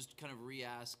guess I'll just kind of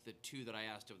re-ask the two that I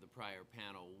asked of the prior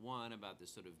panel. One about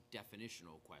this sort of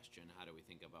definitional question. How do we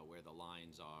think about where the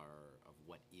lines are of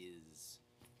what is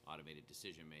automated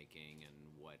decision making and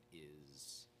what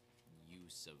is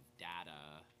use of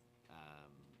data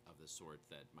of the sort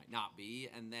that might not be?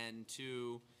 And then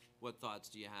two, what thoughts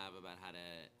do you have about how to,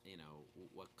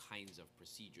 what kinds of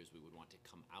procedures we would want to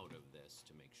come out of this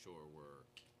to make sure we're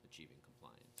achieving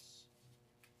compliance?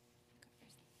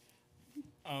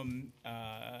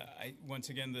 Once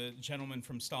again, the gentleman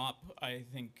from STOP, I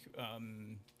think,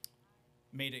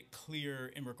 made it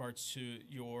clear in regards to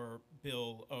your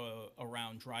bill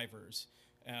around drivers.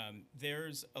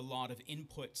 There's a lot of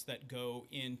inputs that go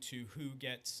into who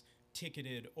gets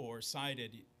ticketed or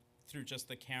cited through just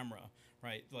the camera,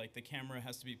 right? Like the camera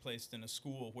has to be placed in a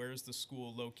school. Where is the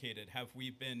school located? Have we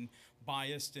been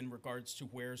biased in regards to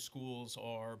where schools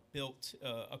are built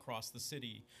across the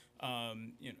city?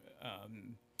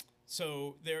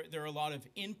 So there are a lot of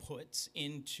inputs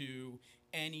into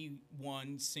any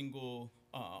one single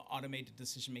automated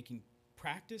decision-making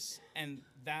practice, and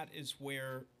that is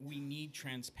where we need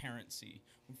transparency.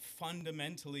 We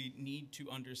fundamentally need to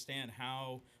understand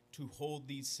how to hold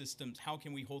these systems, how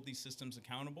can we hold these systems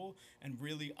accountable, and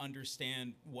really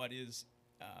understand what is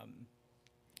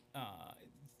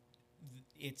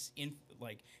its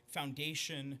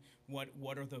foundation,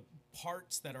 what are the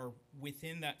parts that are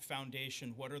within that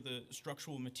foundation, what are the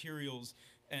structural materials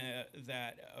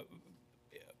that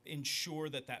ensure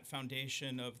that that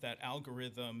foundation of that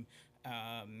algorithm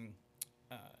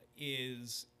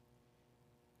is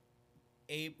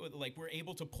able, we're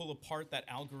able to pull apart that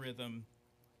algorithm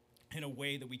in a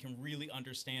way that we can really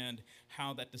understand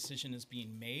how that decision is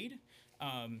being made.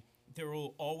 There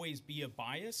will always be a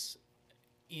bias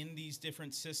in these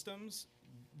different systems.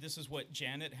 This is what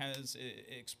Janet has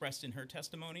expressed in her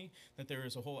testimony, that there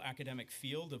is a whole academic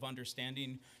field of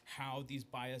understanding how these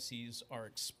biases are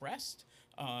expressed.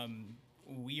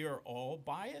 We are all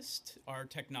biased. Our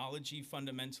technology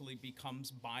fundamentally becomes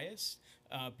biased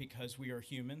because we are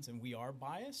humans and we are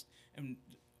biased. And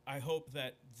I hope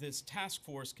that this task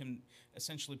force can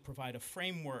essentially provide a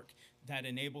framework that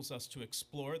enables us to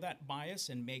explore that bias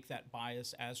and make that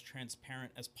bias as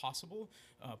transparent as possible,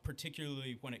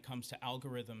 particularly when it comes to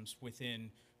algorithms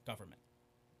within government.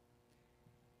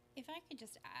 If I could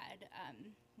just add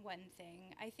one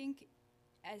thing, I think,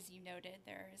 as you noted,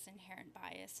 there is inherent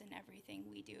bias in everything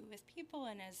we do with people,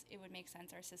 and as it would make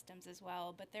sense, our systems as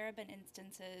well. But there have been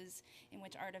instances in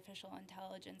which artificial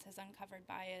intelligence has uncovered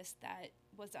bias that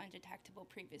was undetectable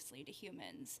previously to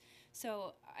humans.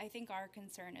 So I think our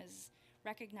concern is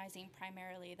recognizing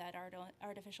primarily that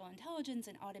artificial intelligence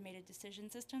and automated decision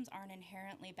systems aren't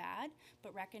inherently bad,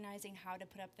 but recognizing how to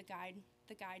put up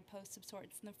the guideposts of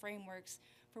sorts and the frameworks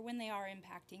for when they are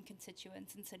impacting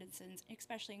constituents and citizens,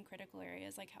 especially in critical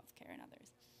areas like healthcare and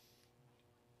others.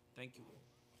 Thank you.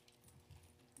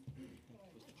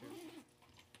 Mr. Chair.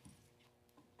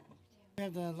 We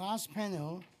have the last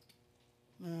panel,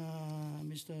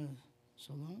 Mr.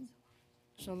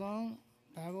 Solon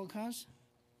Barocas.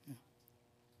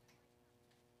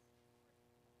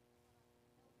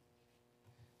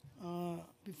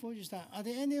 Before you start, are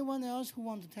there anyone else who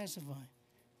want to testify?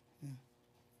 Yeah.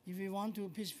 If you want to,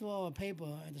 please fill out a paper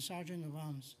at the Sergeant of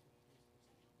Arms.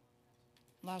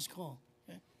 Last call.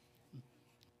 Okay?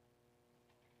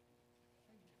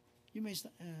 You may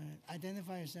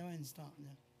identify yourself and start. Yeah.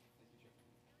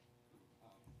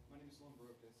 My name is Sloan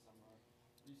Brokis. I'm a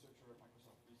researcher at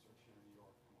Microsoft Research here in New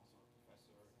York. I'm also a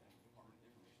professor in the Department of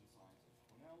Information Science at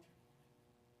Cornell.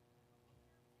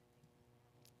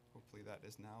 Hopefully that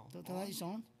is now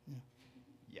on. Yeah.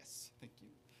 Yes, thank you.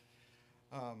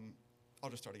 I'll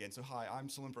just start again. So hi, I'm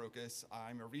Sloan Brokis.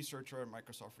 I'm a researcher at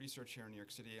Microsoft Research here in New York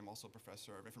City. I'm also a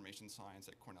professor of information science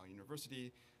at Cornell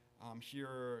University. I'm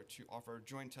here to offer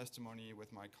joint testimony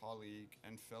with my colleague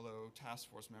and fellow task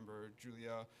force member,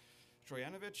 Julia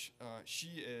Stroyanovich. She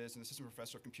is an assistant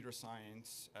professor of computer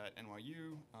science at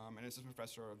NYU and an assistant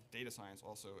professor of data science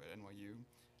also at NYU.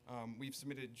 We've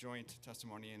submitted joint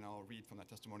testimony, and I'll read from that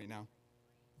testimony now.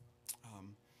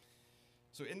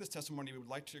 So in this testimony, we would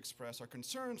like to express our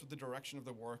concerns with the direction of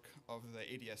the work of the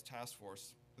ADS task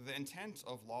force. The intent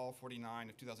of Law 49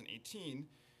 of 2018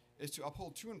 is to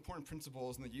uphold two important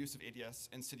principles in the use of ADS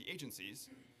in city agencies: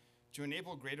 to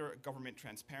enable greater government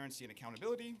transparency and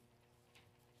accountability,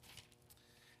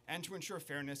 and to ensure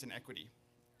fairness and equity.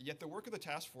 Yet the work of the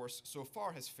task force so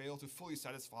far has failed to fully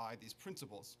satisfy these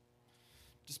principles.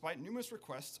 Despite numerous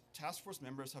requests, task force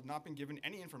members have not been given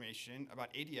any information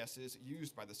about ADSs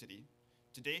used by the city.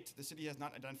 To date, the city has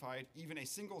not identified even a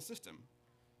single system.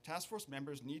 Task force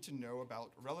members need to know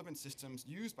about relevant systems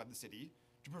used by the city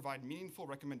to provide meaningful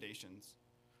recommendations.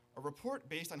 A report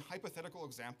based on hypothetical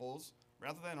examples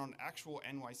rather than on actual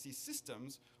NYC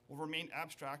systems will remain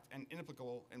abstract and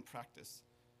inapplicable in practice.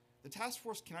 The task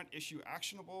force cannot issue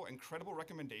actionable and credible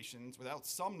recommendations without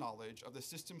some knowledge of the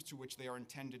systems to which they are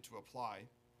intended to apply.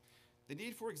 The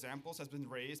need for examples has been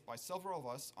raised by several of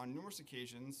us on numerous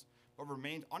occasions, but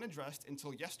remained unaddressed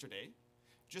until yesterday,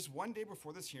 just one day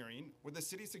before this hearing, with the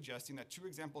city suggesting that 2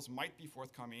 examples might be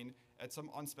forthcoming at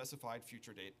some unspecified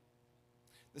future date.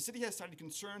 The city has cited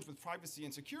concerns with privacy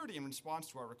and security in response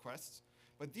to our requests,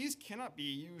 but these cannot be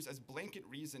used as blanket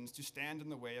reasons to stand in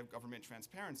the way of government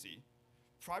transparency.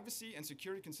 Privacy and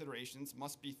security considerations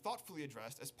must be thoughtfully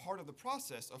addressed as part of the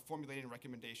process of formulating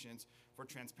recommendations for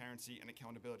transparency and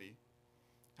accountability.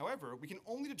 However, we can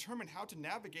only determine how to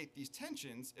navigate these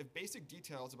tensions if basic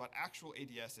details about actual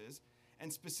ADSs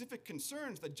and specific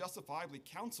concerns that justifiably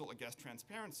counsel against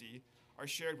transparency are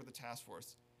shared with the task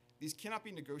force. These cannot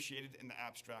be negotiated in the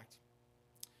abstract.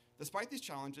 Despite these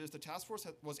challenges, the task force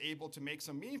was able to make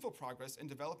some meaningful progress in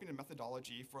developing a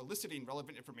methodology for eliciting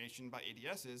relevant information about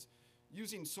ADSs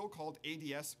using so-called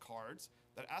ADS cards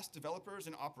that ask developers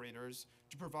and operators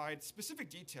to provide specific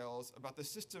details about the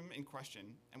system in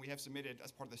question, and we have submitted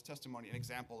as part of this testimony an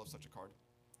example of such a card.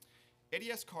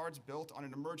 ADS cards built on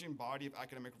an emerging body of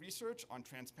academic research on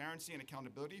transparency and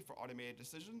accountability for automated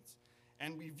decisions,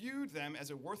 and we viewed them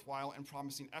as a worthwhile and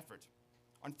promising effort.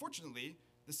 Unfortunately,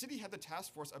 the city had the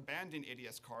task force abandon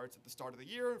ADS cards at the start of the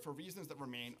year for reasons that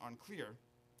remain unclear.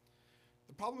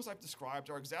 The problems I've described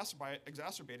are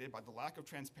exacerbated by the lack of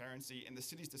transparency in the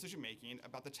city's decision-making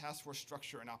about the task force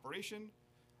structure and operation.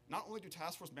 Not only do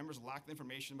task force members lack the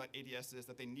information about ADSs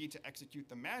that they need to execute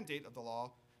the mandate of the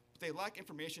law, but they lack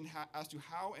information as to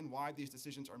how and why these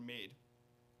decisions are made.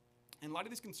 In light of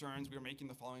these concerns, we are making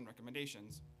the following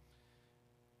recommendations.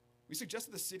 We suggest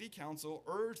that the City Council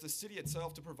urge the city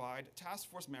itself to provide task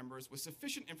force members with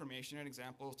sufficient information and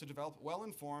examples to develop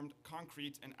well-informed,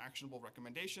 concrete, and actionable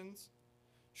recommendations.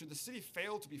 Should the city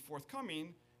fail to be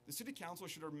forthcoming, the City Council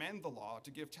should amend the law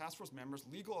to give task force members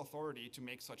legal authority to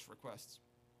make such requests.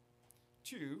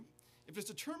 2, if it is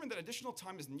determined that additional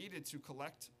time is needed to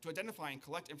identify and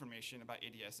collect information about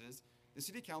ADSs, the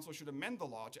City Council should amend the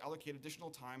law to allocate additional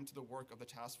time to the work of the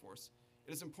task force.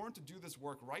 It is important to do this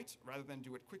work right rather than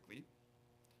do it quickly.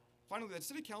 Finally, the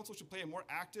City Council should play a more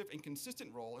active and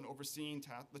consistent role in overseeing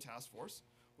the task force,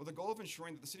 with the goal of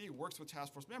ensuring that the city works with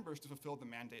task force members to fulfill the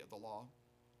mandate of the law.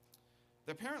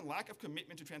 The apparent lack of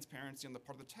commitment to transparency on the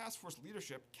part of the task force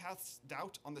leadership casts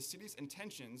doubt on the city's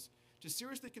intentions to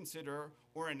seriously consider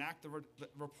or enact the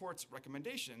report's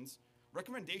recommendations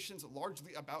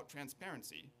largely about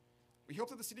transparency. We hope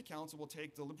that the City Council will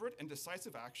take deliberate and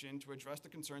decisive action to address the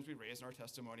concerns we raised in our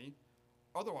testimony.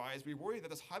 Otherwise, we worry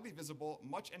that this highly visible,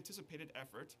 much anticipated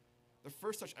effort, the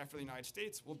first such effort in the United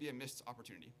States, will be a missed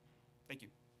opportunity. Thank you.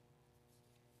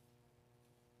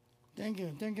 Thank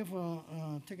you. Thank you for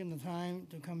taking the time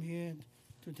to come here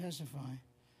to testify.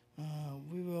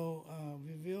 We will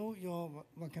review your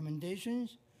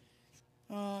recommendations.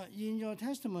 In your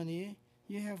testimony,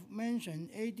 you have mentioned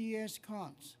ADS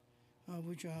cards,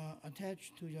 which are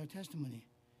attached to your testimony.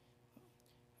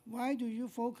 Why do you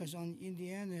focus on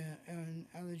Indiana and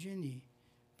Allegheny,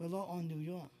 but not on New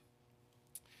York?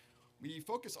 We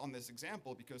focus on this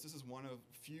example because this is one of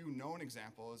few known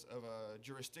examples of a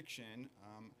jurisdiction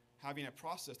having a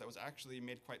process that was actually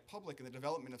made quite public in the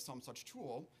development of some such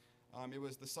tool. It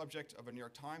was the subject of a New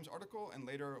York Times article, and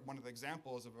later one of the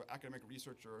examples of an academic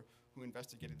researcher who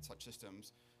investigated such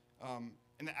systems.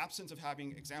 In the absence of having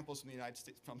examples from the United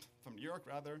States, from New York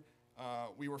rather,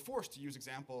 we were forced to use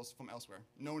examples from elsewhere,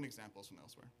 known examples from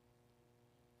elsewhere.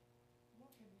 What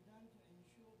can be done to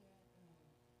ensure that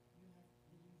you have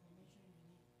the information you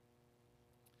need?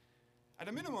 At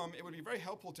a minimum, it would be very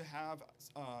helpful to have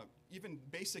even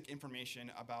basic information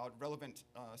about relevant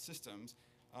systems.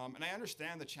 And I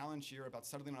understand the challenge here about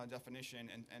settling on a definition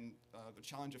and the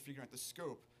challenge of figuring out the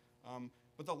scope.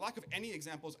 But the lack of any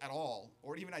examples at all,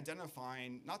 or even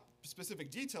identifying not specific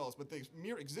details, but the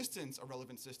mere existence of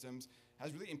relevant systems,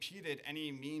 has really impeded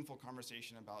any meaningful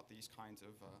conversation about these kinds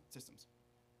of systems.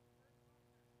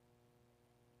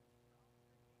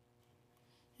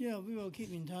 Yeah, we will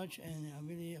keep in touch, and I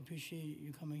really appreciate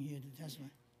you coming here to testify.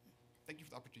 Thank you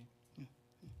for the opportunity.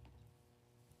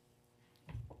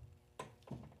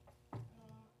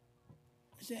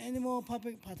 Is there any more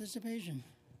public participation?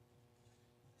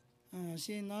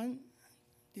 Seeing none,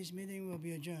 this meeting will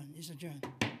be adjourned. It's adjourned.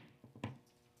 Thank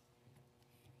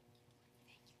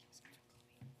you, Councilor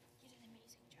Chloe. You did an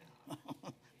amazing job.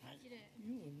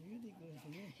 You did good for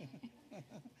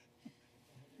me.